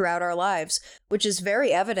interplay throughout our lives, which is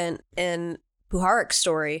very evident in Puharich's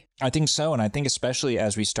story. I think so, and I think especially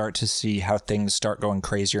as we start to see how things start going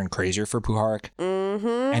crazier and crazier for Puharich,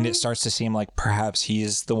 and it starts to seem like perhaps he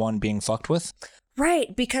is the one being fucked with.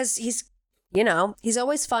 Right, because he's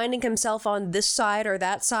always finding himself on this side or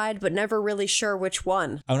that side, but never really sure which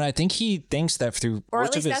one. Oh, and I think he thinks that through, or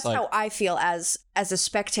at least that's how I feel as a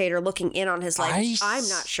spectator looking in on his life. I'm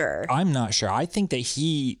not sure. I think that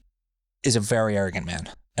he is a very arrogant man,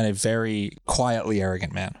 and a very quietly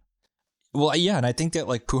arrogant man. Well, yeah, and I think that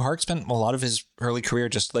like Puharich spent a lot of his early career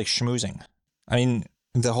just like schmoozing. I mean,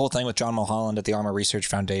 the whole thing with John Mulholland at the Armor Research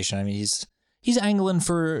Foundation, I mean, he's angling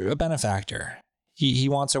for a benefactor. He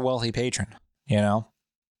wants a wealthy patron, you know?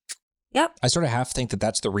 Yep. I sort of half think that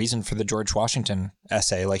that's the reason for the George Washington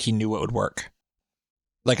essay. Like, he knew it would work.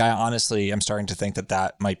 Like, I honestly am starting to think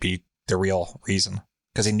that might be the real reason.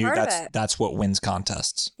 Because he knew that's what wins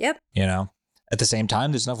contests. Yep. You know? At the same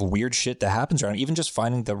time, there's enough weird shit that happens around. Even just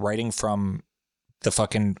finding the writing from the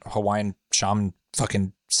fucking Hawaiian shaman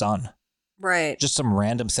fucking son. Right. Just some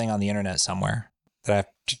random thing on the internet somewhere that I have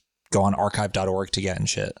to go on archive.org to get and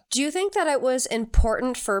shit. Do you think that it was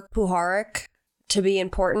important for Puharich to be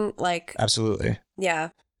important? Like, absolutely.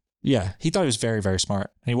 Yeah. Yeah. He thought he was very, very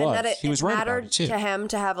smart. He was. And that he was right about it too. To him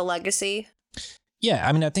to have a legacy. Yeah.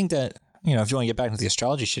 I mean, I think that, you know, if you want to get back into the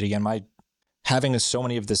astrology shit again, having so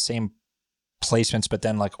many of the same placements but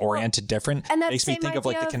then like oriented different, and that makes me think of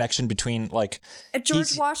like the connection between like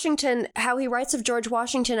George Washington, how he writes of George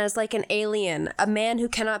Washington as like an alien, a man who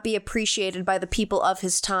cannot be appreciated by the people of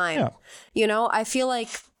his time. Yeah. You know, I feel like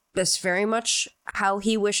that's very much how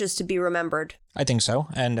he wishes to be remembered. I think so,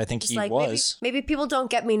 and I think he was. Maybe people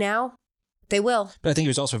don't get me now, They will. But I think he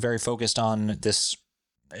was also very focused on this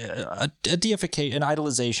a deification, an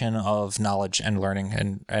idolization of knowledge and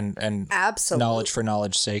learning and Absolutely. knowledge for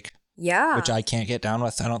knowledge's sake. Yeah. Which I can't get down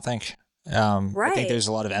with, I don't think. Right. I think there's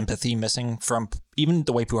a lot of empathy missing from even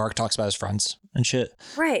the way Puharich talks about his friends and shit.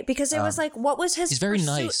 Right, because it was like, what was his he's very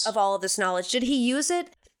pursuit nice. of all of this knowledge? Did he use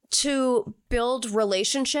it to build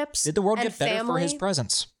relationships? Did the world and get better for his family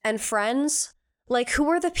presence? and friends? Like, who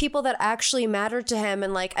are the people that actually mattered to him?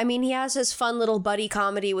 And like, I mean, he has his fun little buddy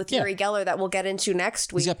comedy with Yuri Geller that we'll get into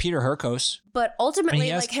next week. He's got Peter Herkos. But ultimately, he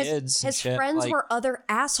has like kids his friends were other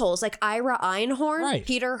assholes, like Ira Einhorn, Right.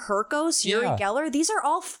 Peter Herkos, Yuri Geller. These are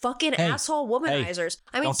all fucking asshole womanizers.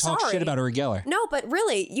 I mean, don't talk shit about Uri Geller. No, but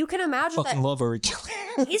really, you can imagine Fucking that love Uri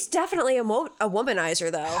Geller. he's definitely a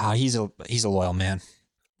womanizer, though. He's a loyal man.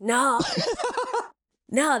 No.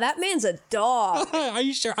 No, that man's a dog. Are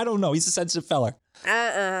you sure? I don't know. He's a sensitive fella.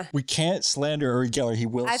 We can't slander Uri Geller. He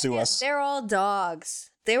will sue us. They're all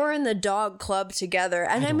dogs. They were in the dog club together.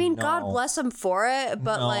 And I mean, God bless him for it.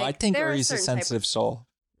 But like, I think Uri's a sensitive soul.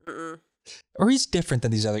 Uri's different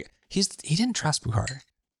than these other. He didn't trust Puharich.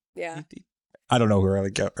 Yeah. I don't know who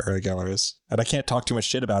Uri Geller is. And I can't talk too much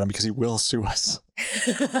shit about him because he will sue us.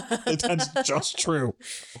 That's just true.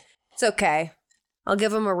 It's okay. I'll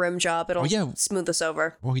give him a rim job. It'll smooth us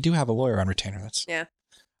over. Well, we do have a lawyer on retainer. That's yeah.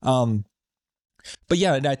 But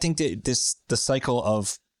yeah, I think that the cycle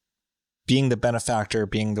of being the benefactor,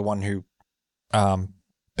 being the one who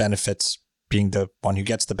benefits, being the one who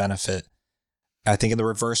gets the benefit. I think in the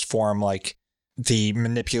reverse form, like the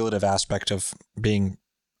manipulative aspect of being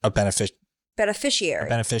a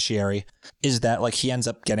beneficiary is that like he ends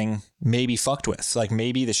up getting maybe fucked with, like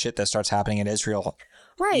maybe the shit that starts happening in Israel.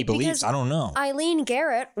 Right. He believes. I don't know. Eileen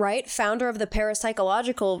Garrett, right, founder of the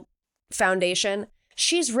Parapsychological Foundation,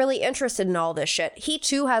 she's really interested in all this shit. He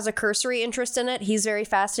too has a cursory interest in it. He's very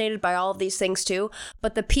fascinated by all of these things too.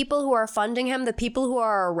 But the people who are funding him, the people who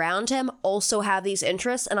are around him also have these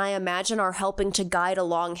interests, and I imagine are helping to guide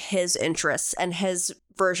along his interests and his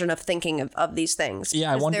version of thinking of these things.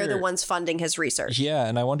 Yeah, I wonder. They're the ones funding his research. Yeah,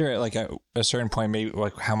 and I wonder, like at a certain point, maybe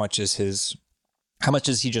like how much is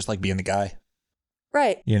he just like being the guy?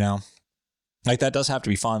 Right. You know, like that does have to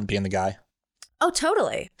be fun being the guy. Oh,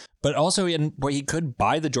 totally. But also, he could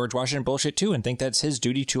buy the George Washington bullshit too, and think that's his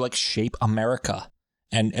duty to like shape America,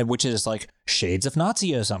 and which is like shades of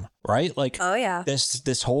Nazism, right? Like, oh yeah,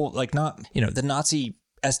 this whole like not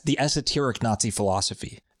the esoteric Nazi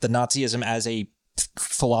philosophy, the Nazism as a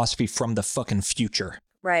philosophy from the fucking future,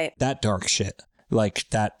 right? That dark shit, like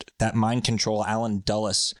that mind control, Alan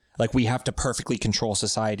Dulles. Like, we have to perfectly control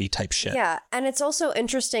society type shit. Yeah, and it's also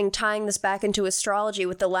interesting tying this back into astrology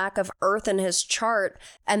with the lack of Earth in his chart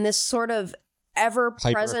and this sort of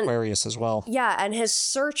ever-present... Hyper-Aquarius as well. Yeah, and his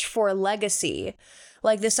search for legacy.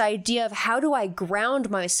 Like, this idea of how do I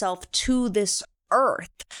ground myself to this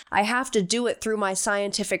Earth? I have to do it through my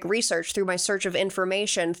scientific research, through my search of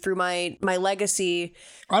information, through my legacy.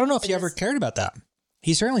 I don't know if he ever cared about that.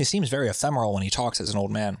 He certainly seems very ephemeral when he talks as an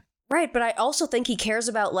old man. Right, but I also think he cares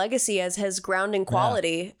about legacy as his grounding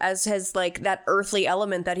quality, as his, like, that earthly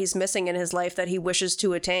element that he's missing in his life that he wishes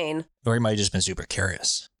to attain. Or he might have just been super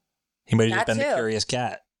curious. He might have just been the curious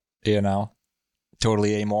cat, you know?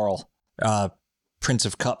 Totally amoral. Prince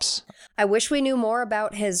of Cups. I wish we knew more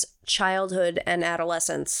about his childhood and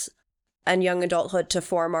adolescence and young adulthood to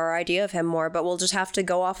form our idea of him more, but we'll just have to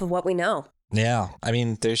go off of what we know. Yeah, I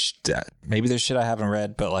mean, maybe there's shit I haven't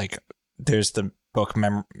read, but, like, there's the book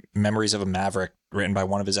Memories of a Maverick, written by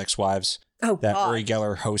one of his ex-wives. Oh, that God. Uri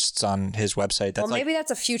Geller hosts on his website. That's maybe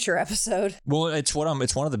that's a future episode. Well, it's one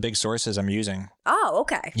of the big sources I'm using. Oh,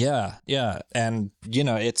 okay. Yeah, and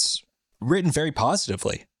it's written very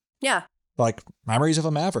positively. Yeah. Like Memories of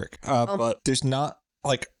a Maverick, but there's not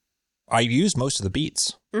like I used most of the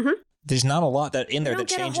beats. Mm-hmm. There's not a lot that in there that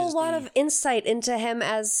changes. I don't get a whole lot of insight into him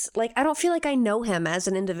as I don't feel like I know him as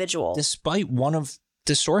an individual. Despite one of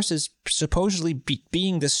the sources supposedly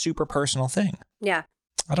being this super personal thing. Yeah.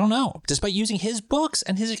 I don't know. Despite using his books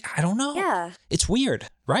and I don't know. Yeah. It's weird,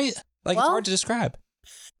 right? Like, it's hard to describe.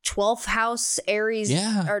 12th house Aries,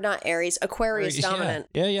 or not Aries, Aquarius dominant.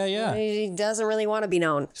 Yeah. He doesn't really want to be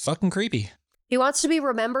known. Fucking creepy. He wants to be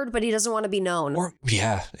remembered, but he doesn't want to be known. Or,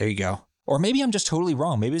 yeah, there you go. Or maybe I'm just totally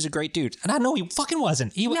wrong. Maybe he's a great dude. And I know he fucking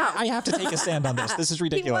wasn't. No. I have to take a stand on this. This is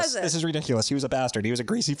ridiculous. He wasn't. This is ridiculous. He was a bastard. He was a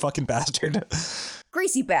greasy fucking bastard.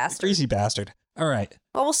 Greasy bastard. Greasy bastard. All right.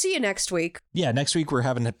 Well, we'll see you next week. Yeah, next week we're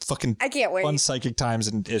having a fucking I can't wait. fun psychic times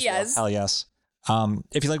in Israel. Yes. Hell yes.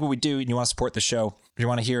 If you like what we do and you want to support the show, if you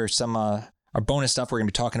want to hear some Our bonus stuff, we're going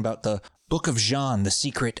to be talking about the Book of Jean, the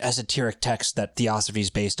secret esoteric text that Theosophy is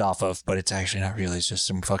based off of, but it's actually not really. It's just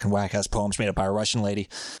some fucking whack-ass poems made up by a Russian lady.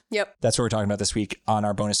 Yep. That's what we're talking about this week on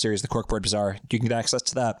our bonus series, The Corkboard Bazaar. You can get access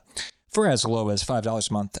to that for as low as $5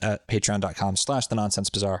 a month at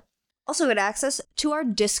patreon.com/thenonsensebazaar. Also get access to our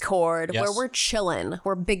Discord, Yes. where we're chillin'.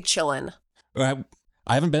 We're big chillin'. I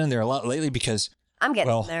haven't been in there a lot lately because... I'm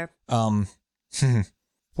getting there.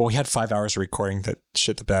 Well, we had 5 hours of recording that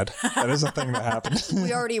shit the bed. That is a thing that happened.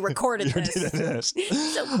 We already recorded this. It is.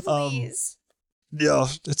 So please. Yeah,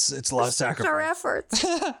 it's a lot of sacrifice. Our efforts.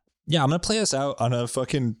 Yeah, I'm going to play us out on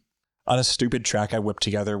a stupid track I whipped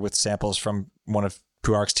together with samples from one of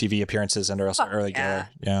Puharich's TV appearances and also early Geller.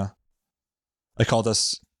 Yeah. I call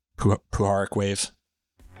this Puharich Wave.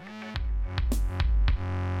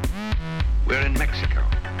 We're in Mexico,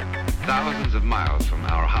 thousands of miles from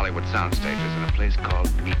our Hollywood sound stages in a place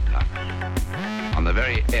called Nita, on the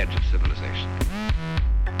very edge of civilization.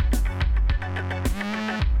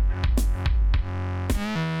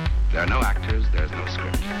 There are no actors, there's no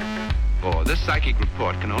script. For this psychic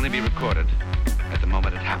report can only be recorded at the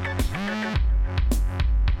moment it happens.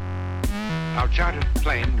 Our chartered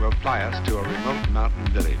plane will fly us to a remote mountain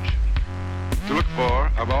village to look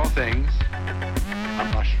for, of all things, a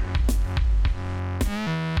mushroom.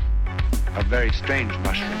 A very strange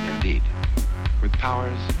mushroom indeed, with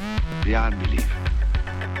powers beyond belief.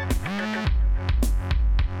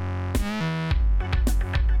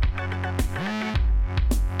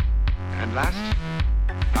 And last,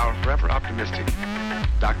 our forever optimistic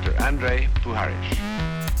Dr. Andrija Puharich.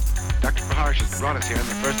 Dr. Puharich has brought us here in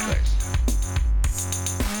the first place.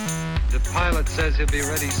 The pilot says he'll be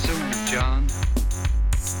ready soon, John.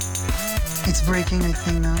 It's breaking, I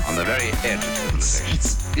think, now. On the very edge of civilization.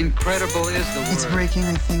 It's Incredible is the word. It's breaking,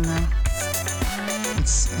 I think, now.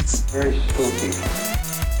 It's Very spooky.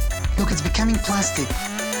 Look, it's becoming plastic.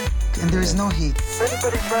 And there is no heat. If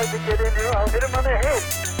anybody tries to get in here, I'll hit him on the head.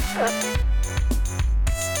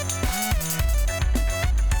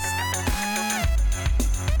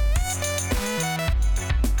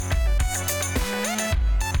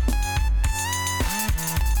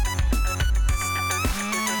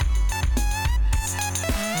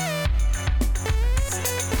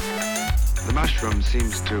 The mushroom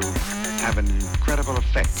seems to have an incredible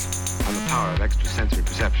effect on the power of extrasensory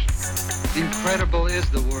perception. Incredible is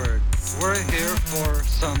the word. We're here for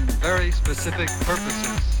some very specific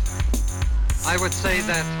purposes. I would say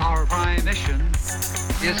that our prime mission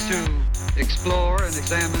is to explore and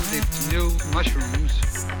examine these new mushrooms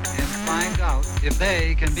and find out if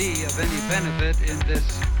they can be of any benefit in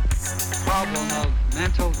this problem of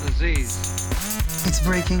mental disease. It's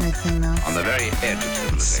breaking, I think, now. On the very edge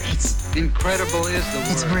of civilization. It's Incredible is the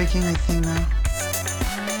word. It's breaking, I think, now.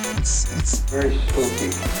 It's Very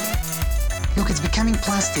spooky. Look, it's becoming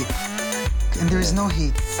plastic. And there is no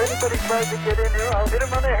heat. If anybody tries to get in here, I'll hit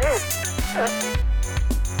him on the head.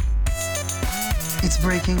 It's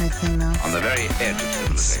breaking, I think, now. On the very edge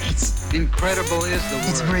of civilization. Incredible is the word.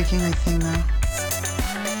 It's breaking, I think, now.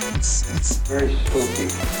 It's Very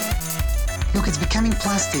spooky. Look, it's becoming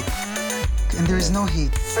plastic. And there is no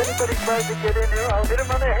heat. If anybody tries to get in here, I'll hit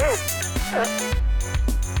him on the head.